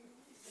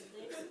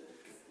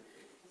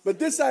 But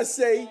this I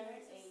say,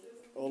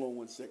 hold on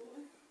one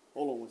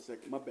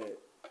second, my bad.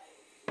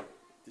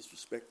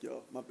 Disrespect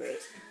y'all, my bad.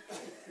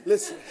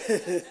 Listen.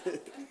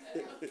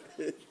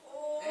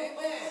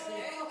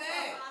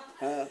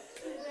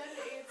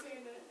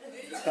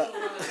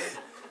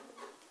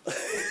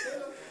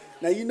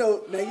 Now you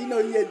know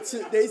you had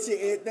they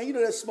say now you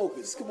know that's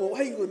smokers. Come on,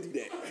 how you gonna do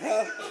that?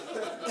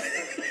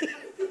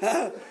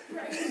 Huh?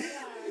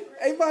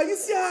 Hey man, you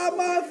see how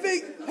mine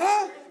think?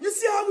 Huh? You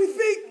see how we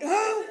think?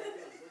 Huh?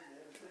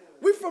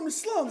 We from the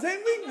slums,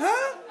 ain't we?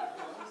 Huh?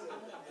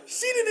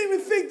 She didn't even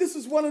think this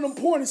was one of them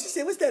pointers. She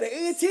said, "What's that? An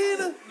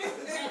antenna?"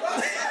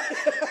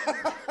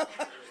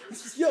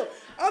 Yo,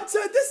 I'm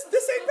telling you,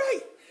 this ain't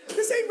right.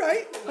 This ain't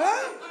right,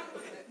 huh?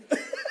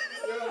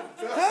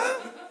 Huh?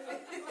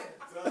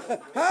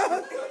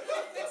 Huh?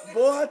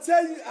 Boy, I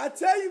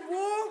tell you,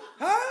 boy,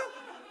 huh?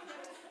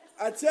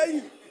 I tell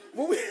you,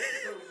 when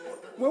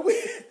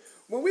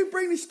we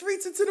bring the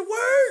streets into the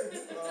word,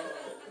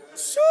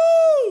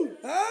 shoo,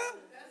 huh?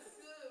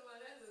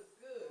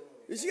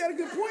 She got a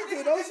good point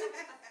there, don't she?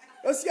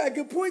 Oh, she got a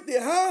good point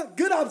there, huh?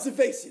 Good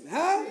observation,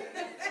 huh?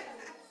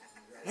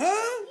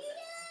 Huh?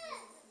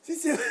 She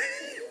said,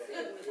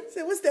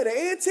 "What's that, an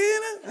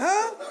antenna?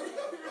 Huh?"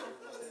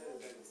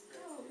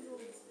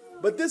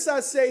 But this I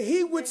say,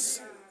 he would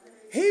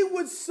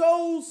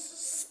sow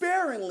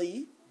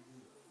sparingly,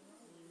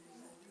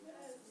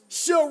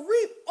 shall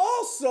reap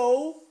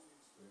also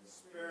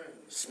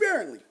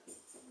sparingly.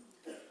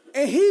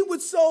 And he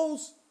would sow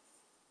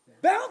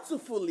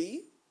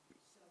bountifully,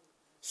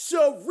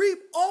 shall reap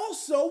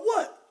also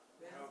what?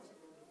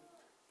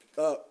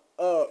 Go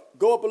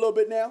up a little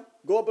bit now.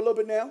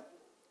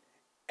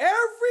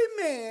 Every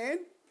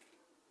man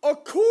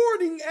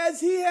according as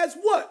he has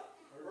what?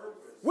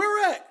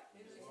 Where at?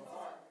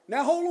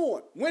 Now hold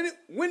on. When it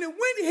went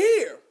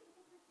here,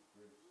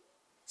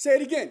 say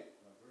it again.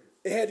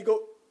 It had to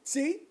go,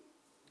 see?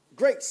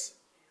 Grace,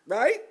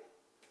 right?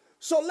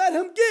 So let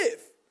him give.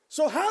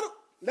 So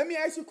let me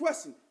ask you a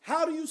question.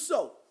 How do you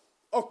sow?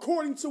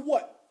 According to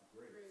what?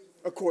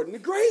 According to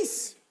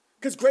grace.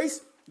 Because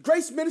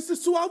grace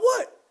ministers to our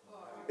what?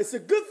 It's a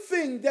good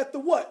thing that the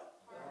what?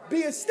 Be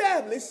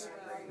established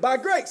by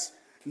grace.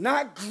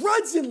 Not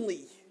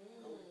grudgingly.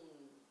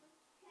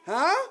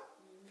 Huh?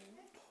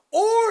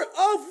 Or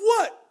of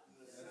what?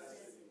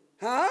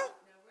 Huh? Now,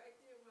 right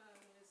there, Ron,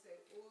 when it say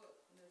or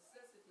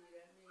necessity,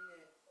 that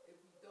means that if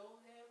you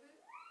don't have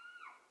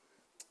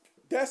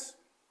it,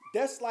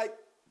 That's like,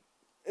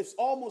 it's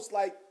almost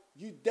like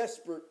you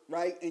desperate,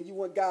 right? And you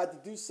want God to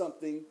do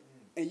something,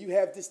 and you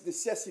have this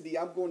necessity.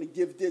 I'm going to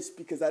give this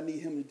because I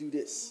need him to do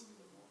this.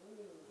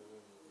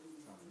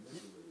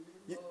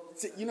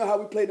 You know how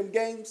we play them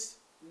games?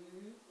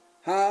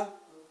 Huh?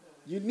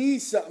 You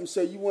need something,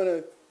 so you want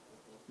to,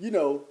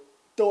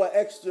 throw an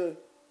extra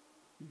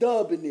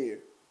dub in there.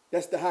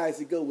 That's the highest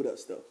it go with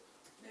us, though.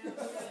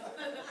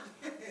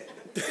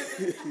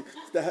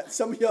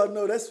 Some of y'all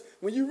know that's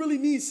when you really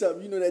need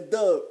something. That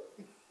dub.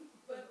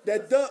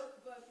 That dub.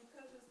 but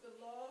because it's the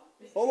law,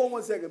 Hold on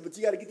one second, but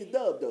you got to get the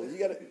dub though. You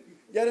got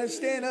to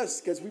understand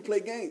us because we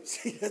play games.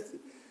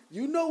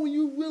 You know when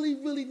you really,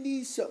 really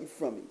need something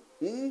from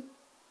him.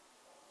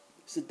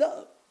 It's a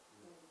dub.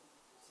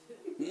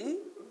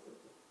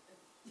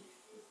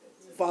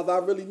 Father, I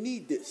really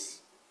need this.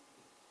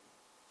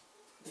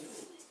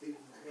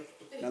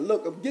 Now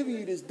look, I'm giving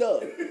you this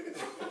dub.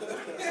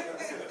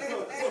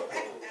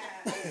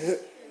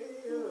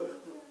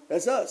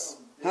 That's us.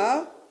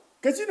 Huh?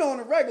 Because you know on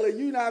the regular,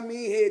 you know what I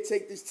mean? Here,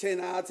 take this 10,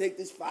 I'll take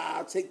this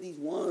 5, take these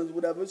 1s,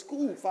 whatever. It's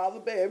cool.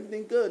 Father, bad,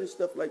 everything good and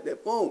stuff like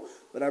that. Boom.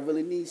 But I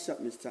really need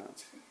something this time.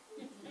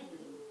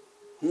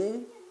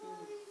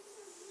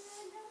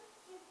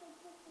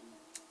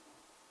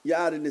 You're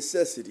out of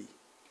necessity.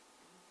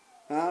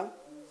 Huh?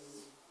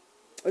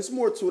 There's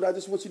more to it. I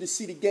just want you to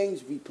see the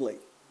games we play.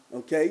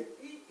 Okay?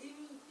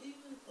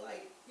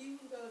 Even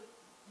though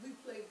we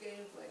play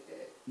games like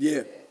that. Yeah.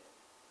 Like that,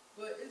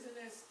 but isn't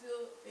that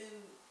still in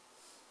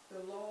the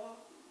law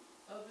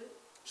of it?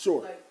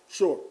 Sure.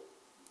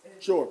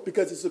 Sure.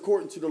 Because it's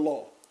according to the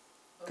law.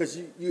 Because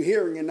you're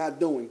hearing and not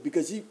doing.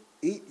 Because he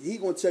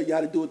going to tell you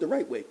how to do it the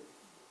right way.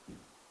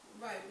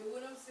 Right. But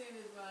what I'm saying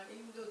is, Ron,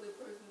 even though the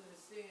person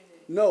is saying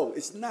it. No,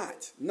 it's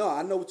not. No,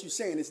 I know what you're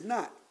saying. It's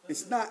not.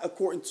 It's not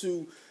according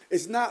to.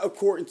 It's not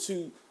according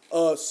to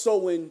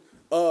sowing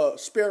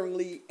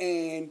sparingly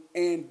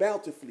and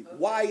bountifully. Okay.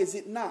 Why is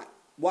it not?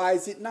 Why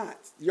is it not?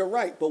 You're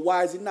right, but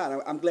why is it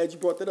not? I'm glad you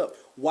brought that up.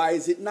 Why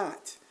is it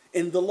not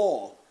in the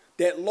law?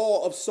 That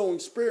law of sowing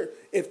spirit.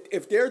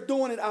 If they're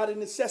doing it out of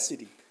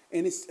necessity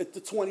and it's at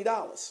the $20,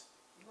 right.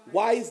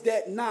 Why is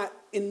that not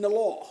in the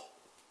law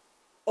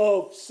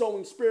of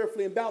sowing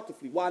spiritually and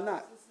bountifully? Why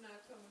not? It's not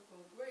coming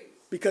from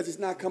grace. Because it's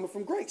not coming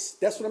from grace.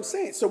 That's what I'm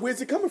saying. So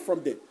where's it coming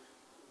from then?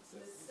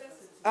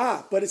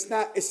 But it's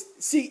not.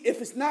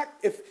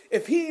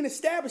 If he didn't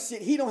establish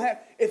it, he don't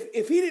have.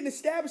 If he didn't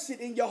establish it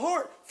in your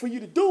heart for you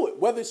to do it,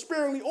 whether it's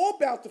sparingly or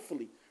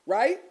bountifully,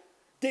 right?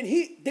 Then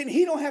he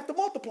don't have to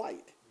multiply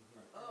it.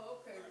 Oh,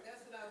 okay.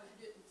 That's what I was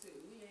getting to.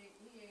 He ain't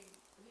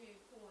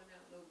pouring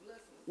out no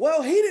blessings.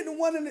 Well, he didn't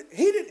want to.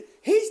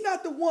 He's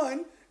not the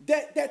one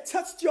that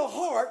touched your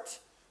heart,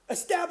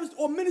 established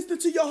or ministered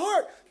to your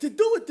heart to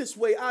do it this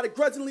way out of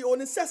grudgingly or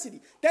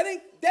necessity. That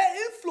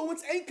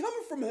influence ain't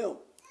coming from him.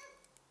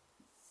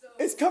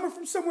 It's coming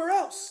from somewhere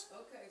else.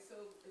 Okay, so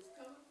it's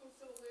coming from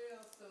somewhere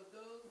else. So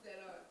those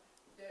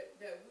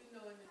that we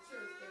know in the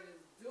church that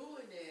is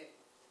doing it,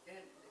 and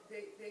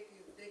they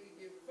can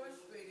get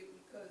frustrated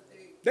because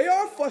they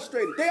are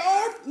frustrated. They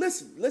are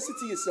listen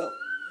to yourself.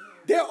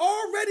 They're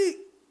already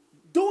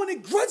doing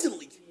it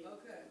grudgingly.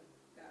 Okay,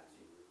 got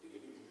you.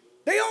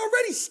 They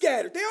already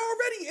scattered. They're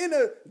already in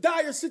a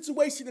dire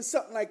situation or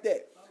something like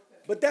that.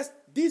 Okay. But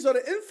these are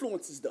the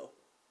influences though.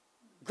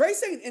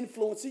 Grace ain't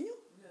influencing you.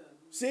 No.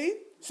 See?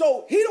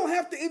 So he don't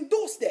have to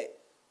endorse that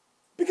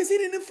because he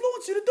didn't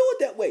influence you to do it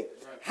that way.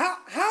 Right.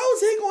 How is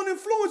he going to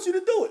influence you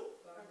to do it?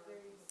 By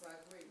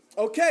grace.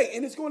 Okay,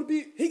 and it's going to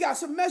be, he got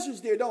some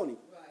measures there, don't he?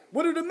 Right.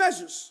 What are the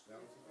measures?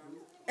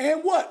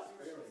 And what?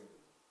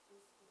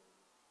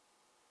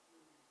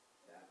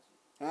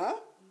 Huh?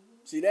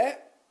 See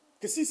that?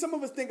 Because see, some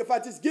of us think if I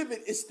just give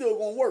it, it's still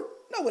going to work.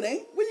 No, it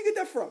ain't. Where you get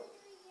that from?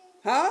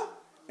 Huh?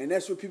 And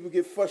that's where people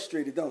get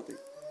frustrated, don't they?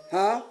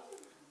 Huh?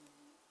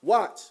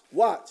 Watch.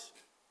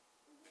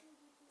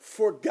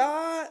 For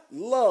God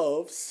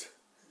loves.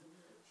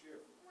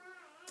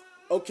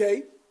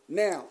 Okay,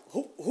 now,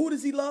 who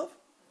does he love?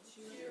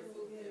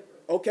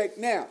 Okay,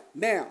 now.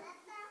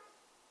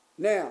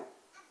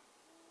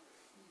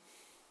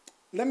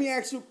 Let me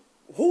ask you,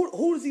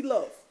 who does he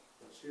love?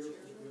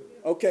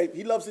 Okay,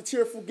 he loves a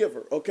cheerful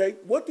giver. Okay,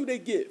 what do they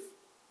give?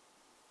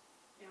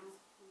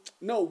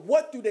 No,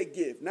 what do they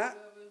give? Not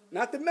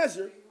the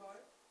measure.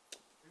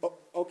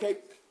 Okay,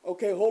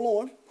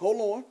 hold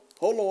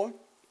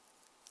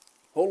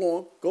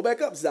on. Go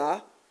back up,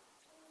 Zah.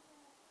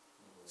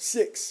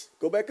 6.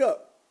 Go back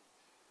up.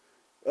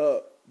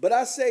 But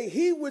I say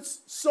he which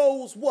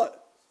sows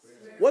what?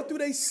 What do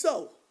they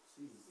sow?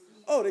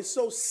 Oh, they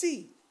sow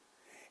seed.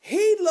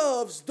 He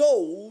loves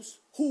those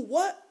who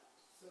what?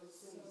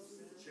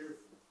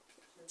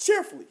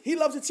 Cheerfully. He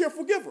loves a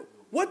cheerful giver.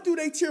 What do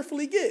they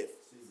cheerfully give?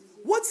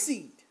 What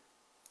seed?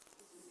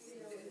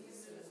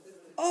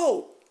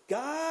 Oh,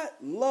 God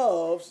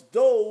loves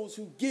those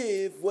who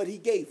give what he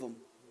gave them.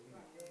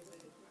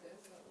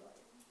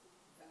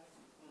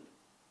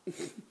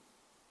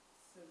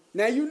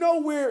 Now you know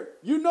where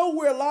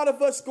a lot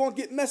of us gonna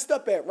get messed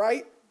up at,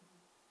 right?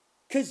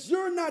 Because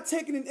you're not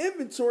taking an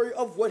inventory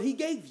of what he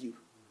gave you.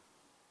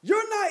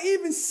 You're not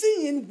even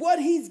seeing what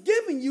he's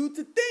giving you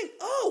to think,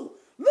 oh,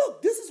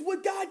 look, this is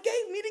what God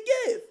gave me to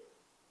give.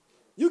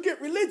 You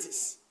get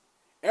religious.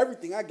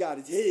 Everything I got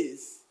is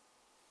his.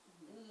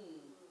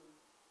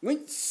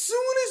 When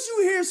soon as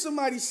you hear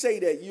somebody say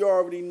that, you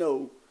already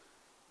know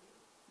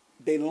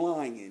they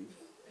lying.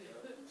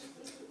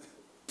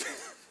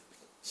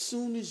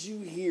 Soon as you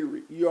hear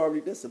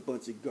it, that's a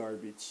bunch of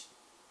garbage.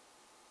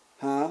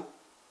 Huh?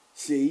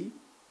 See?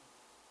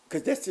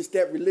 Because that's just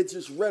that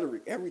religious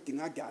rhetoric. Everything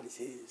I got is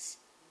his.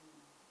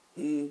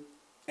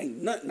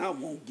 Ain't nothing I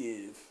won't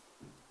give.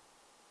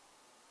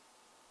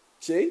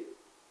 See?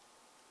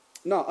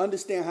 No,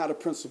 understand how the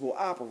principle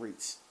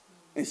operates.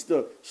 And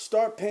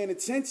start paying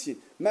attention.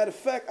 Matter of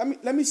fact,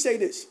 let me say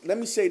this.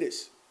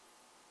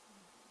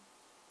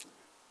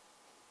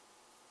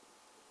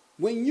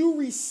 When you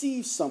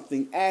receive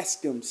something,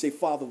 ask him, say,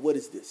 Father, what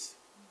is this?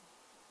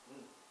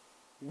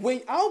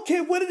 I don't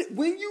care what it is.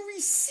 When you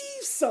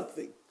receive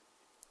something,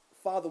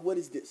 Father, what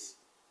is this?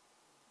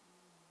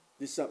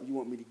 This something you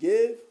want me to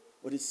give,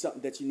 or this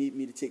something that you need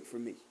me to take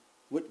from me?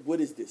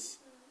 What is this?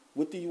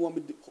 What do you want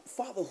me to do?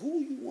 Father, who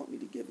do you want me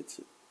to give it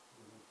to?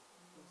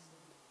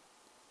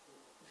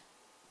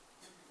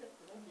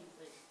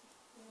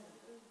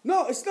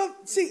 No, it's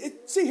not. See,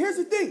 here's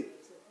the thing.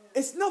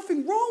 It's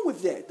nothing wrong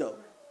with that, though.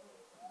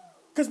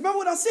 Because remember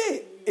what I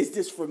said. Is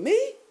this for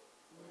me?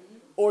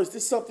 Or is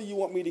this something you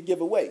want me to give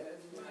away?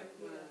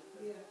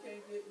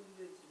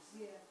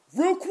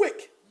 Real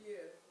quick.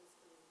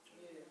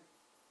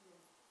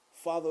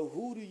 Father,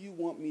 who do you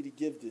want me to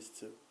give this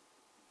to?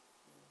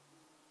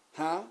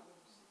 Huh?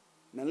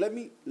 Now let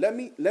me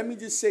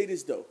just say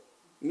this, though.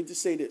 Let me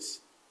just say this.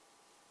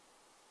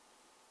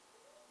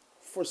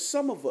 For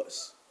some of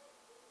us,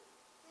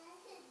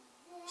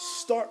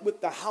 start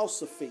with the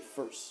house of faith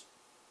first.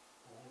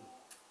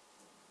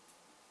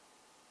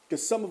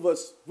 Because some of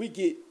us, we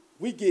get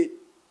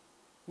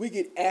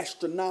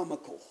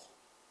astronomical.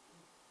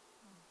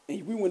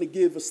 And we want to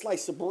give a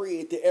slice of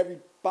bread to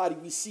everybody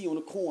we see on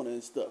the corner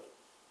and stuff.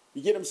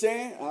 You get what I'm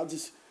saying?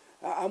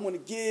 I want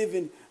to give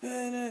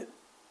and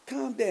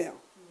calm down.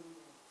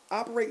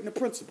 Operate in the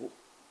principle.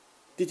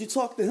 Did you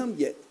talk to him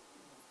yet?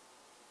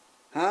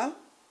 Huh?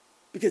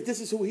 Because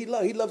this is who he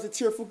loves. He loves a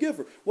cheerful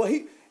giver. Well,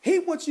 he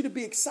wants you to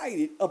be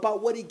excited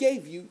about what he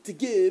gave you to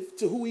give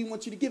to who he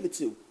wants you to give it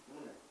to.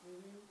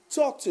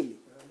 Talk to me.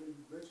 And I know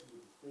you mentioned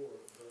it before,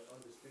 but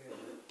understand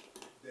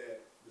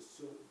that the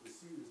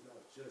seed is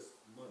not just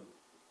money.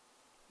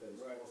 That is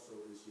also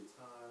it's your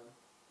time,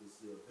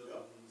 it's your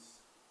abilities,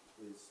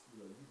 it's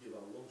you give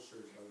out low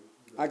shirts.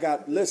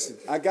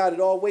 I got it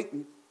all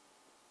waiting.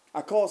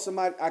 I called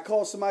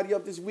somebody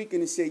up this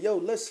weekend and said, yo,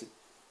 listen,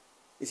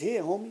 it's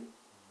here, homie.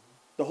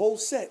 The whole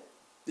set.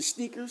 The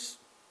sneakers,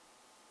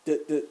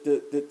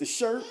 the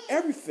shirt,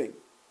 everything.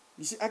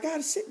 You see, I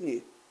got it sitting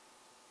there.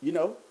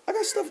 I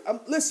got stuff.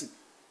 Listen.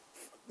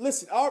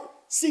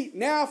 See,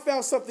 now I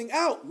found something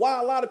out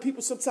why a lot of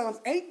people sometimes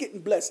ain't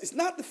getting blessed. It's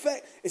not the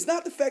fact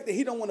that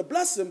he don't want to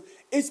bless them.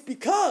 It's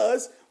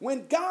because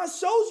when God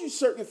shows you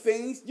certain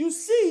things, you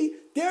see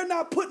they're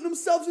not putting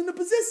themselves in the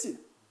position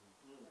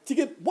to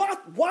get. Watch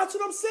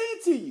what I'm saying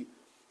to you.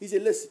 He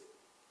said, listen,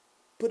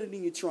 put it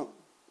in your trunk.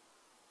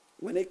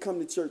 When they come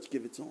to church,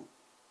 give it to them.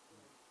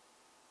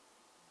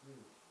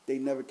 They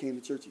never came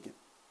to church again.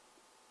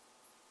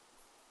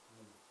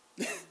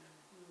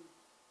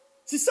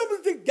 See, some of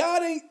the things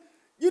God ain't,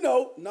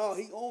 no,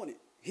 he on it.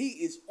 He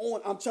is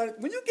on.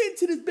 When you get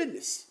into this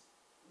business,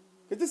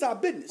 because this is our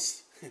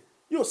business,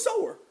 you're a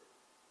sower.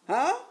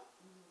 Huh?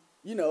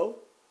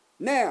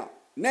 Now,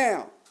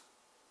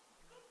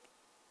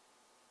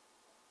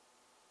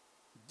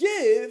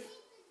 give,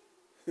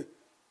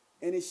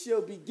 and it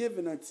shall be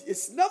given unto you.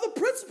 It's another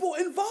principle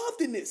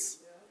involved in this.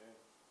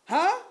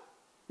 Huh?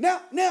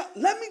 Now,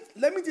 let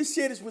me just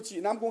share this with you,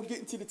 and I'm going to get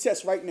into the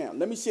test right now.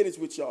 Let me share this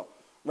with y'all,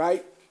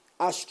 right?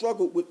 I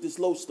struggled with this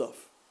low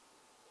stuff.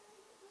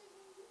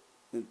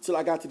 Until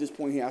I got to this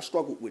point here, I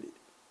struggled with it.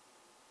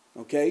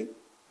 Okay?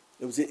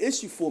 It was an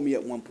issue for me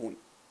at one point.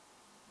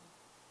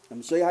 I'm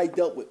going to show you how he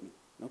dealt with me.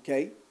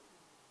 Okay?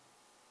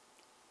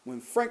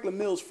 When Franklin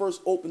Mills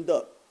first opened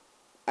up,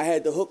 I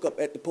had the hookup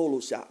at the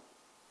polo shop.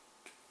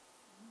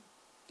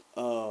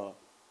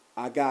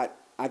 I got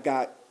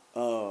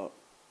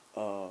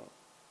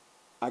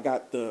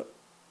the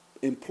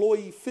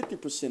employee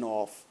 50%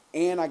 off,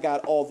 and I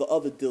got all the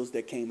other deals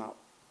that came out.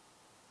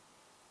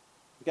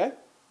 Okay?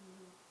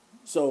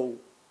 So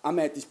I'm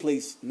at this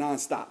place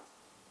nonstop.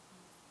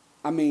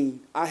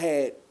 I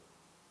had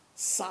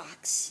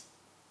socks.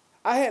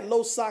 I had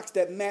low socks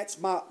that matched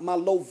my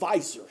low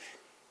visor.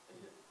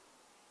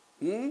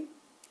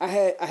 I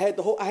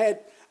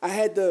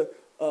had the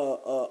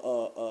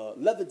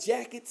leather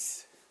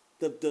jackets,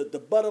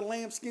 the butter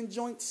lambskin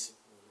joints.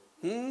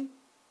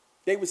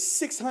 They were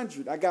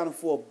 $600. I got them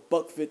for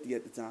 $150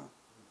 at the time.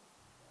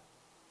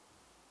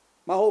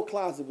 My whole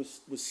closet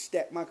was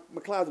stacked. My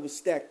closet was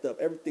stacked up.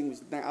 Everything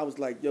was. I was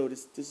like, yo,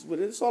 this is what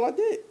it is. All I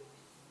did.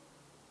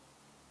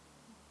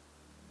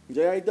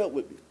 Jay already dealt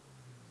with me.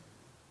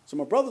 So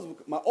my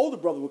older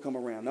brother would come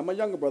around. Not my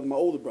younger brother, my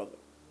older brother.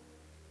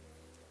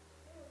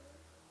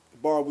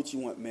 Borrow what you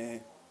want,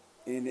 man.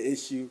 And the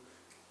issue,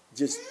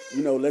 just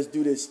let's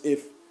do this.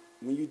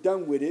 When you're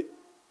done with it,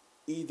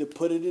 either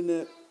put it in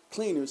the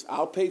cleaners,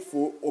 I'll pay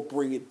for it, or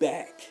bring it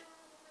back.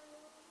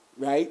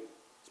 Right?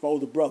 It's my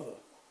older brother.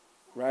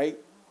 Right?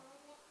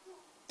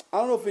 I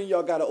don't know if any of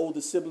y'all got an older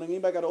sibling.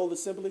 Anybody got an older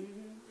sibling?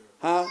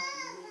 Huh?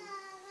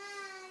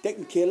 They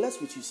can care less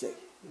what you say.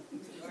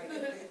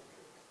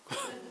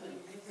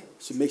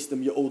 So makes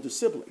them your older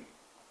sibling.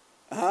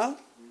 Huh?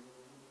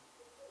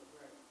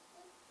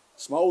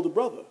 It's my older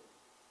brother.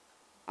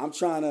 I'm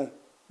trying to,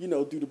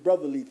 do the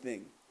brotherly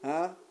thing.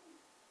 Huh?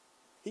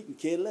 He can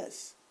care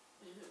less.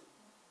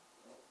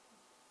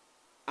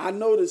 I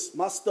notice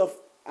my stuff,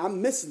 I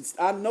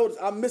notice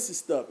I'm missing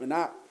stuff. And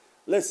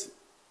listen,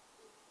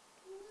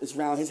 it's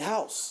around his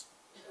house.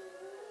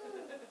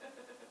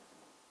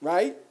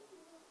 Right?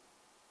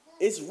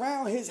 It's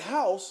around his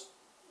house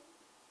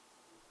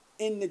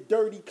in the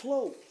dirty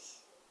clothes.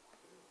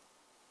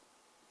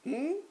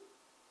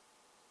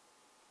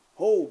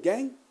 Whole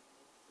gang.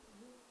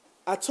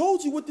 I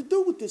told you what to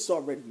do with this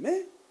already,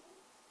 man.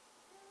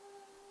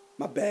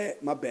 My bad.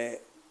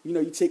 You know,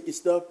 you take your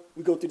stuff,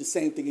 we go through the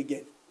same thing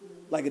again.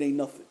 Like it ain't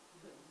nothing.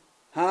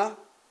 Huh?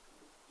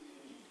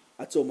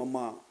 I told my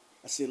mom,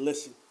 I said,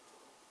 listen,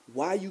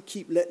 why you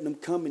keep letting them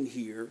come in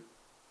here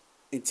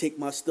and take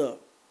my stuff?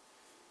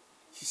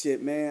 She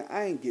said, man,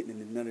 I ain't getting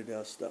into none of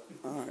that stuff.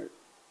 All right.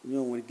 You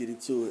don't want to get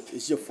into it.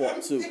 It's your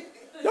fault too.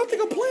 Y'all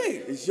think I'm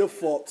playing? It's your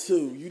fault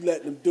too. You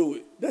letting them do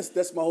it.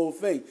 That's my whole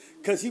thing.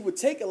 Because he would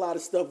take a lot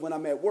of stuff when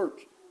I'm at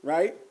work,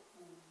 right?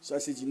 So I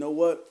said, you know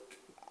what?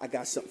 I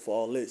got something for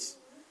all this.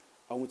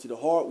 I went to the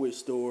hardware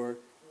store,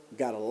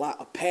 got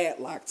a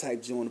padlock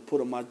type joint to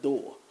put on my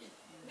door.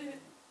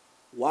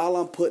 While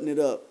I'm putting it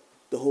up,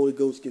 the Holy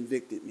Ghost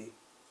convicted me.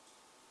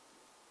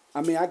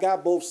 I mean, I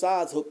got both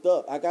sides hooked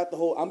up. I got the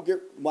whole,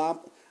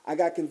 I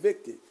got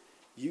convicted.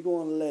 You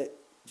gonna let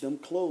them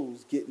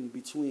clothes get in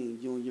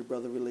between you and your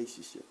brother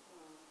relationship.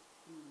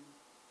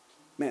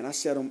 Man, I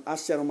sat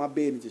on my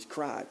bed and just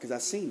cried because I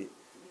seen it.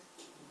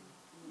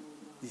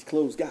 These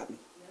clothes got me.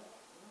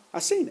 I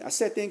seen it. I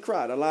sat there and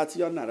cried. I lied to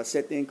y'all not. I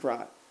sat there and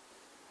cried.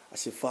 I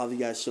said, Father, you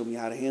got to show me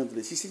how to handle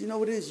this. He said, you know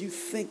what it is? You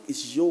think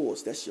it's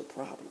yours. That's your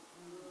problem.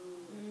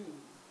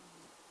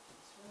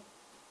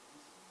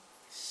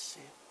 I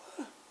said,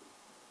 what?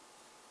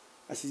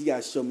 I said, you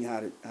got to show me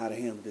how to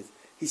handle this.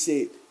 He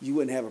said, you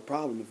wouldn't have a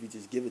problem if you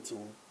just give it to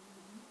him.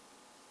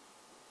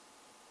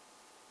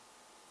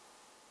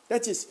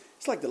 It's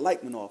like the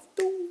light went off.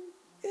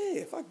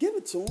 Yeah, if I give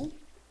it to him,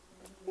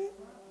 man,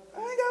 I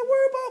ain't got to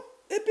worry about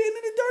it being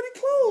in the dirty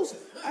clothes.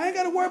 I ain't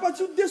got to worry about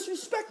you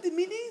disrespecting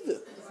me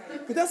neither.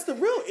 Because that's the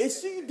real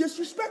issue. You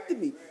disrespected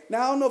me.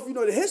 Now, I don't know if you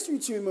know the history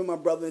to him and my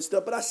brother and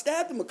stuff, but I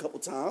stabbed him a couple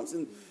times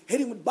and hit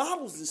him with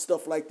bottles and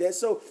stuff like that.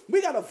 So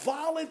we got a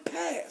violent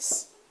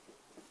past.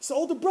 It's an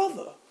older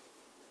brother.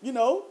 You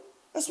know,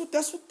 that's what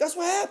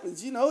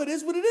happens. You know, it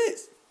is what it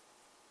is.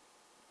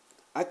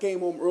 I came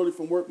home early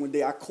from work one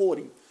day. I caught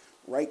him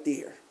right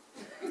there.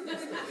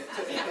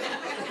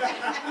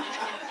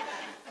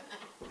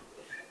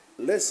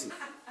 Listen,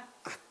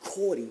 I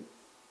caught him,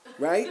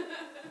 right?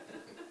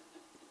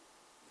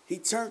 He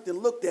turned and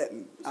looked at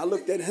me. I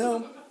looked at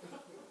him.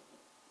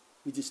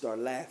 We just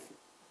started laughing.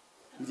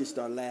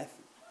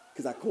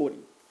 Because I caught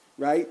him,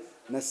 right?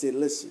 And I said,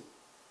 listen.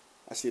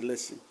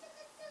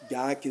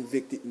 God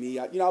convicted me.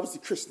 I was a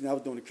Christian. I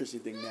was doing the Christian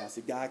thing now. I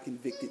said, God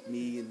convicted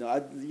me. And,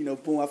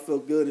 boom, I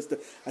felt good and stuff.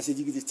 I said,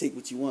 you can just take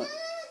what you want.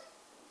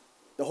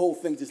 The whole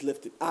thing just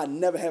lifted. I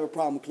never have a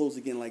problem with clothes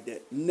again like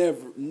that.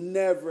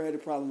 Never had a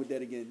problem with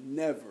that again.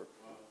 Never.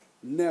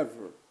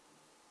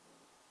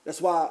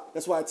 That's why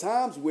at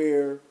times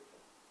where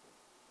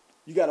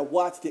you got to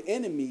watch the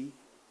enemy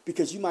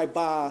because you might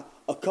buy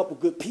a couple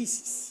good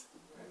pieces.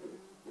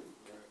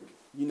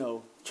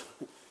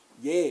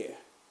 Yeah.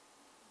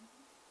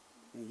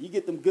 And you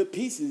get them good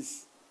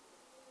pieces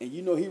and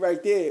you know he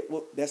right there.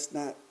 Well, that's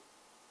not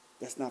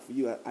for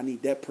you. I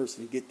need that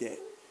person to get that.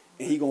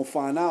 And he going to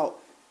find out,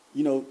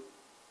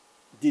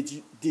 did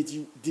you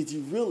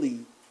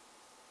really,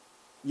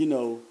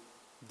 deal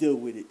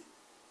with it?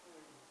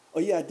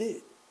 Oh yeah, I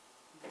did.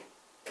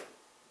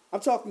 I'm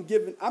talking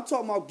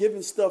about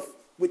giving stuff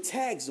with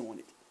tags on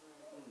it.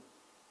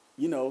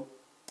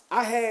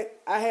 I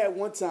had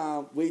one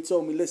time where he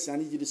told me, listen, I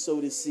need you to sow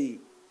this seed,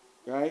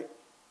 right?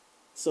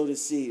 Sow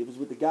this seed. It was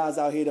with the guys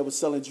out here that was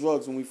selling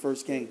drugs when we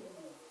first came.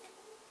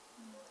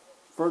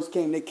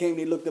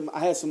 They looked at me. I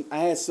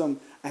had some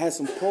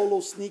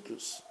polo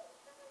sneakers.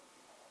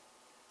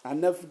 I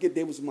never forget,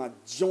 they was my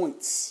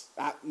joints.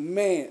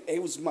 They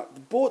was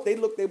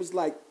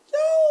like,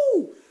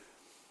 yo,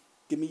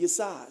 give me your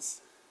size.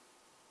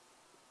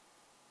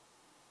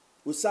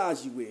 What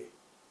size you wear?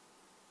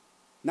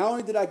 Not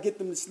only did I get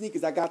them the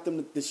sneakers, I got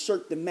them the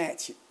shirt to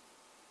match it.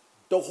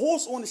 The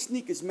horse on the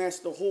sneakers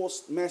matched the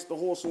horse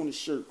on the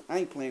shirt. I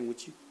ain't playing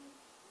with you.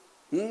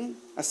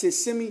 I said,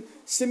 send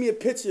me a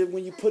picture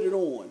when you put it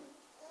on.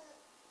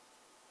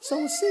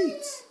 Sowing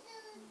seeds.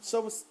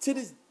 So to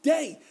this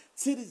day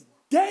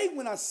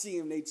when I see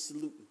him, they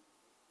salute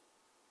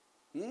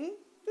me.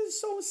 This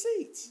is sowing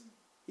seeds.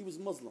 He was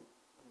Muslim.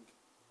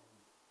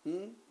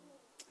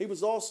 He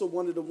was also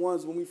one of the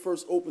ones when we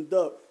first opened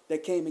up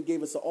that came and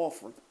gave us an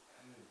offering.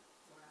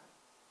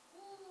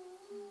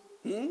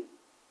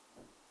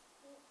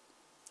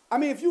 I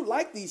mean, if you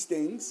like these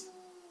things,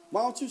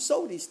 why don't you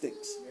sow these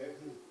things?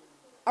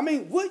 I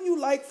mean, wouldn't you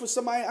like for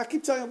somebody, I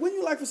keep telling you, wouldn't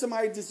you like for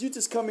somebody, you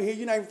just come in here,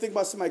 you're not even thinking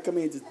about somebody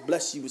coming in and just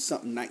bless you with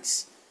something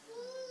nice.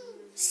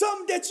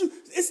 Something that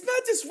it's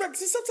not just,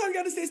 see, sometimes you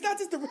got to say, it's not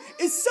just,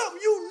 it's something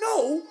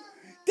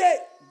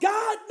that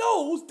God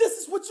knows this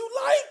is what you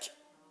like.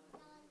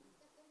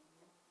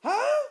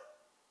 Huh?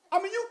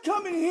 I mean, you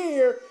come in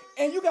here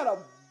and you got a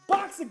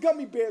box of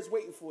gummy bears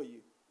waiting for you.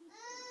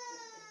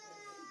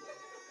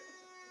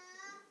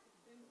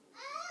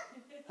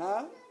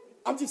 Huh?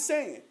 I'm just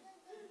saying.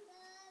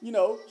 You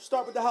know,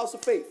 start with the house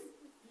of faith.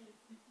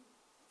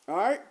 All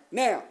right?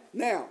 Now,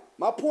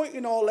 my point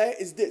in all that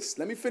is this.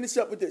 Let me finish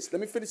up with this.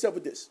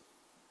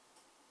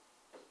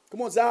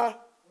 Come on, Zah.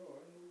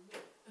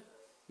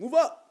 Move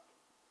up.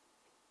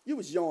 You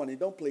was yawning.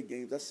 Don't play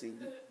games. I seen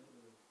you.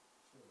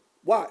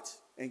 Watch.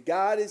 And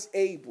God is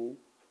able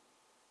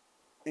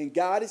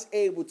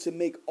to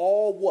make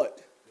all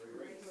what?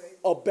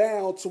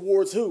 Abound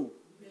towards who?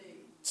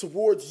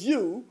 Towards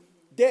you.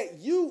 That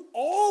you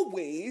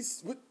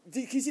always,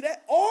 can you see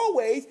that?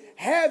 Always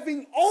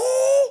having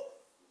all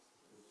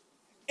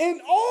in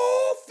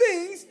all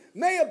things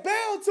may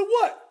abound to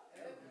what?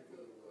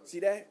 See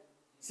that?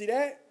 See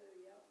that?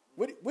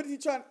 What is he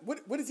trying?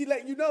 What is he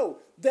letting you know?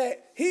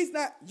 That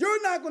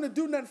you're not going to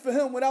do nothing for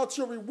him without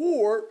your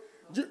reward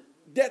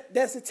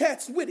that's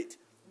attached with it.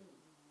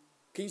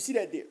 Can you see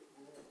that there?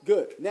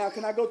 Good. Now,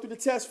 can I go through the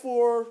test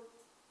for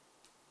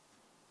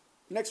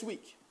next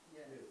week?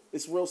 Yes.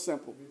 It's real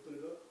simple.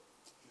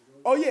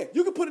 Oh, yeah,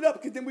 you can put it up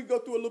because then we go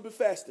through a little bit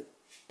faster.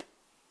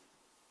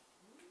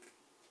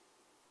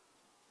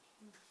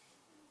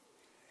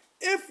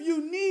 If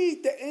you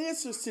need the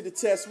answers to the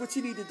test, what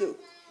you need to do?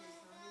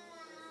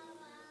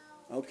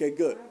 Okay,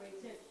 good.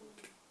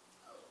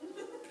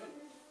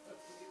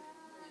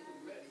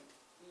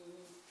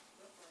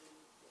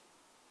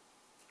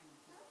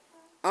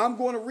 I'm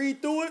going to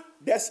read through it.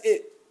 That's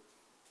it.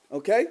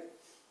 Okay?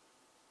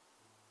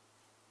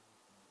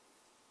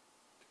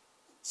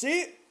 See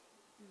it?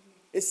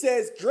 It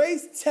says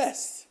grace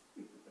test.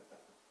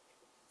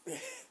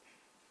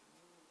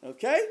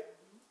 Okay?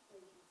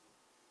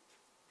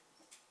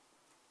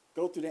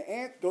 Go through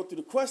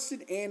the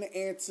question and the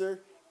answer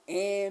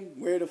and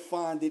where to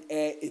find it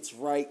at. It's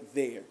right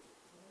there.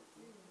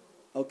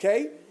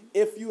 Okay?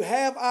 If you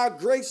have our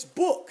grace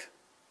book,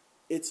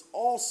 it's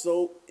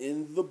also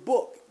in the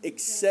book,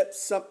 except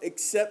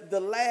the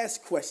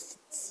last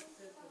questions.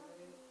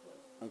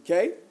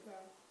 Okay?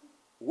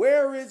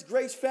 Where is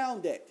grace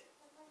found at?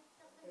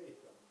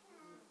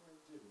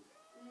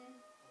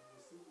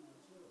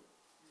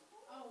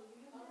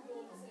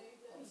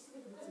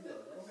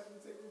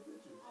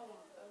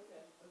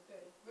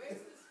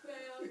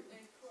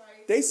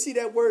 They see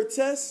that word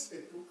test,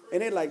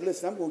 and they're like,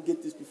 listen, I'm going to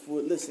get this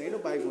before. Listen, ain't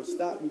nobody going to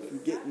stop me from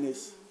getting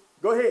this.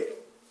 Go ahead.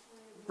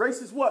 Grace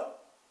is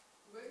what?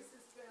 Grace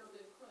is found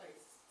in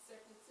Christ. 2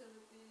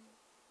 Timothy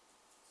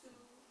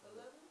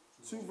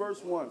 2:11. 2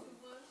 verse 1.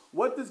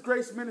 What does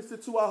grace minister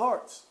to our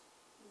hearts?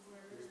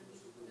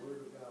 The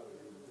word of God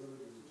and the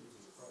ability of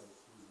Jesus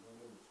Christ, who is one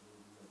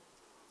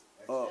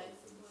image,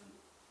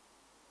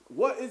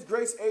 What is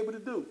grace able to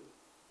do?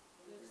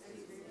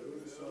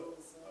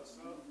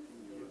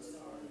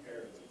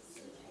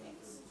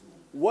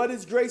 What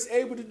is grace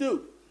able to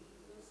do?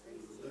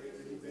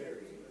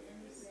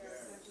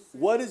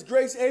 What is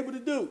grace able to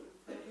do?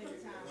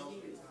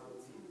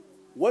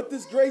 What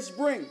does grace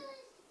bring?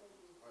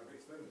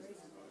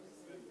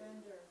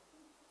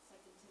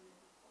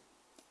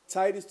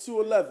 Titus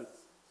 2:11.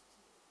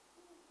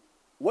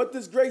 What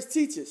does grace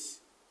teach us?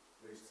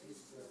 grace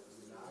teaches us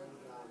to deny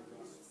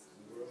godliness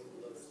and worldly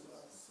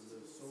lusts, to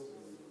live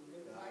soberly,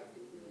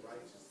 godly, and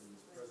righteous in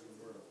this present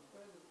world.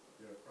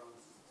 There are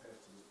promises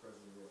attached to this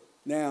present world.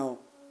 Now,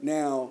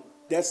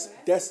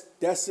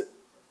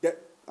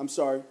 I'm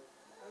sorry.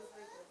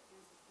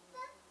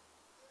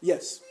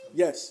 Yes.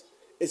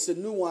 It's a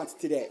nuance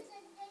to that.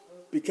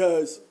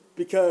 Because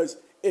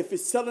if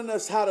it's telling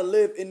us how to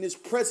live in this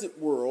present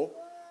world,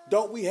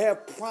 don't we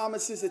have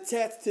promises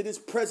attached to this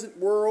present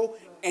world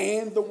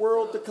and the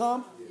world to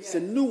come? It's a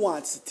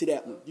nuance to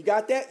that one. You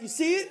got that? You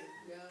see it?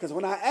 Because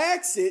when I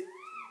ask it,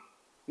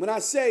 when I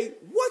say,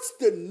 what's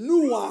the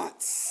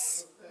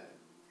nuance?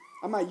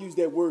 I might use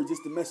that word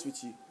just to mess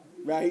with you,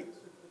 right?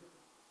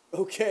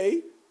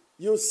 Okay.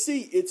 You'll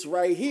see it's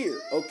right here,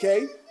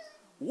 okay?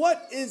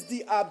 What is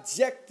the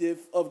objective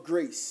of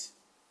grace?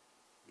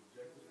 The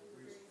objective of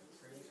grace is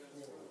to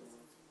transform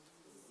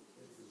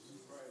into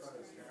Jesus Christ,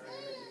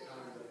 character,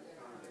 conduct,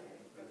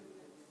 and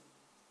behavior.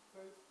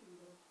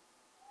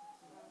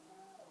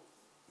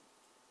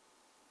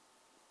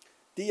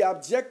 The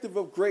objective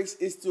of grace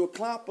is to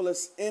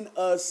accomplish in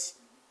us.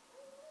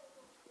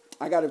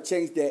 I got to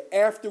change that.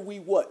 After we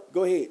what?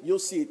 Go ahead. You'll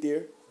see it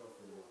there.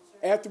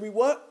 After we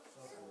what?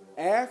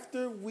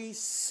 After we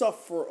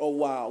suffer a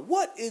while.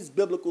 What is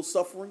biblical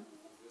suffering?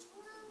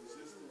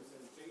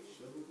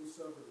 Biblical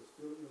suffering is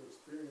feeling or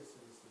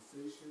experiencing a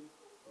sensation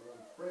or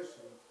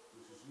impression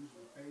which is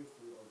usually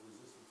painful of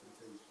resisting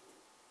temptation.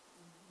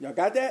 Y'all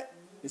got that?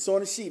 It's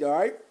on the sheet, all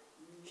right?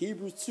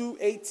 Hebrews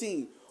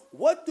 2:18.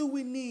 What do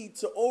we need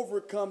to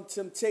overcome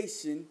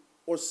temptation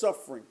or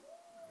suffering?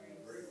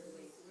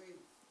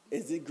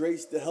 Is it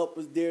grace to help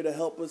us there to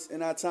help us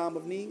in our time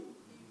of need?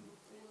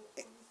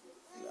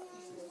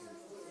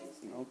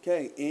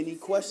 Okay, any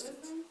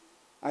questions?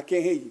 I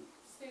can't hear you.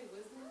 Say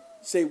wisdom.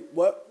 Say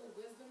what?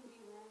 Will wisdom be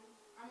wrong?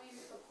 I mean,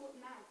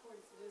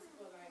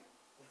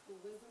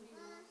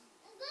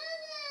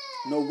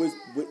 No,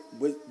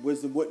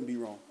 wisdom wouldn't be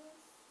wrong.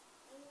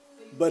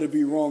 But it'd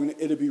be wrong.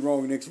 It'll be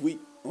wrong next week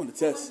on the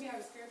test. If you have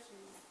a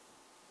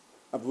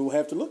scripture. We'll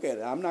have to look at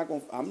it. I'm not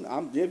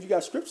gonna. Yeah, if you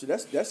got scripture,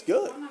 that's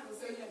good. I'm not gonna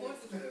say So you that.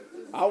 want the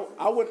scriptures?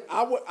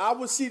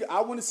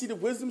 I want to see the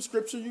wisdom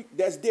scripture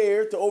that's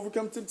there to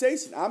overcome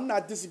temptation. I'm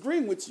not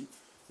disagreeing with you.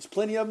 There's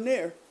plenty of them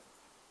there.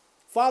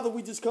 Father,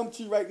 we just come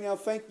to you right now.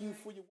 Thank you for your